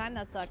the same time?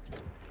 That sucked.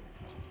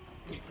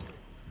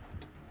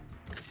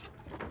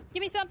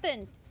 Give me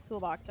something!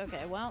 Toolbox.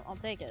 Okay, well, I'll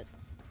take it.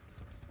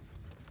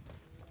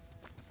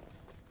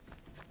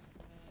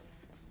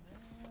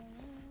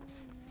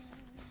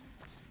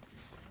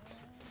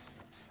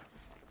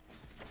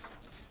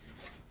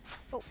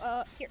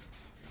 Oh, here.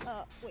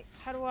 Wait,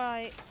 how do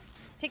I...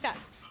 Take that.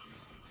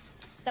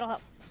 That'll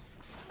help.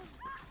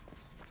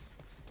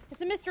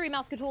 It's a mystery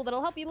Mouska tool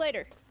that'll help you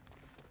later.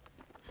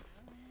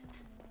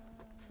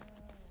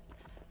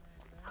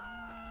 I'm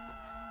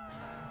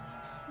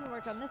gonna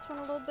work on this one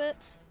a little bit.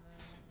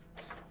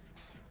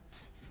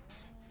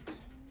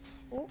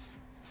 Oh.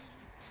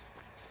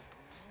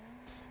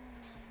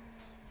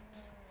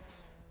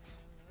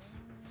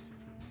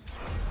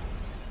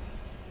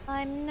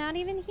 I'm not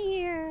even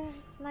here.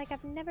 It's like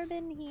I've never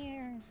been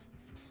here.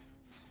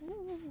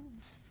 Ooh.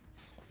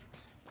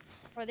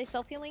 Are they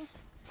self-healing?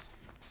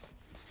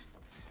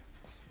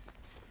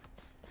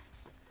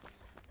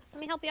 Let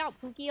me help you out,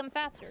 Pookie. I'm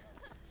faster.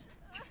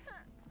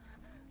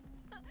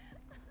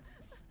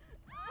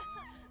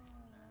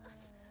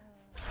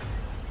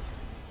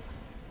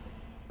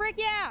 Frick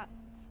yeah!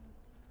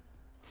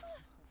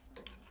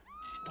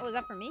 Oh, is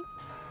that for me?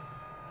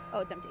 Oh,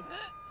 it's empty.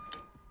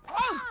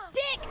 Oh,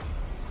 dick!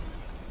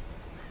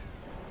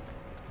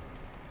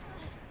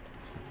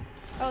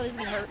 Oh, this is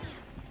gonna hurt.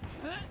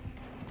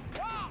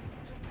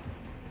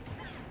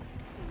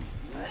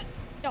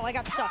 Oh, I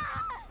got stuck.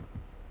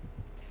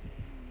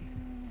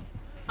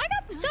 I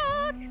got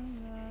stuck!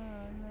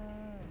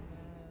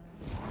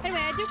 Anyway,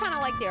 I do kind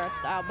of like the art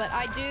style, but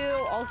I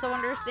do also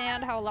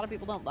understand how a lot of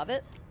people don't love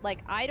it. Like,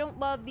 I don't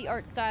love the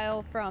art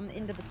style from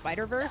Into the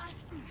Spider-Verse.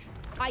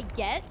 I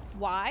get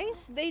why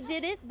they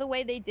did it the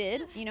way they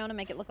did, you know, to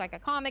make it look like a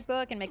comic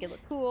book and make it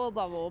look cool,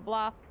 blah, blah,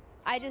 blah,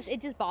 blah.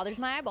 It just bothers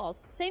my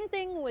eyeballs. Same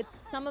thing with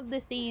some of the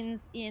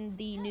scenes in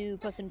the new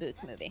Puss in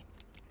Boots movie.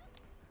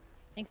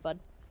 Thanks, bud.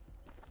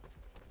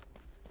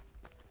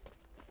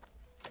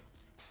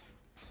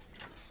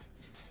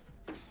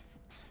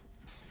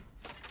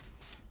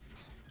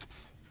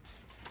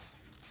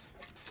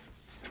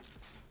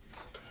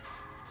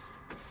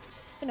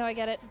 But no, I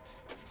get it.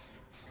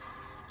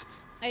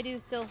 I do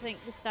still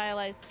think the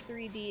stylized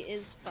 3D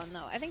is fun,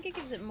 though. I think it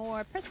gives it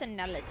more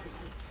personality.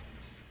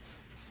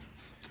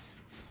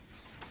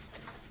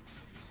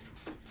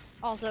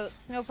 Also,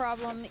 it's no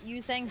problem.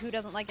 You saying who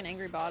doesn't like an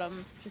angry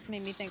bottom just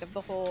made me think of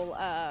the whole,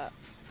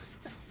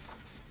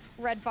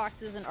 red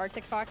foxes and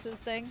Arctic foxes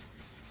thing.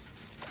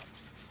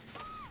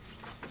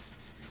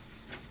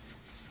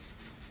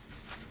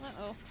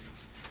 Uh-oh.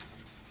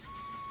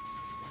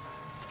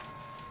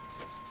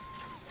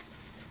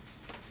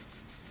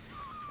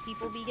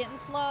 People be getting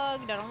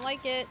slugged. I don't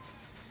like it.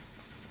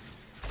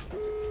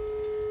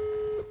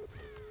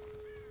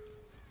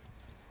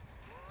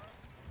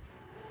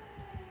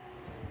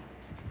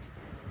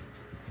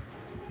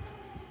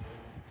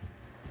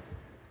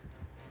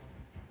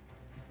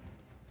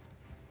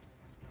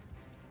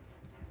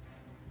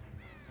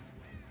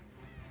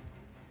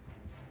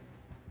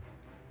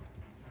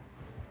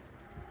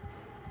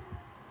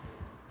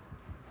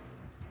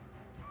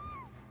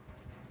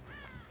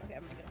 Okay,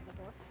 I'm gonna get on the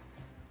door.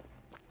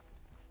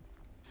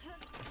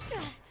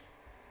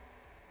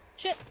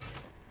 Shit!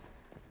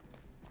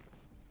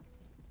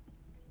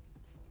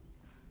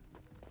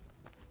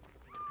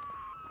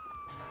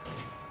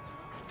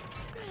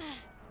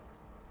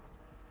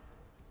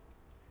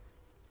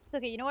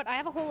 Okay, you know what? I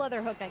have a whole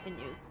other hook I can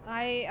use.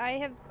 I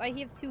have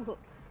 2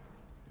 hooks.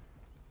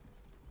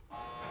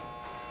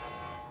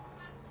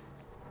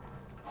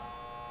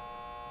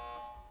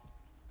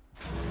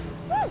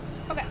 Woo!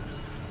 Okay.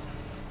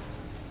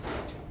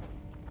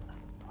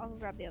 I'll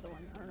grab the other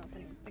one. I don't know if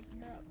anyone picked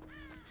her up.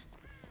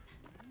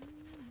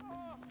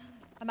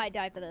 I might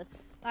die for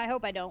this. I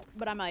hope I don't,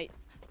 but I might.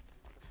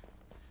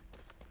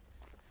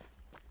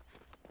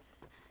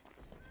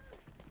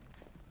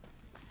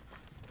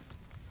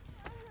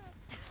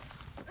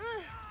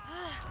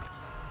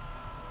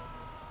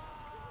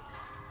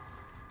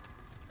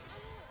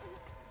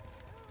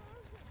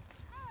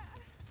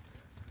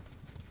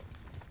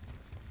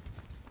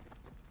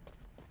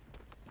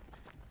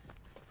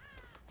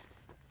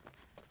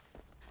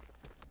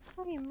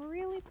 I am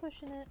really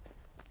pushing it.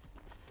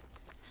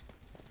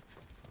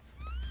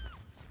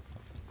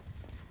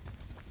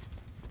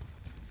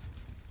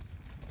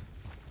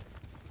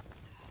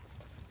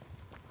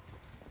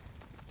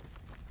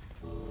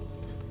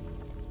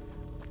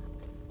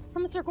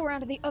 I'm gonna circle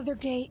around to the other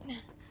gate.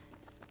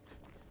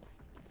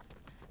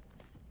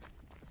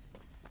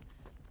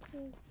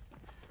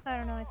 I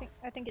don't know,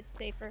 I think it's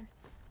safer.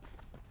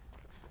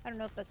 I don't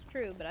know if that's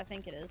true, but I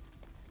think it is.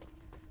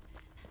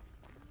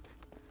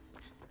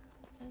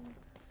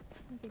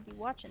 Somebody be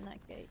watching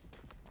that gate.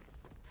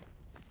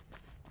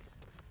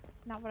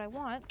 Not what I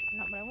want.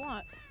 Not what I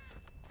want.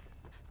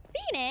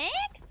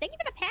 Phoenix! Thank you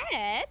for the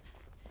pets!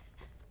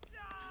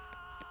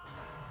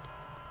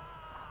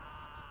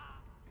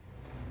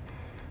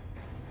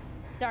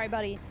 Sorry,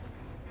 buddy.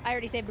 I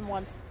already saved him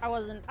once.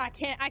 I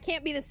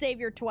can't be the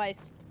savior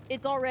twice.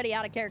 It's already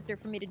out of character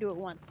for me to do it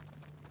once.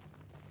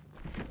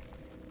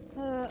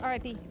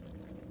 R.I.P.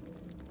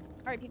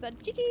 R.I.P. bud.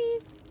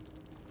 GG's!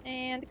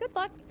 And good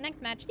luck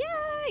next match.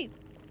 Yay!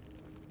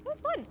 That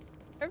was fun.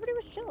 Everybody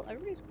was chill.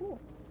 Everybody was cool.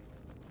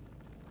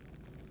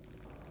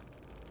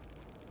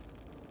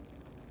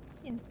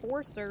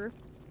 Enforcer?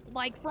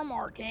 Like from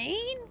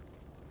Arcane?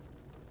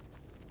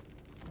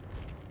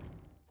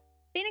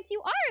 Phoenix,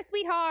 you are a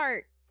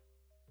sweetheart!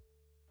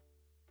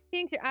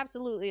 Phoenix, you're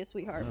absolutely a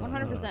sweetheart.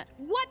 100%.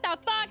 What the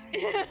fuck?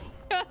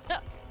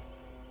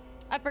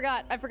 I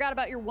forgot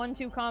about your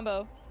 1-2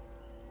 combo.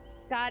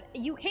 God,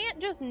 you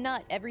can't just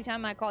nut every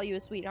time I call you a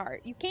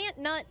sweetheart. You can't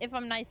nut if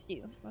I'm nice to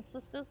you.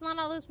 That's not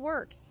how this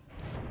works.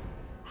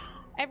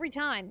 Every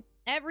time.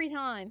 Every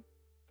time.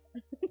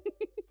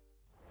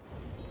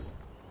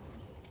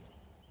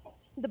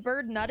 The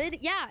bird nutted?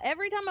 Yeah,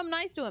 every time I'm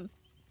nice to him.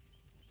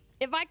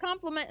 If I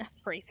compliment...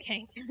 Praise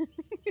King.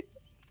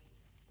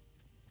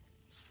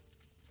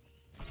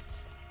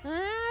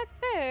 That's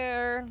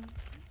fair.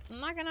 I'm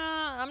not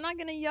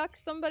gonna yuck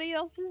somebody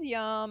else's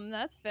yum.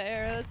 That's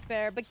fair,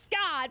 But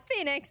God,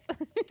 Phoenix!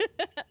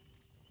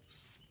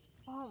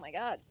 Oh my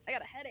god, I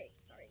got a headache.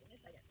 Sorry, give me a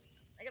second.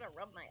 I gotta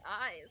rub my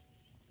eyes.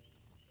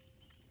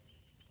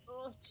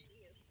 Oh,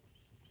 jeez.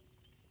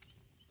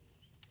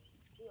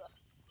 Ugh.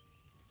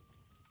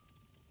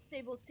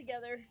 Sables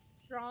together.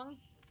 Strong.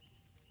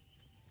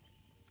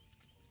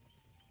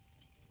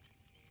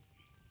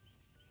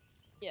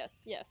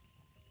 Yes, yes.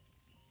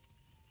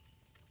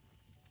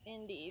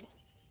 Indeed.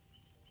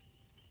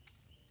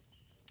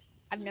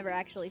 I've never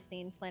actually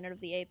seen Planet of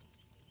the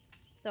Apes,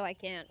 so I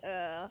can't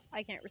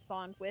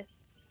respond with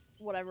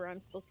whatever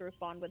I'm supposed to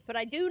respond with. But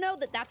I do know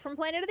that that's from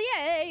Planet of the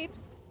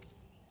Apes!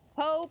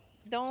 Hope,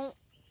 don't.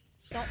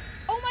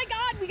 Oh my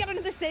god, we got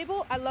another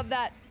Sable! I love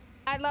that.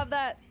 I love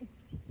that.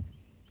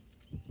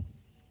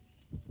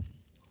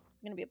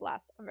 It's gonna be a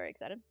blast. I'm very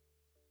excited.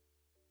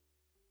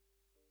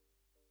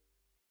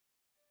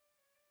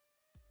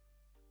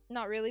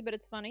 Not really, but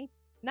it's funny.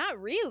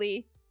 Not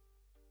really?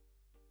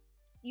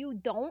 You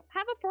don't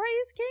have a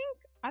praise kink?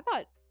 I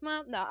thought,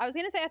 well, no. I was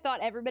gonna say I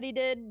thought everybody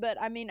did, but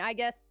I mean, I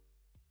guess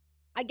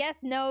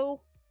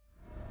no.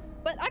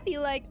 But I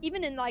feel like,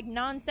 even in, like,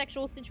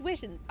 non-sexual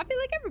situations, I feel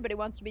like everybody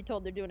wants to be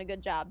told they're doing a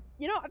good job.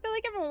 You know, I feel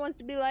like everyone wants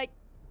to be like,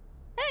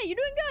 hey, you're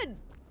doing good!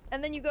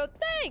 And then you go,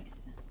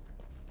 thanks!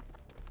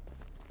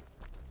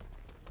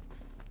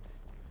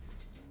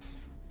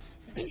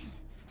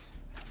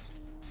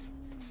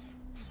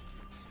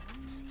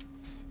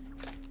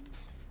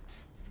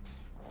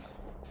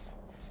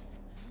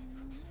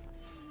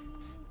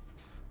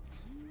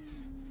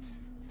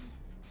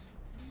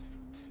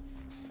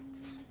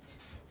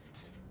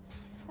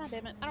 God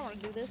damn it, I don't want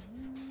to do this.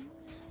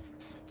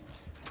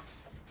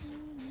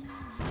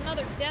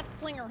 Another Death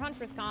Slinger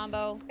Huntress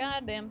combo.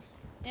 God damn.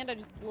 And I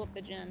just blew up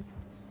the gen.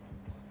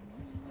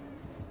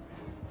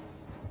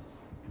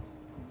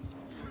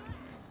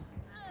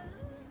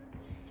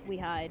 We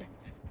hide.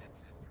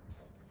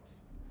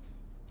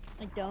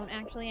 I don't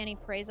actually. Any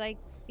praise I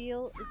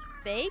feel is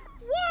fake?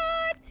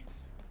 What?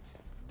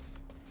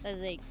 That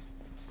is a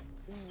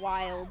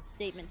wild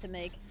statement to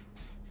make.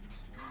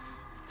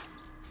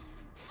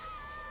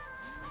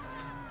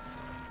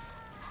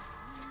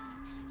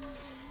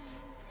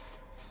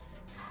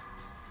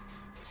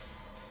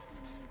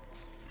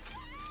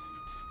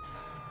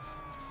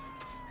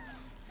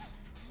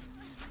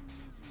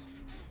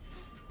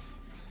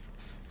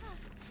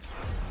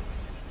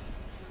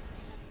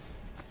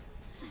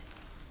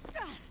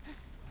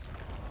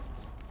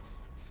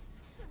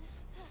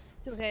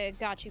 It's okay, I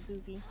got you,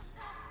 Boogie.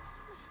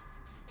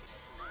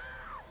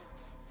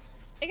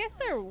 I guess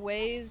there are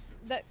ways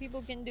that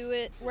people can do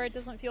it where it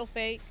doesn't feel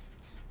fake.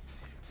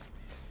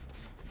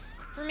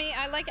 For me,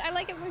 I like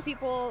it when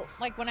people,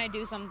 like when I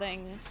do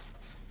something,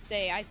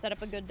 say I set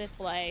up a good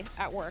display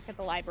at work at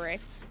the library,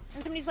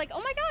 and somebody's like,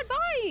 oh my god,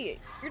 bye!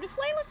 Your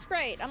display looks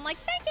great! I'm like,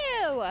 thank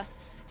you!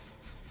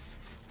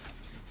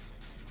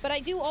 But I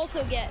do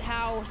also get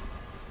how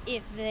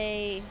if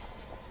they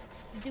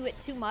do it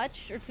too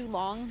much or too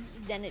long,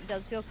 then it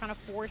does feel kind of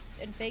forced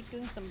and fake.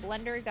 Doing some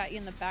Blender got you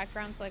in the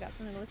background, so I got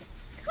something to listen.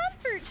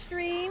 Comfort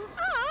stream!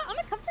 Ah, I'm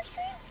a comfort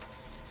stream?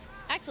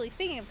 Actually,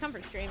 speaking of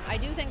comfort stream, I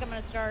do think I'm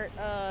gonna start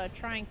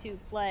trying to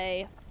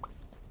play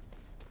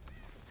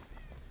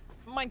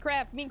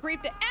Minecraft being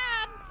creeped to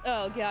ads!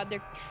 Oh god,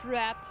 they're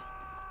trapped.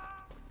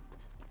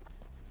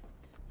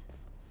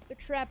 They're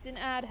trapped in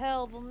ad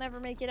hell. They'll never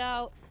make it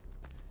out.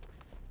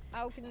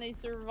 How can they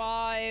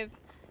survive?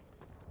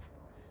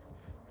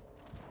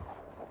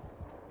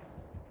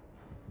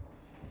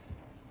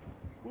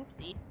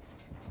 Whoopsie.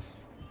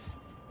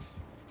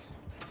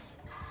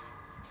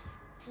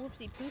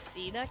 Whoopsie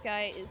poopsie. That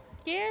guy is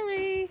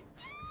scary.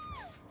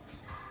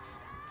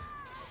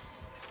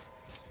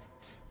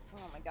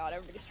 Oh my god,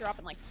 everybody's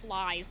dropping like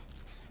flies.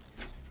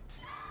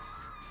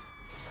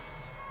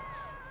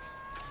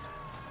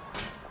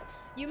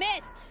 You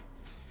missed!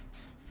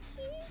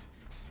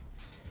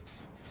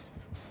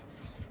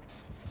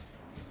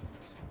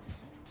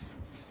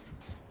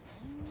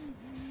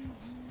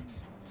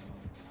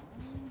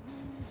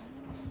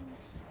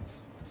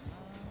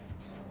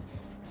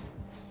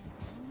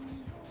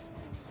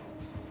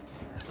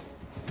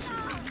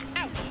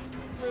 Ouch.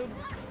 Rude.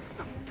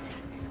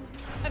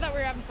 I thought we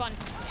were having fun.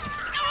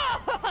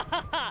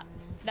 Oh!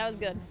 That was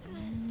good.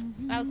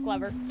 That was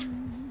clever.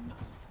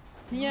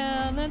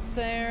 Yeah, that's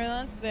fair.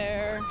 That's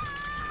fair.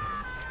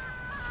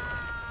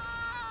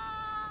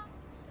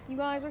 You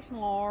guys are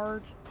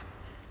smart.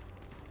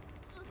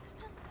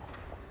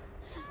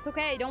 It's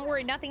okay. Don't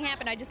worry. Nothing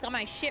happened. I just got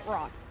my shit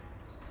rocked.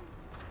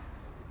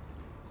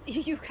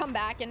 You come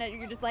back and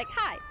you're just like,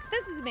 hi,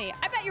 this is me.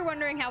 I bet you're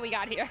wondering how we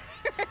got here.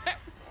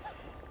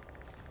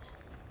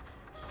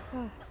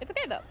 It's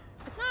okay, though.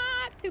 It's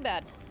not too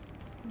bad.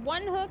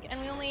 One hook,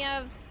 and we only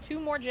have 2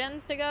 more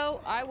gens to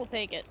go. I will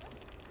take it.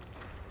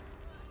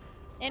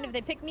 And if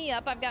they pick me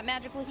up, I've got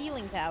magical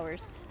healing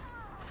powers.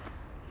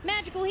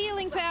 Magical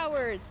healing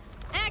powers!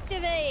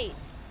 Activate!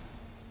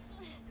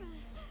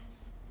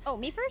 Oh,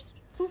 me first?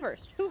 Who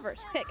first? Who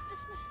first? Pick.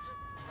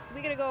 So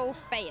we gotta go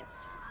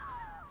fast.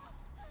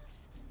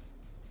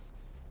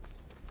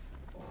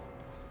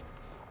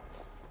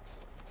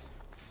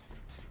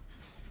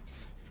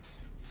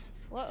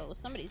 Whoa,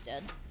 somebody's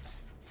dead.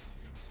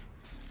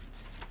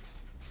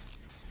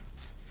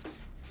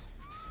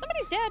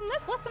 Somebody's dead, and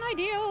that's less than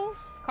ideal.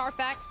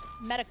 Carfax,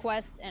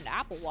 MetaQuest, and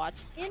Apple Watch.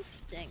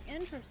 Interesting,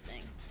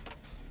 interesting.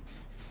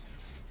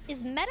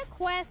 Is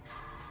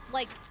MetaQuest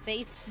like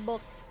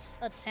Facebook's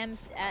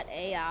attempt at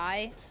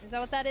AI? Is that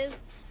what that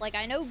is? Like,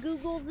 I know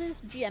Google's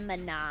is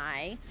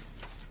Gemini,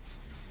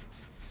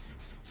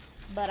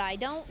 but I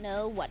don't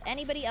know what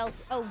anybody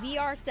else. Oh,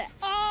 VR set.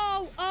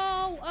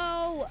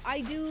 Oh,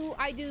 I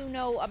do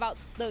know about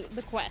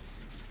the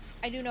Quest.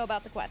 I do know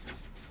about the Quest.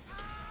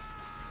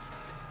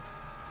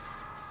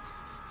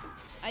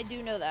 I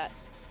do know that.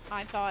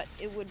 I thought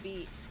it would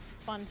be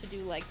fun to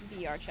do like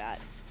VR chat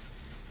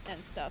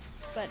and stuff,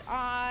 but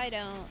I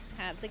don't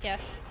have the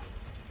cash.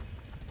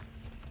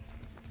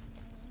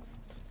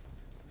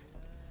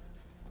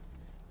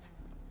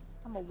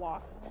 I'm a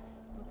walk.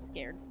 I'm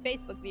scared.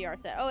 Facebook VR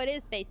set. Oh, it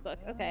is Facebook.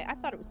 Okay, I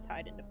thought it was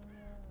tied into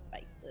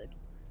Facebook.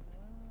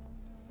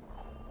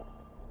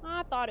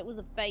 I thought it was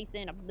a face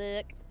in a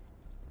book.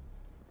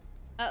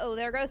 Uh-oh,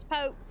 there goes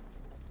Pope.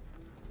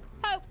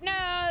 Pope,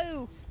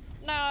 no!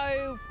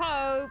 No,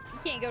 Pope. You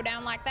can't go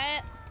down like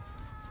that.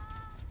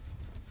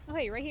 Oh,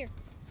 hey, right here.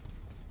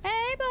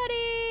 Hey,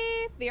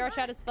 buddy! VR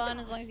chat is fun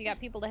as long as you got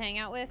people to hang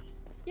out with.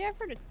 Yeah, I've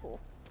heard it's cool.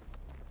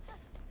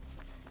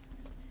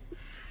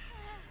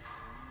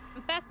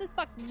 I'm fast as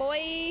fuck,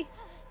 boy.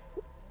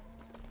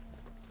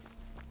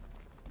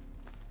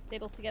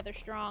 Tables together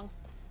strong.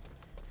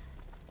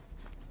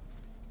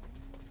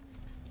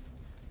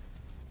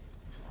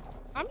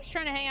 I'm just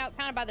trying to hang out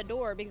kind of by the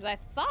door because I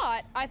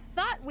thought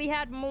we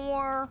had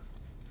more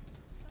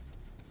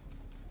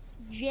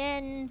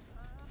gen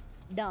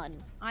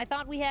done. I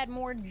thought we had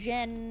more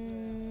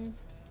gen.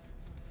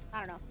 I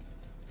don't know.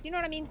 You know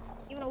what I mean?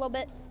 Even a little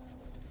bit.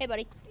 Hey,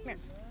 buddy. Come here.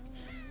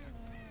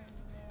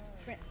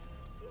 Come here.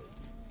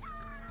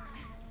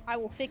 I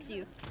will fix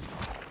you.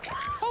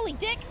 Holy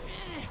dick!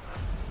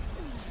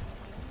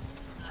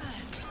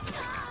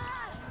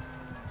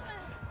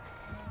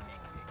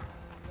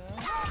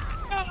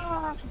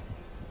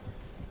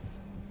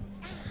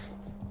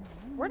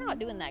 We're not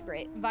doing that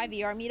great. Vi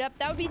VR meetup.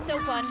 That would be so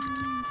fun.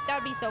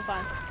 That would be so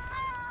fun.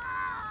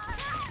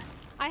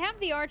 I have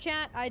VR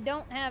chat. I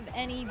don't have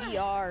any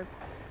VR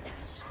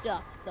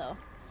stuff, though.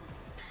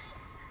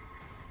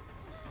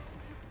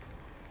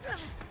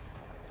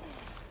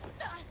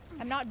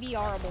 I'm not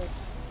VRable.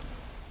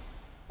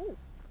 Ooh,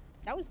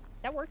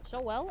 that worked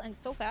so well and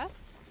so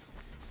fast.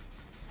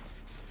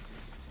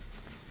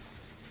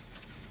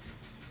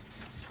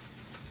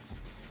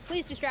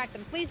 Please distract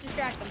them. Please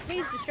distract them.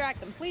 Please distract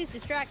them. Please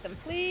distract them.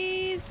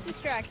 Please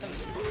distract them.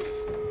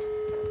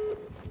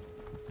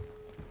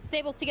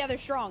 Sables together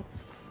strong.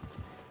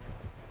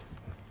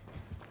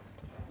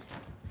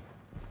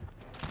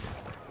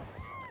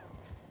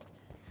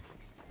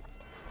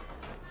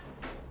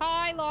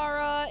 Hi,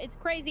 Laura. It's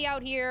crazy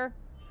out here.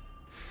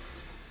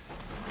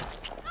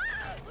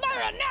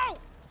 Laura, no!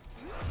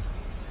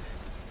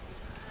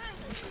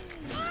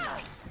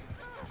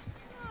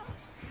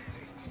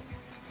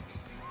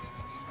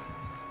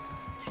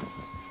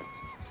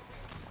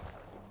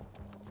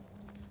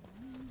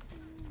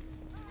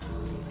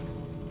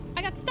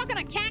 I got stuck on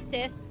a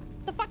cactus.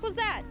 The fuck was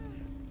that?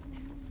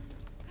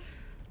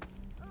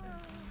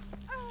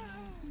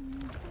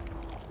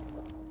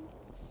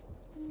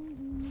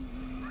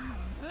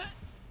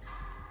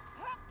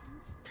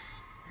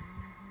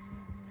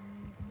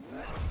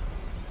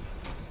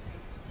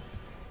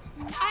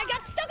 I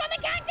got stuck on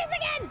the cactus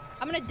again!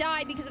 I'm gonna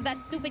die because of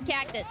that stupid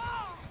cactus.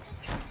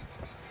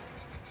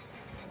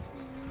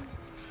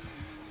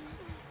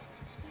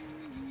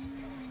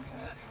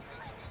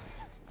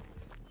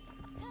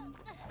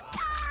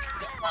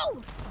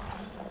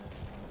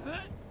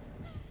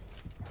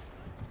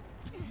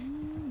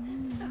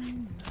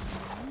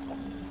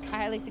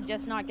 highly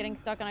suggest not getting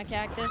stuck on a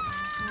cactus.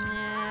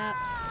 Yeah.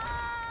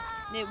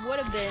 It would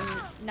have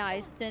been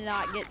nice to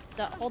not get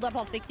stuck. Hold up,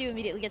 I'll fix you.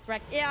 Immediately gets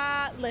wrecked.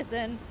 Yeah,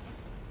 listen.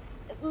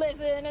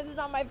 Listen, it's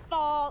not my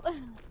fault.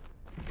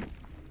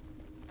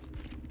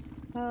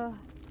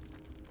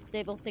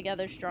 Sables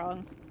together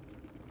strong.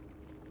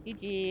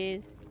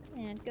 GG's.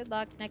 And good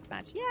luck next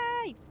match.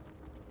 Yay!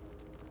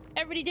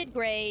 Everybody did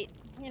great.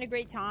 We had a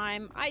great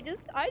time. I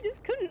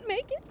just couldn't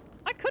make it.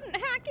 I couldn't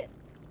hack it.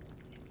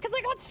 Because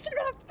I got stuck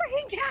on a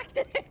freaking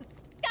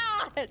cactus!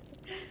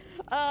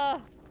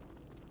 God!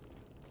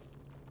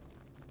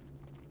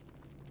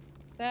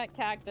 That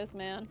cactus,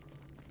 man.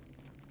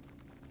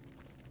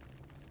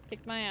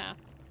 Kicked my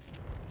ass.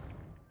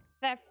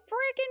 That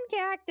freaking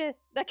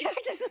cactus! That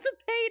cactus was a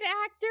paid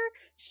actor?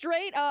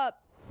 Straight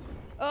up.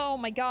 Oh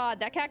my god,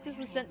 that cactus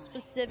was sent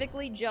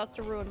specifically just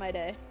to ruin my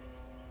day.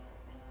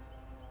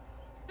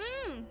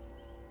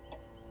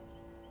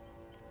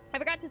 I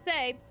forgot to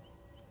say,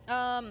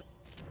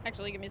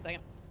 actually, give me a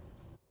second.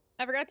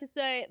 I forgot to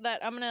say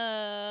that I'm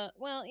gonna,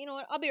 well, you know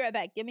what? I'll be right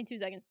back. Give me 2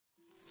 seconds.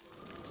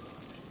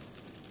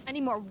 I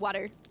need more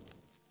water.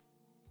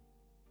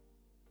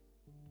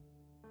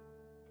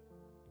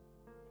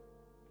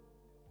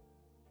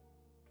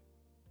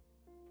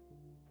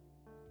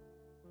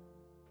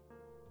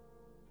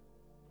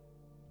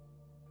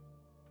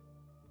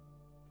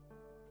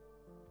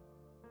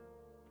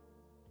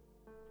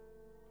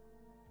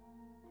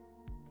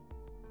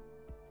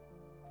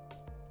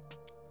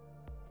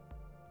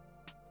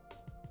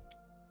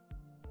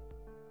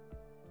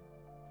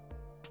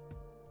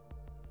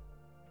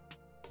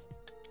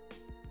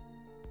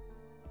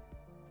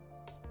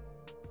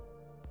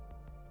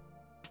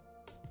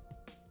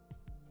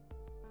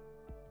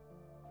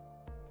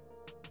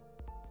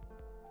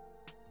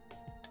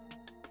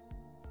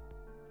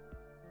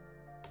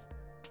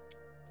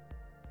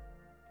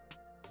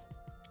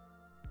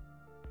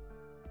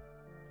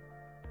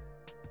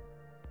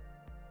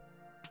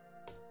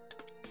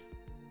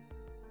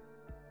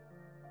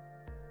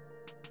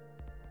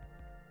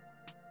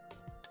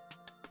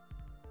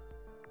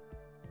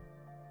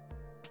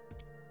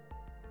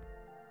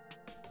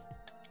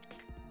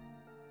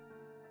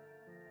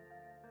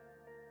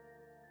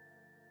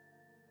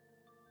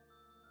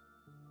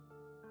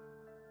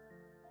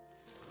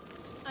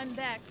 I'm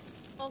back.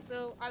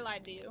 Also, I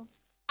lied to you.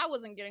 I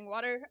wasn't getting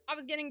water. I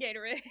was getting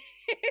Gatorade.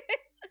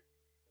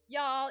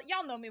 Y'all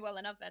know me well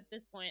enough at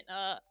this point.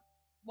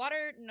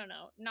 Water? No,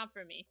 not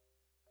for me.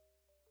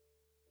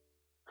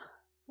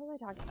 What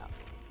was I talking about?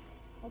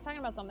 I was talking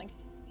about something.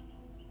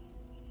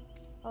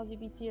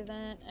 LGBT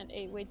event and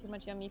ate way too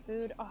much yummy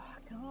food. Oh,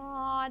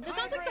 God. This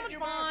sounds like so much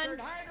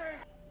fun.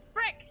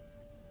 Frick!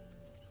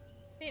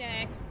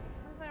 Phoenix.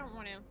 What if I don't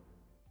want to?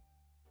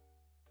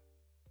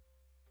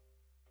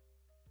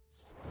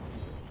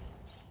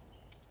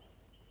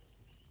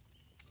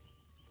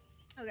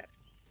 Okay.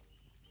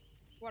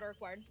 Water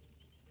required.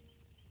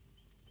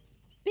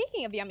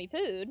 Speaking of yummy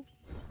food,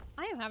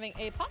 I am having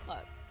a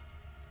potluck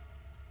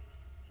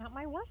at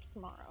my work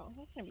tomorrow.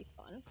 That's gonna be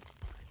fun.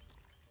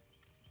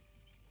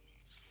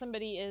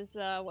 Somebody is,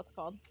 what's it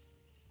called?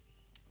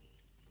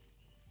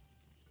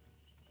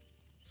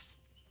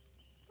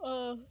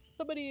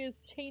 Somebody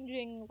is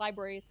changing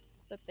libraries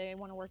that they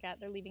want to work at.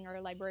 They're leaving our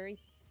library.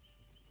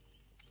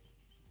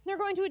 They're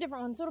going to a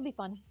different one, so it'll be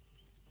fun.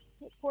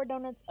 4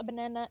 donuts, a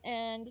banana,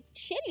 and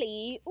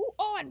chili. Ooh,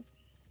 oh, and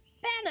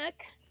bannock.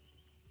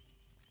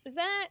 Is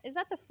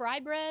that the fry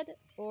bread,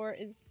 or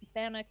is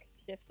bannock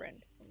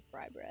different from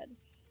fry bread?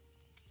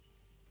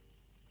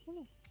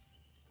 What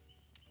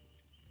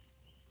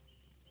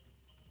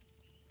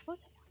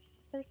was it?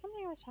 There's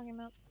something I was talking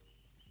about.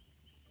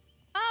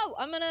 Oh,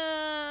 I'm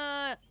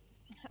gonna...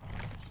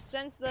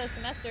 Since the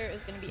semester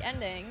is gonna be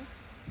ending...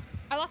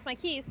 I lost my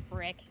keys.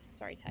 Frick.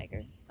 Sorry,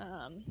 Tiger.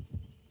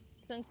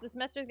 Since the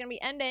semester is gonna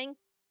be ending,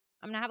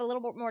 I'm gonna have a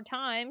little bit more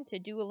time to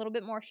do a little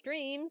bit more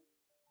streams.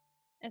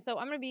 And so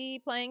I'm gonna be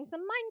playing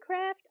some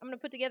Minecraft. I'm gonna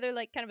put together,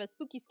 like, kind of a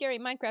spooky, scary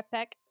Minecraft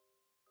pack.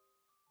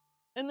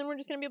 And then we're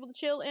just gonna be able to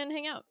chill and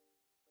hang out.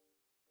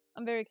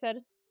 I'm very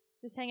excited.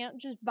 Just hang out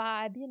and just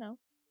vibe, you know.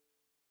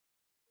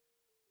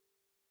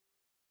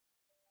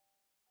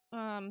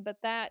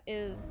 But that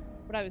is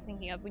what I was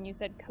thinking of when you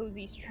said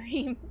cozy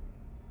stream.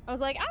 I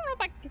was like, I don't know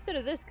if I can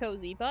consider this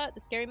cozy, but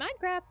the scary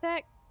Minecraft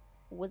pack,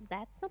 was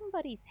that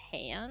somebody's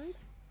hand?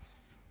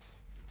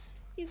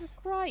 Jesus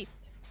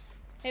Christ.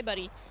 Hey,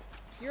 buddy.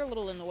 You're a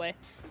little in the way.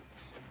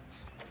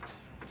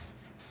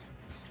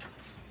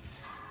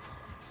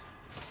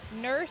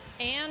 Nurse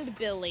and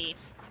Billy.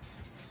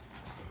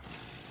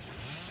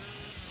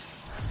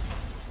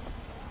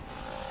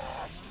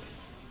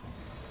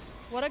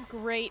 What a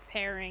great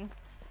pairing.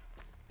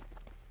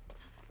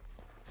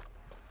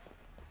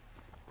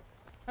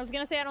 I was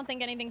gonna say I don't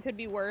think anything could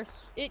be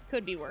worse. It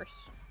could be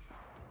worse.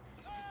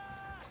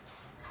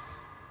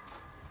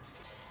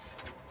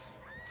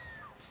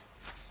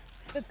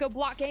 Let's go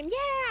block game.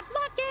 Yeah,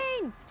 block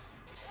game!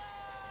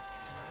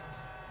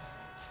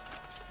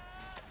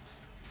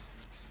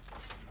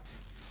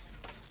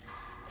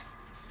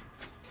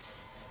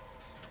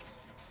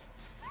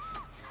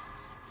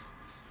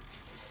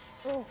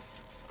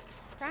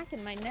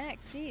 cracking my neck.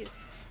 Jeez.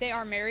 They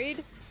are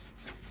married?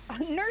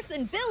 Nurse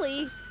and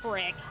Billy?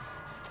 Frick.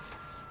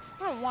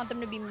 I don't want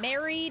them to be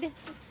married.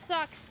 It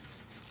sucks.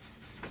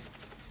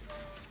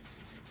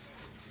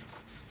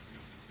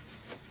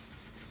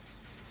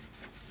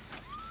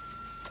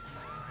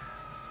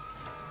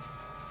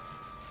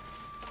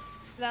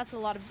 That's a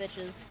lot of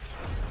bitches.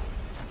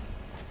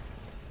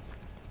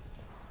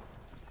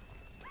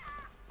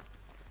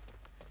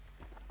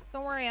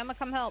 Don't worry, I'm gonna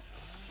come help.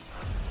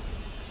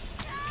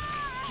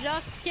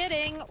 Just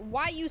kidding.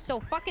 Why you so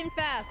fucking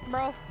fast,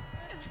 bro?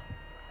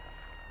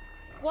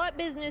 What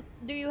business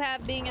do you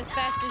have being as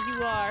fast as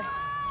you are?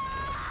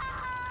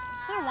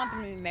 I don't want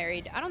them to be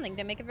married. I don't think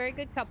they make a very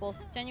good couple,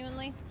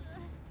 genuinely.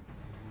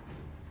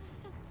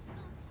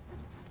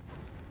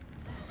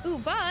 Ooh,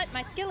 but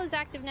my skill is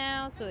active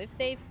now, so if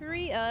they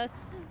free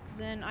us,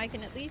 then I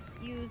can at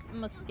least use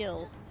my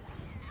skill.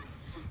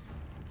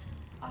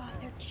 Oh,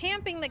 they're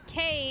camping the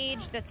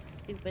cage. That's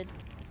stupid.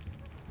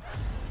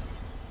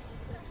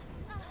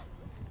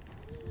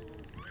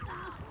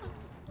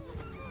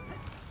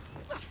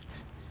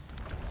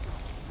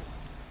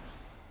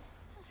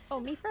 Oh,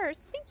 me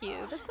first. Thank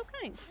you. That's so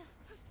kind.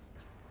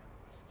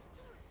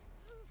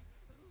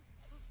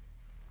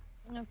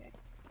 Okay.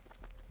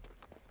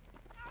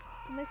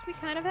 At least we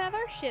kind of have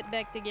our shit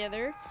back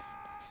together.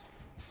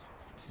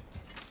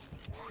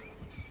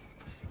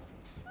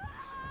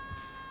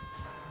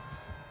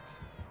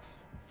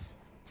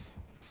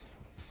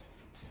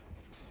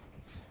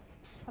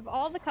 Of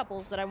all the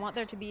couples that I want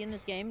there to be in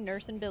this game,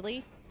 Nurse and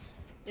Billy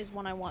is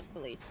one I want the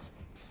least.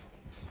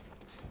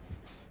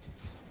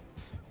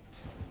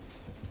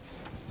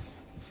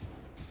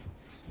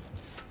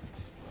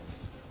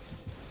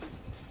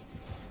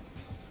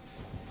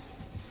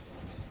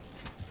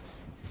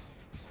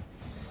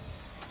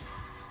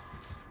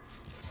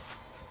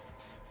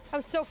 I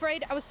was so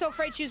afraid. I was so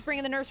afraid she was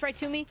bringing the nurse right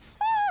to me.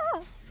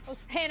 Ah! I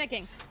was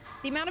panicking.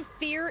 The amount of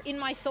fear in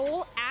my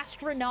soul,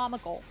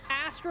 astronomical.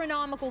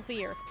 Astronomical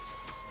fear.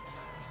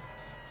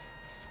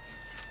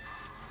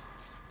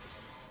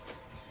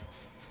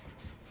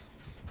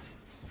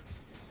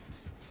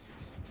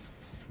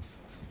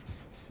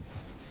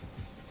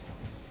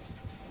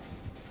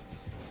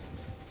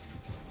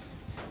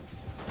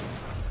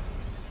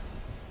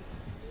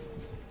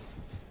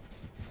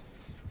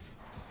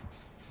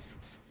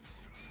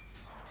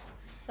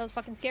 That was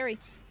fucking scary.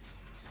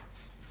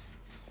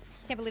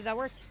 Can't believe that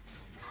worked.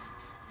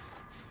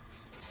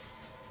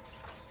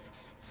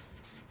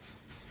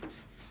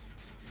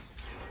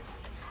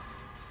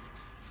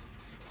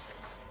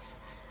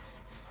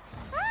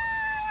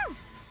 Ah!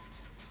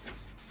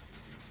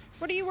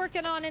 What are you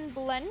working on in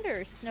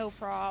Blender? No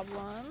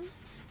problem.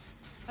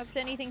 Up to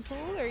anything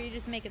cool, or are you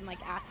just making,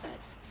 like,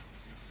 assets?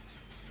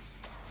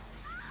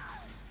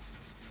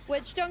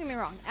 Which, don't get me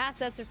wrong,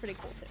 assets are pretty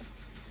cool, too.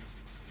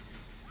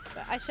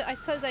 But I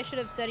suppose I should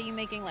have said, are you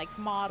making, like,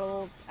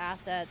 models,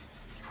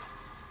 assets,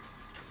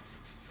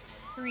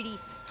 3D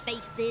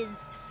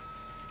spaces?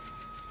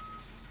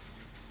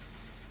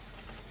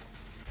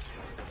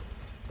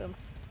 Boom.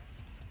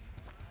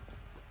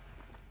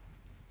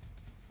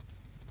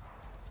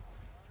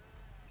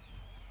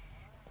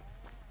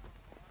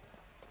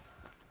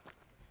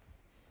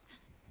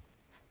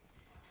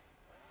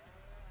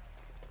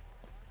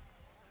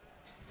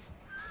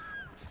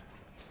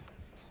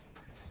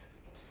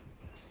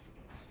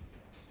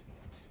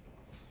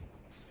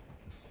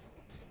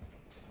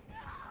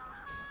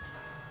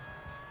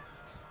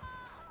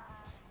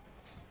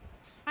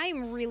 I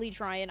am really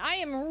trying. I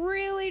am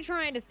really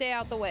trying to stay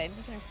out the way.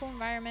 Making a cool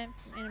environment,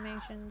 some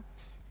animations.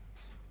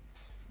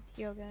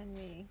 Yoga and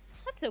me.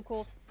 That's so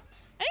cool.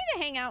 I need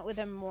to hang out with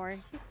him more.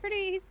 He's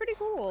pretty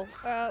cool.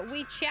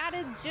 We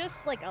chatted just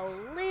like a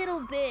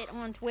little bit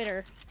on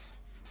Twitter.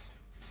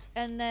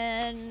 And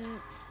then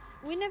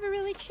we never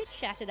really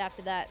chit-chatted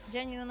after that.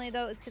 Genuinely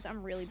though, it's because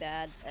I'm really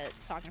bad at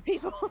talking to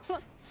people.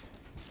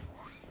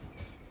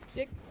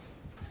 Dick.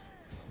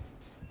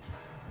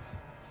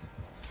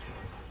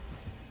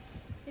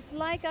 It's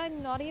like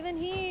I'm not even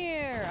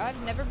here. I've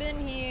never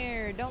been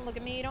here. Don't look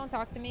at me. Don't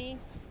talk to me.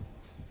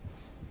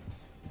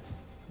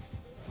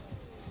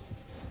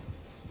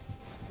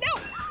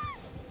 No!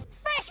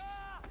 Frick!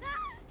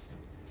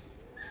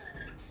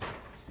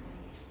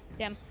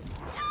 Damn.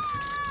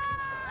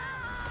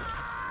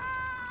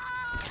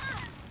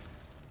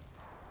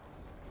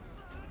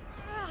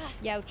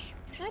 Youch.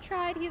 I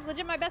tried. He's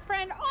legit my best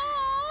friend.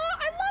 Oh,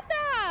 I love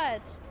that!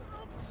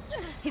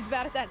 He's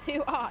bad at that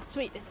too. Ah,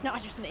 sweet. It's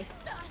not just me.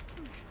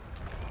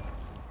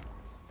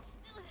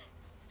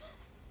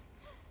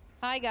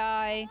 Hi,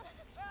 guy.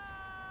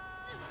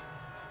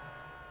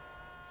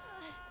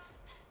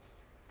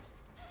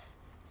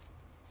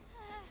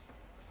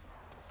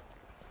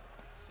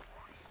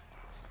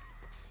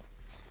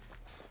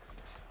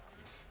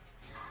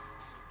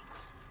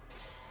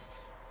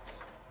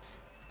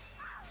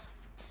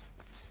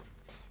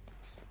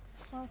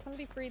 Well,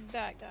 somebody freed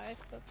that guy,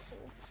 so that's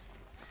cool.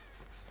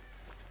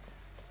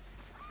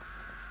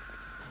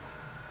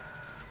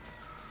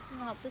 I'm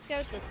gonna help this guy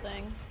with this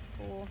thing.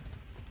 Cool.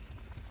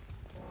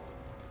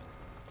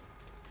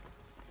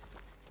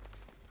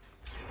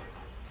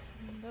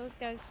 this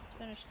guy's just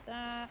finished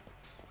that.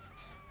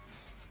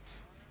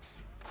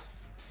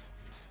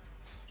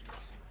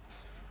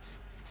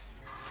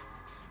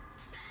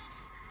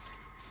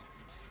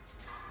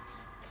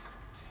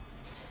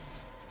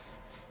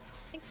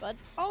 Thanks, bud.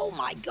 Oh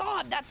my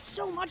god, that's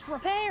so much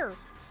repair!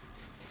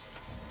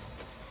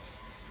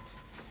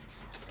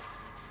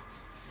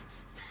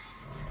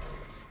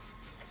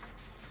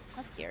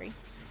 That's scary.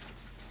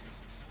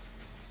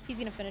 He's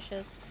gonna finish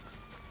his.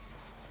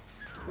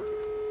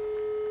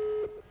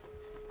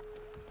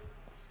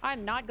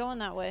 I'm not going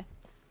that way.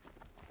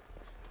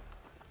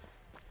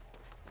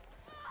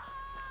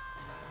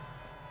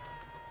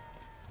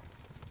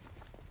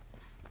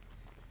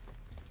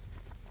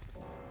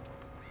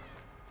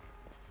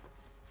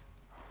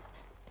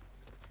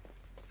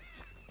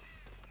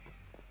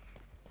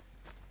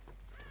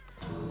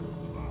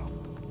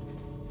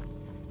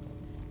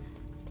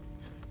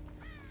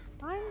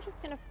 I'm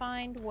just gonna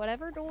find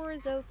whatever door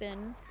is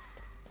open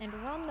and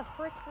run the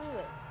frick through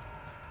it.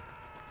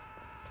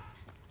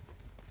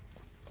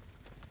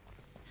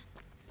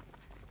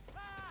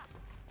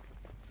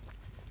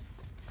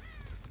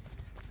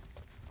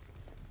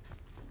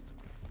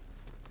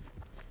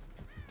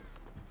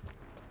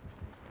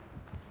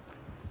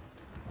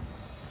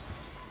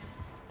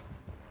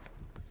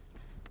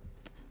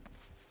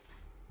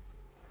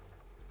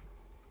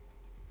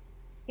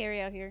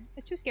 Scary out here.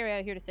 It's too scary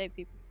out here to save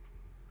people.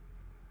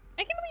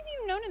 I can't believe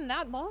you've known him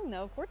that long,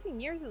 though. 14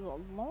 years is a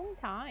long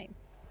time.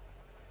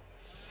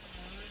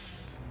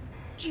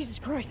 Jesus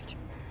Christ.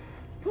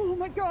 Oh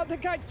my god, the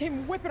guy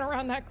came whipping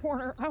around that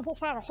corner. I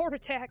almost had a heart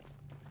attack.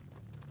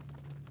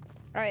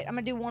 Alright, I'm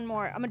gonna do one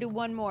more. I'm gonna do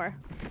one more.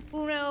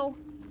 Uno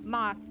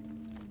mas.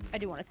 I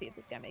do want to see if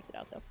this guy makes it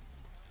out, though.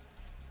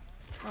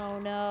 Oh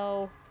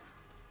no.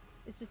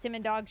 It's just him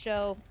and Dog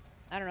Show.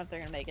 I don't know if they're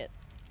gonna make it.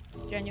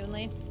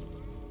 Genuinely.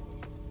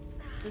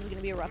 This is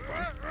gonna be a rough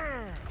one.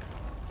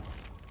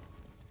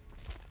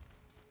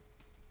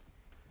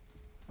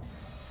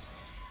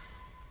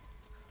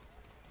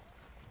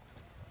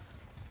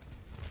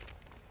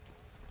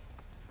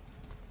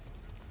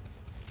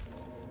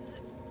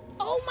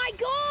 Oh my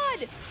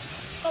god!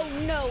 Oh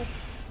no!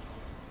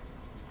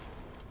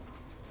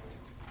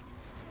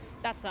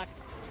 That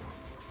sucks.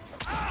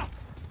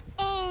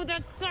 Oh,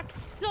 that sucks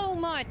so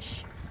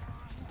much!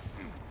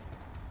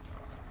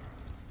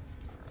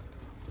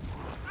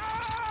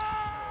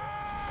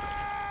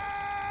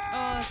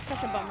 Oh, it's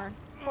such a bummer.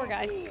 Poor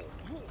guy.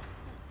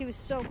 He was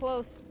so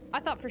close. I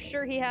thought for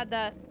sure he had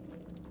that.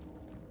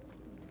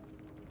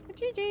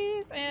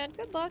 GG's and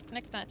good luck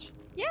next match.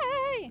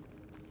 Yay!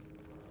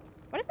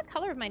 Why does the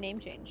color of my name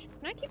change?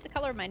 Can I keep the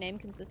color of my name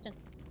consistent?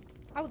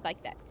 I would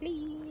like that,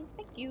 please.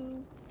 Thank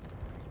you.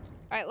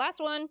 Alright, last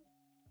one.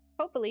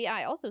 Hopefully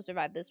I also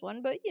survived this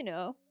one, but you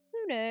know,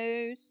 who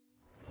knows?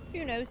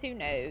 Who knows, who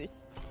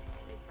knows?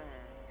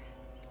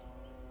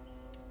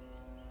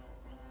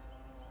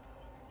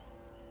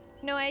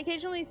 No, I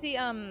occasionally see,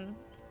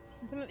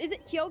 is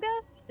it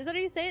Hyoga? Is that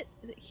how you say it?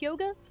 Is it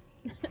Hyoga?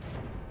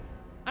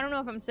 I don't know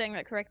if I'm saying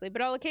that correctly,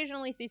 but I'll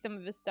occasionally see some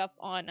of his stuff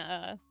on,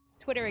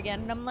 Twitter again,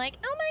 and I'm like,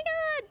 oh my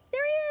god,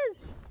 there he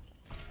is!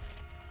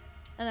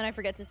 And then I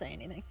forget to say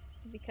anything,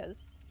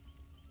 because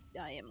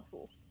I am a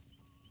fool.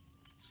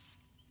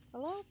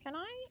 Hello, can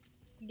I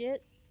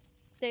get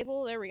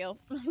stable? There we go.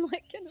 I'm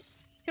like,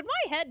 could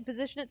my head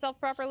position itself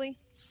properly?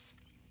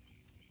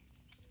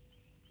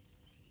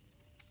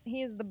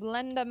 He is the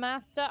blender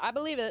master. I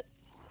believe it.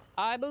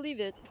 I believe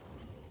it.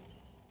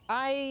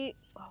 Oh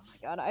my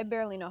god, I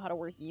barely know how to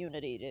work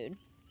Unity, dude.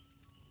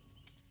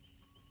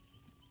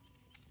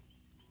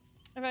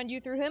 I found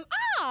you through him.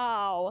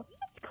 Oh!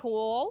 That's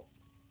cool.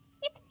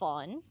 It's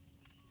fun.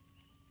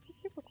 It's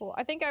super cool.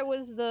 I think I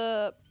was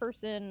the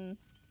person...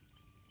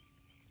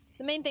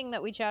 The main thing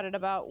that we chatted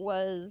about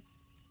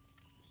was...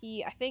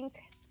 He, I think,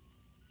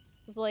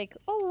 was like,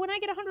 oh, when I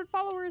get 100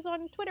 followers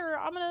on Twitter,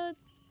 I'm gonna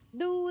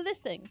do this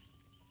thing.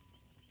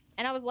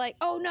 And I was like,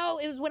 oh no,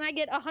 it was when I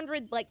get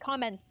 100, like,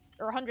 comments,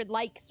 or 100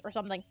 likes, or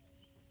something.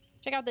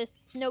 Check out this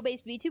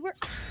snow-based VTuber.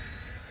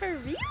 For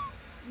real?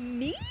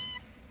 Me?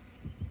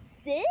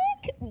 Sick?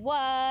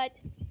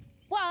 What?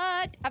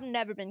 What? I've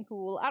never been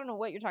cool. I don't know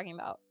what you're talking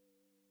about.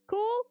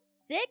 Cool?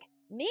 Sick?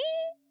 Me?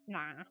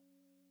 Nah.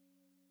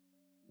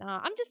 Nah,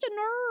 I'm just a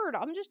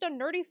nerd. I'm just a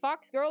nerdy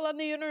fox girl on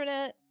the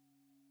internet.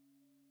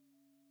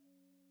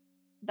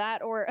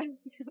 That or...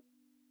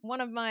 One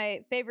of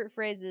my favorite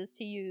phrases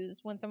to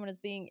use when someone is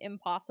being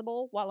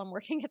impossible while I'm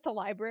working at the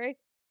library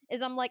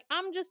is I'm like,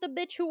 I'm just a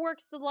bitch who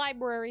works at the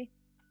library.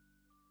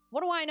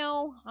 What do I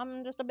know?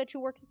 I'm just a bitch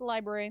who works at the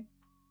library.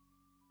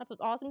 That's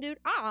what's awesome, dude.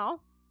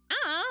 Don't,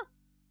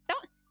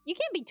 you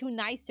can't be too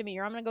nice to me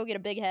or I'm gonna go get a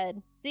big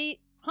head. See,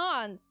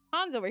 Hans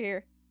over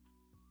here.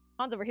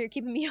 Hans over here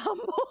keeping me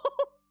humble.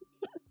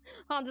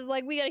 Hans is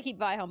like, we gotta keep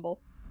Vi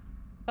humble.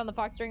 Found the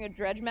fox during a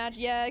dredge match.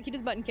 Yeah, keep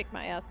his butt and kick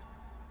my ass.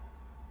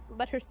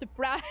 Let her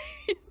surprise.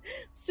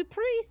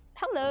 Surprise.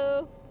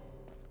 Hello.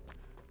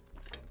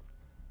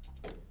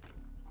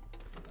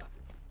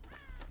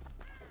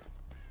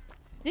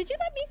 Did you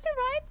let me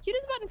survive?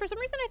 Cutest button. For some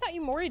reason, I thought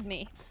you moried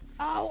me.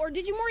 Oh, or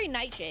did you mori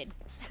Nightshade?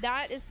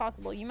 That is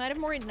possible. You might have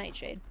moried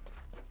Nightshade.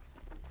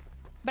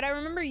 But I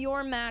remember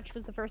your match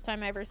was the first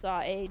time I ever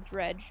saw a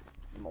Dredge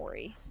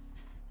mori.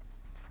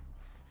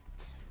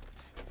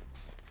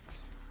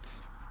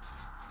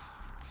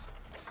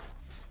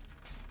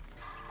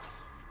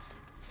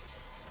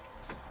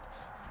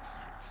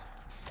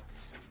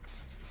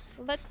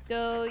 Let's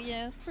go.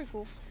 Yeah, it's pretty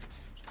cool.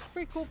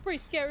 Pretty cool, pretty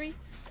scary.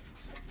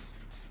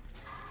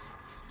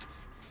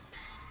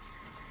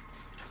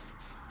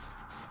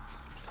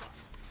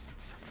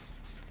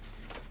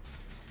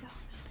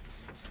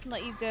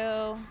 Let you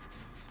go.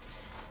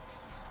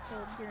 So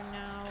you're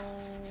now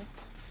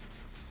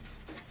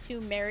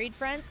 2 married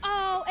friends.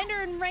 Oh,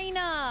 Ender and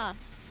Reyna.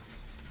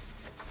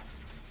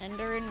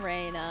 Ender and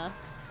Reyna.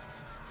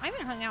 I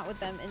haven't hung out with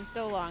them in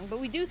so long, but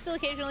we do still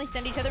occasionally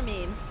send each other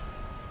memes.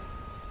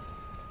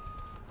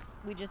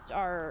 We just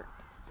are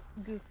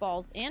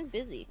goofballs and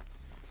busy.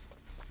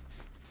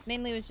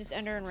 Mainly it was just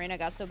Ender and Reyna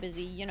got so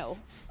busy, you know,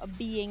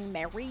 being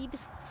married.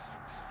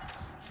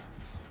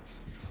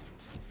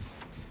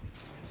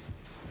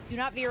 Do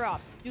not veer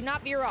off. Do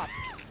not veer off.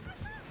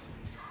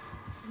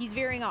 He's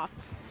veering off.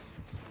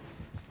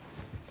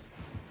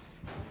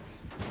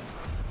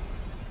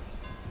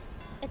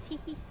 A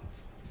teehee.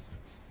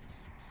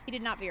 He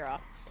did not veer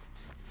off.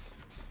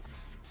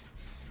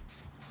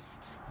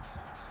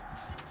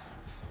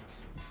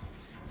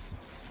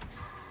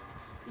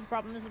 This is a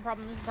problem, this is a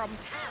problem, this is a problem.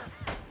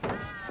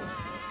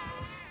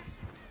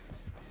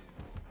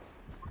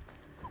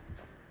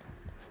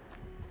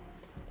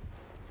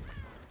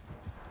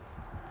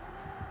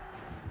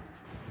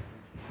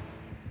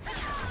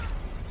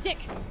 Dick!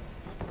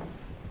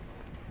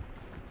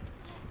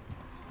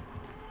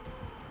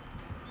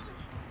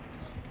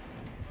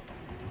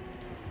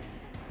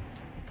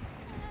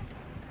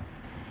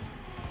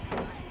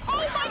 Oh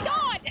my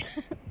god!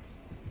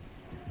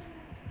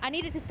 I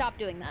needed to stop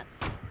doing that.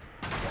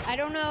 I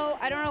don't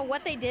know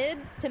what they did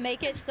to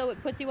make it so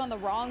it puts you on the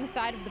wrong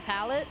side of the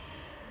palette,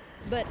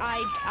 but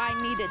I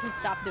needed to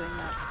stop doing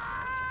that.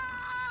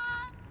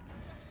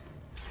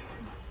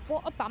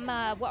 What a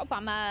bummer, what a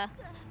bummer.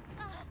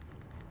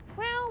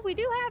 Well, we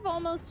do have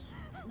almost...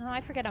 No, I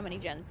forget how many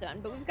gens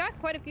done, but we've got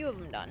quite a few of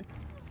them done.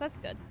 So that's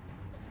good.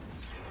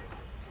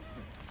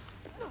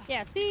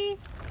 Yeah, see?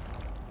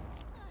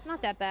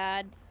 Not that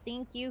bad.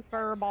 Thank you,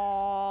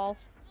 Furball.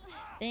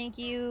 Thank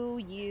you,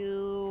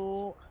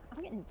 you.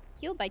 I'm getting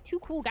healed by 2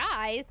 cool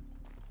guys.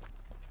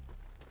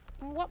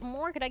 What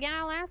more could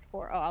I'll ask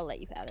for? Oh, I'll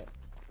let you have it.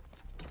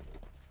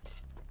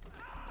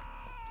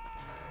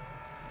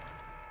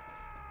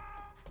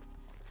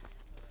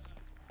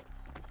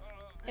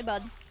 Hey,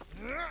 bud.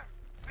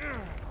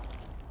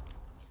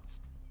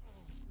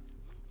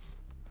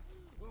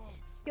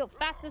 Heal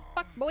fast as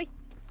fuck, boy.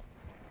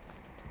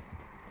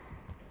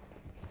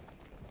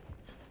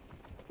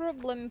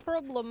 Problem,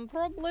 problem,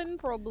 problem,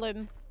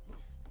 problem.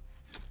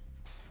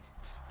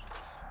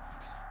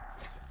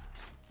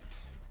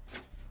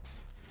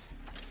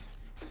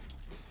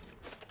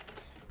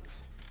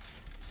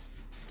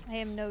 I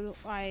am no...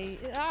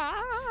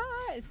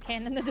 it's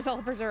canon the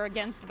developers are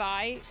against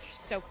Vi.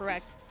 So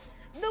correct.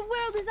 The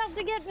world is out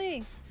to get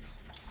me!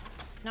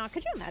 Nah,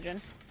 could you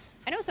imagine?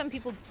 I know some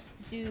people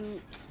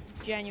do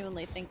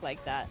genuinely think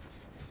like that.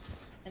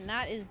 And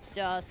that is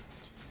just...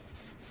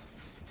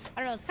 I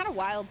don't know, it's kind of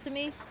wild to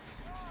me.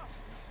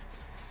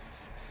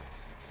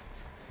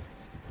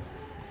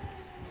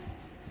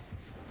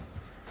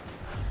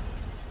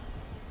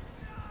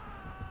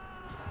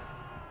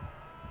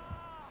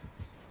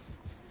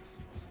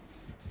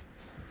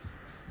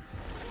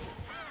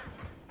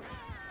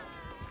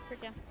 Frick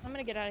yeah. I'm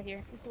gonna get out of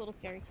here. It's a little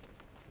scary.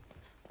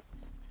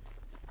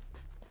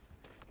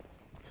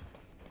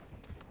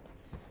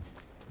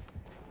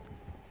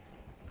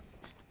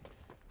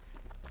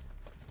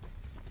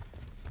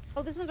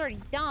 Oh, this one's already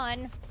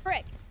done.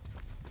 Frick.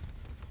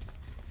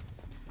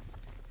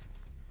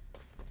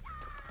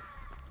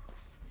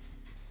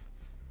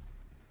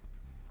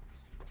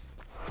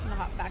 I'm gonna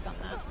hop back on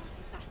that.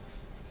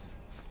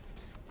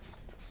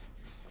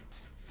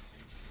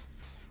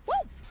 Woo!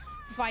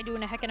 If I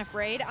doing a heckin'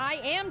 afraid, I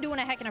am doing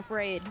a heckin'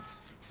 afraid.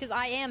 Because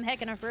I am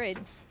heckin' afraid.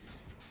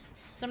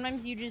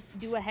 Sometimes you just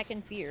do a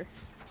heckin' fear.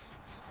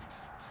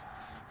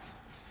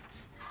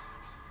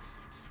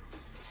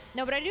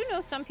 No, but I do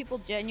know some people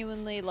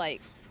genuinely,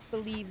 like,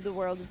 believe the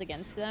world is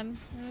against them.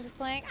 And I'm just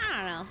like, I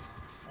don't know.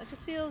 It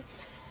just feels...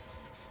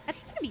 That's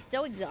just gonna be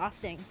so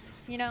exhausting,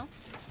 you know?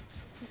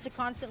 Just to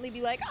constantly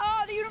be like,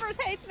 oh, the universe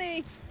hates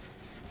me!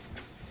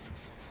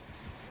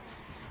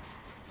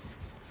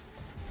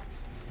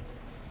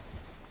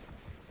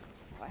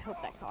 Oh, I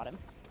hope that caught him.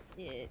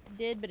 It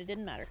did, but it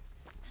didn't matter.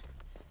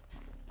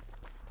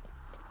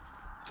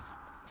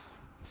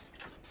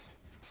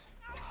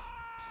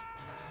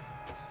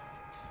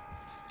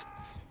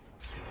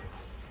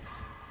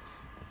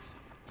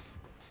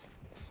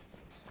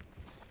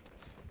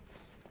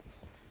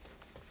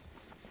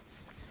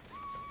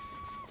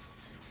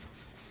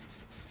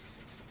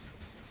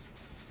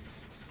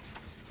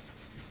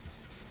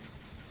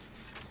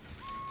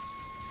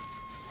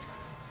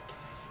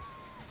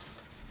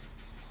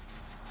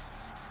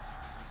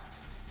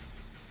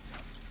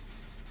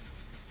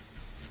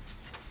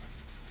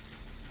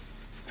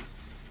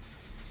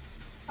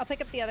 pick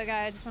up the other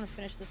guy. I just want to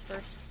finish this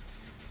first.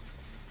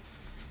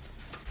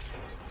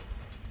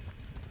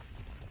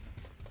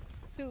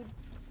 Dude.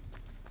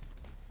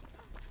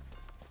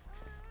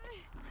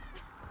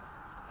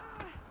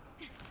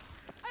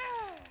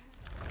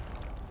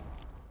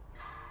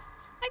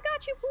 I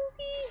got you,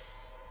 Pookie!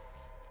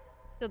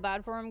 Feel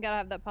bad for him. Gotta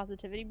have that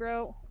positivity,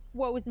 bro.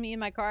 What was me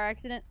in my car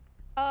accident?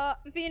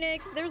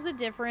 Phoenix, there's a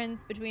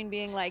difference between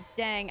being like,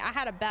 dang, I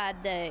had a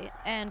bad day,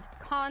 and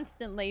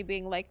constantly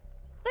being like,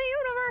 the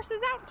universe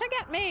is out to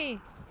get me!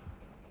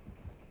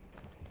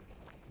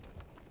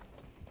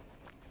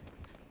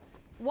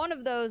 One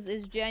of those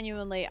is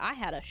genuinely, I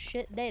had a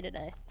shit day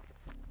today.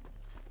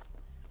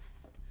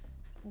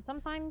 And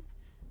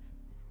sometimes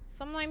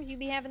you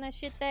be having that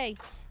shit day.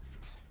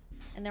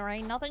 And there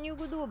ain't nothing you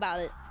could do about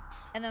it.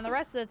 And then the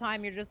rest of the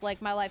time, you're just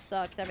like, my life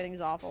sucks,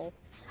 everything's awful.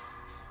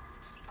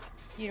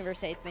 Universe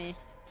hates me.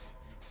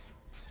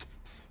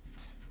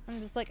 I'm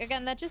just like,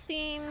 again, that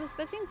seems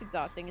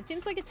exhausting. It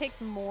seems like it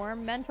takes more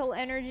mental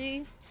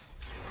energy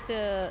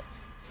to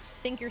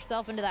think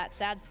yourself into that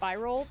sad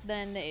spiral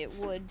than it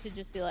would to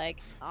just be like,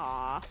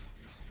 aw,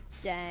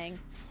 dang.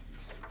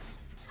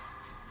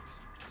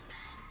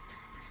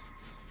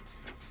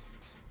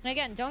 And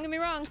again, don't get me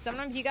wrong,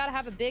 sometimes you gotta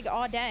have a big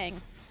aw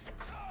dang.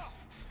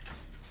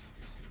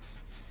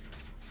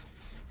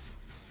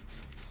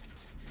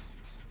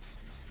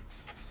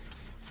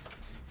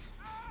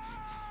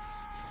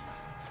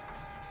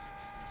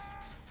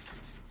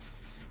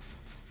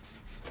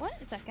 What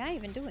is that guy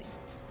even doing?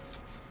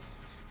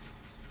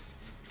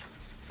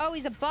 Oh,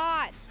 he's a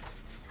bot!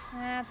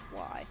 That's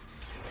why.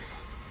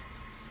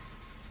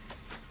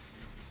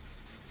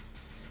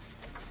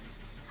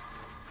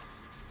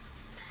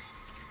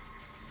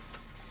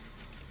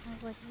 I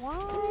was like,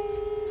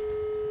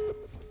 why?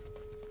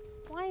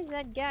 Why does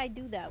that guy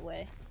do that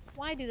way?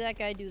 Why do that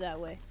guy do that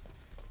way?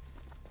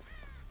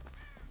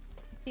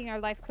 Being our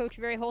life coach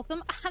very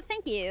wholesome.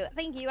 Thank you.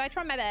 Thank you. I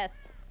try my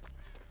best.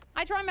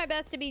 I try my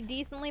best to be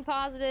decently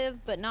positive,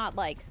 but not,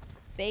 like,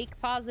 fake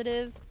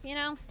positive, you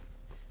know?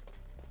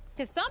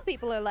 Because some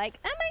people are like,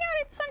 oh my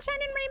god, it's sunshine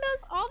and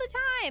rainbows all the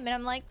time! And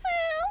I'm like,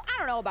 well, I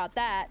don't know about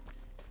that.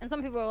 And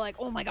some people are like,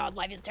 oh my god,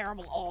 life is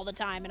terrible all the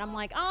time. And I'm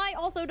like, I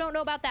also don't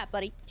know about that,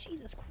 buddy.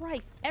 Jesus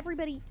Christ,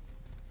 everybody...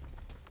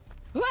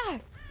 Ah!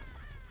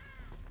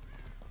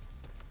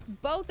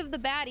 Both of the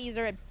baddies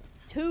are at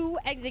 2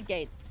 exit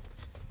gates.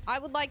 I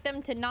would like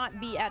them to not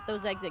be at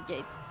those exit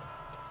gates.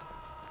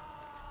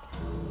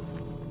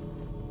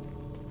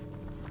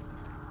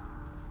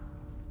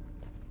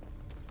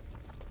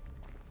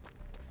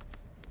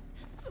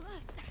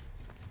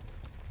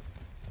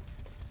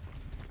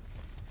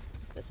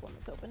 This one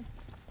that's open.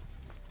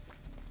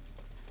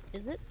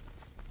 Is it?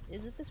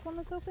 Is it this one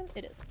that's open?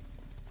 It is.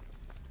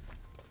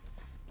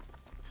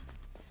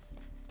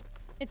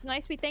 It's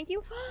nice we thank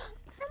you. Oh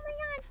my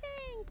god,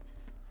 thanks!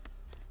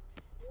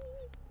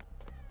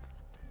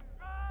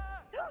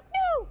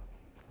 No!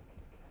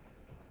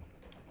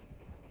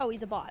 Oh,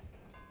 he's a bot.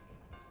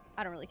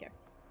 I don't really care.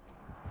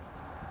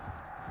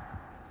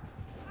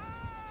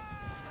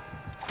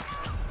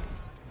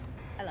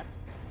 I left.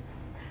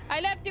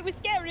 I left, it was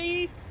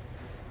scary!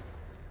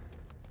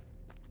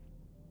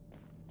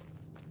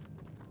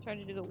 Tried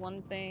to do the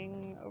one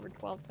thing over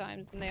 12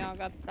 times and they all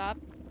got stopped.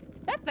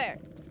 That's fair.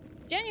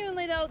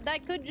 Genuinely though,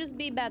 that could just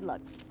be bad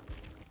luck.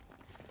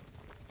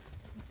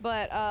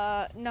 But,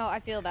 no, I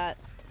feel that.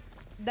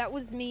 That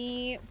was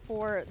me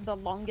for the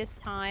longest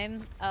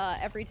time.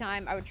 Every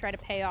time I would try to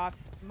pay off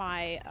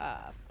my,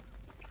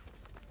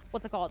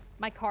 what's it called?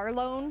 My car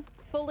loan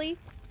fully.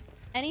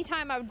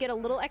 Anytime I would get a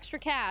little extra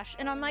cash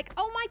and I'm like,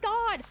 oh my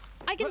god,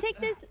 I can take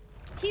this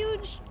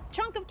huge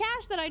chunk of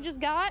cash that I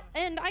just got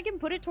and I can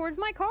put it towards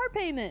my car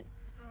payment.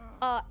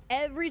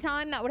 Every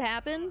time that would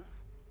happen,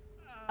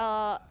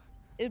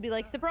 it would be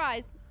like,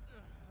 surprise.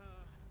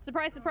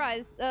 Surprise,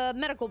 surprise,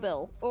 medical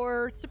bill.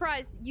 Or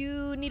surprise,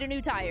 you need a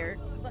new tire.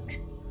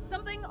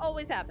 Something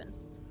always happened.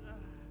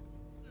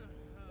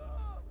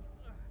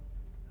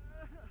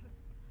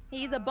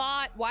 He's a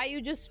bot. Why are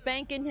you just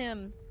spanking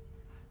him?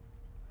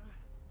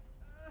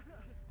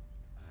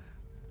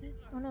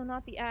 Oh no,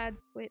 not the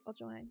ads. Wait, I'll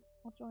join.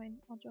 I'll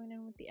join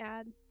in with the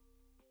ad.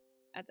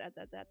 Ads.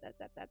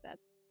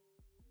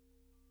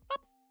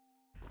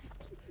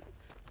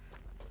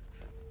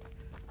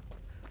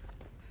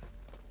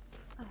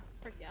 Oh,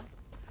 frick yeah.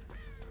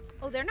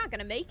 Oh, they're not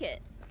gonna make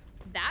it.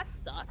 That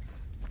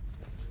sucks.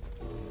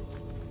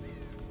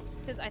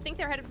 Because I think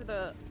they're headed for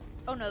the...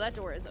 Oh no, that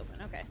door is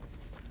open. Okay.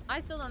 I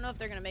still don't know if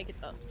they're gonna make it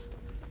though.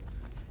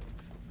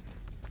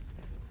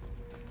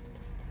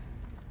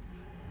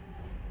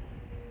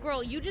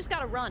 Girl, you just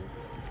gotta run.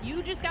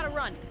 You just gotta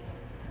run.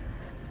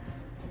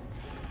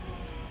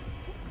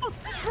 Oh,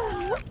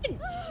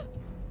 sprint!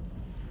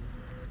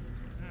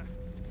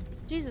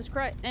 Jesus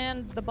Christ.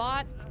 And the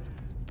bot...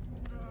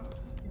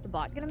 Is the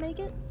bot gonna make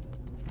it?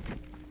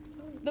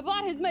 The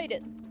bot has made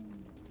it!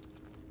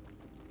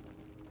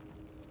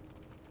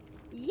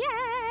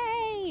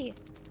 Yay!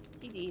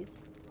 GG's.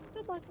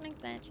 Good luck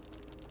next match.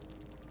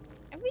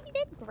 Everybody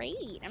did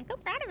great. I'm so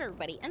proud of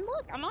everybody. And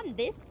look, I'm on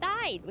this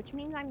side, which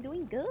means I'm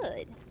doing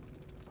good.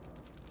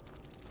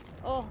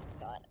 Oh,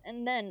 God.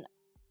 And then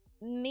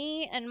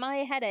me and my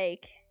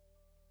headache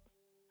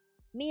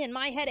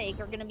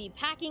are gonna be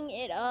packing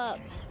it up.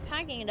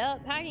 Packing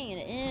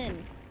it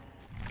in.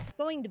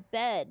 Going to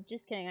bed.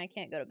 Just kidding, I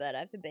can't go to bed. I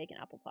have to bake an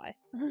apple pie.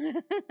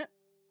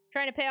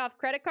 Trying to pay off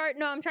credit card?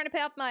 No, I'm trying to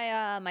pay off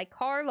my my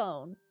car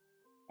loan.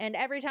 And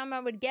every time I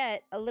would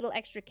get a little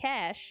extra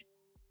cash,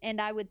 and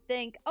I would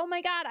think, oh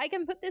my God, I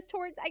can put this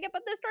towards my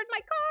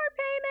car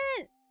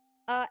payment.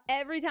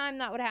 Every time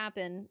that would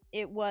happen,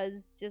 it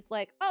was just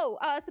like, oh,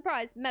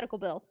 surprise, medical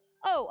bill.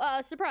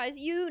 Oh, surprise,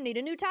 you need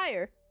a new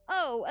tire.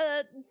 Oh,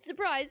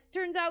 surprise,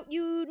 turns out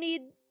you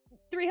need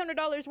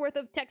 $300 worth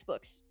of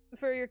textbooks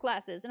for your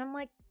classes. And I'm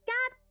like,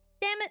 God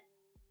damn it,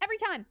 every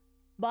time.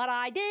 But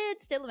I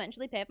did still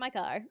eventually pay off my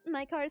car.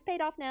 My car is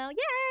paid off now.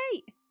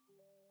 Yay!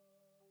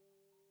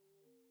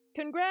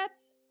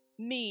 Congrats,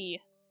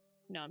 me.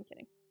 No, I'm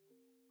kidding.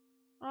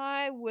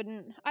 I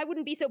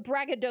wouldn't be so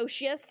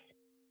braggadocious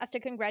as to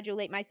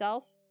congratulate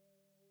myself.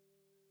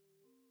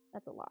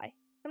 That's a lie.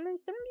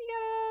 Sometimes you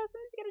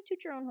gotta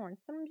toot your own horn.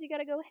 Sometimes you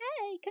gotta go,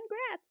 hey,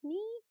 congrats,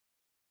 me.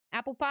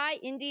 Apple pie,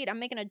 indeed. I'm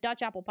making a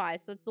Dutch apple pie,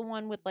 so it's the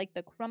one with like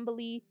the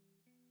crumbly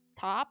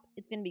top.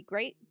 It's gonna be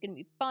great. It's gonna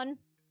be fun.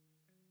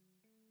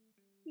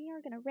 We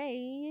are gonna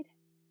raid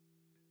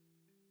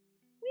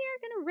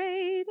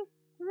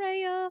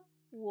Rhea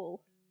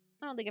Wolf.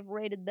 I don't think I've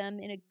raided them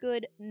in a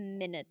good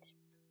minute.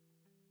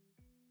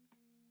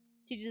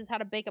 Teaches us how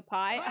to bake a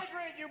pie.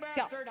 Hydrate, you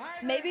bastard!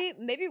 Hydrate!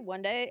 Maybe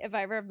one day, if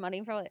I ever have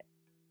money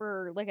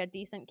for a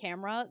decent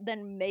camera,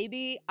 then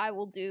maybe I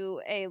will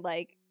do a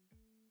like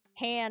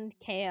hand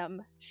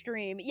cam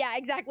stream. Yeah,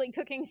 exactly,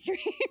 cooking stream.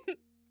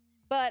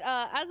 But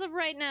as of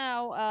right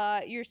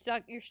now, you're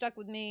stuck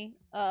with me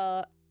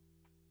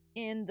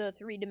in the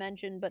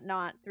 3-dimension, but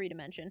not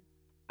 3-dimension.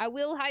 I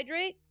will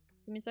hydrate.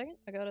 Give me a second.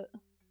 I got it.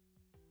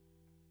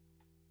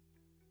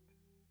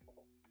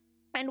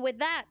 And with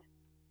that,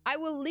 I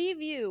will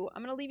leave you.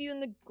 I'm gonna leave you in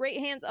the great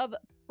hands of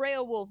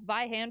Freya Wolf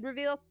by hand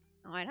reveal.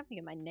 Oh, I'd have to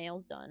get my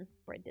nails done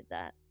before I did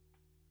that.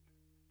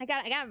 I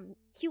got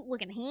cute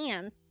looking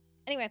hands.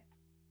 Anyway,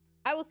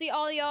 I will see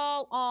all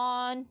y'all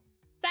on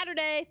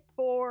Saturday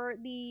for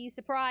the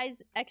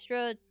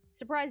extra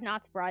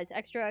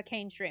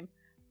Kane stream.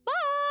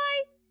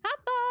 Bye! Have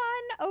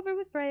fun over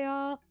with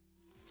Freya.